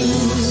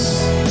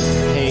shoes.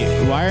 Hey,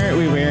 why aren't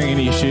we wearing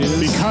any shoes?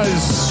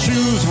 Because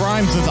shoes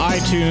rhymes with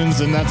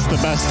iTunes, and that's the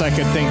best I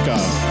could think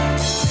of.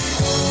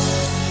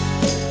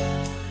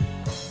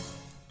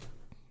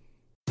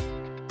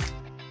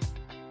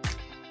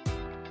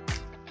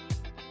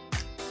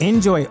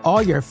 Enjoy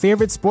all your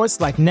favorite sports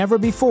like never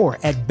before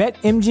at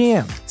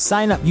BetMGM.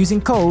 Sign up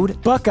using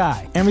code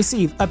Buckeye and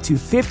receive up to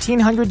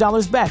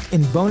 $1,500 back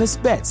in bonus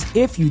bets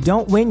if you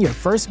don't win your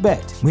first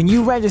bet. When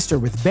you register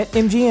with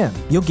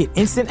BetMGM, you'll get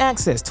instant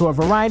access to a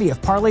variety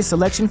of parlay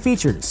selection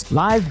features,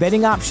 live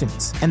betting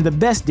options, and the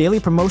best daily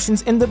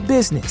promotions in the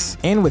business.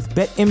 And with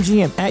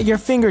BetMGM at your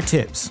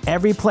fingertips,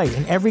 every play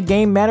and every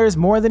game matters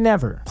more than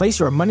ever. Place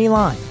your money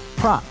line,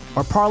 prop,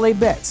 or parlay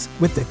bets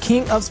with the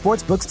king of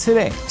sportsbooks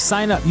today.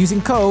 Sign up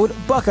using code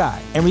Buckeye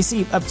and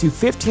receive up to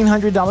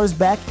 $1,500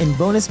 back in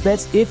bonus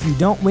bets if you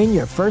don't win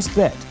your first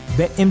bet.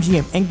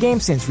 BetMGM and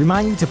GameSense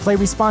remind you to play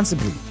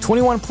responsibly.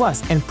 21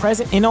 plus and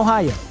present in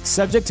Ohio,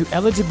 subject to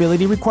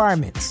eligibility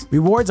requirements.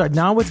 Rewards are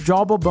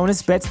non-withdrawable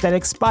bonus bets that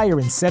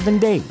expire in 7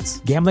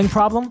 days. Gambling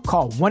problem?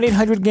 Call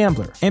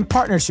 1-800-GAMBLER. In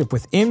partnership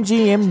with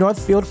MGM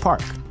Northfield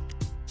Park.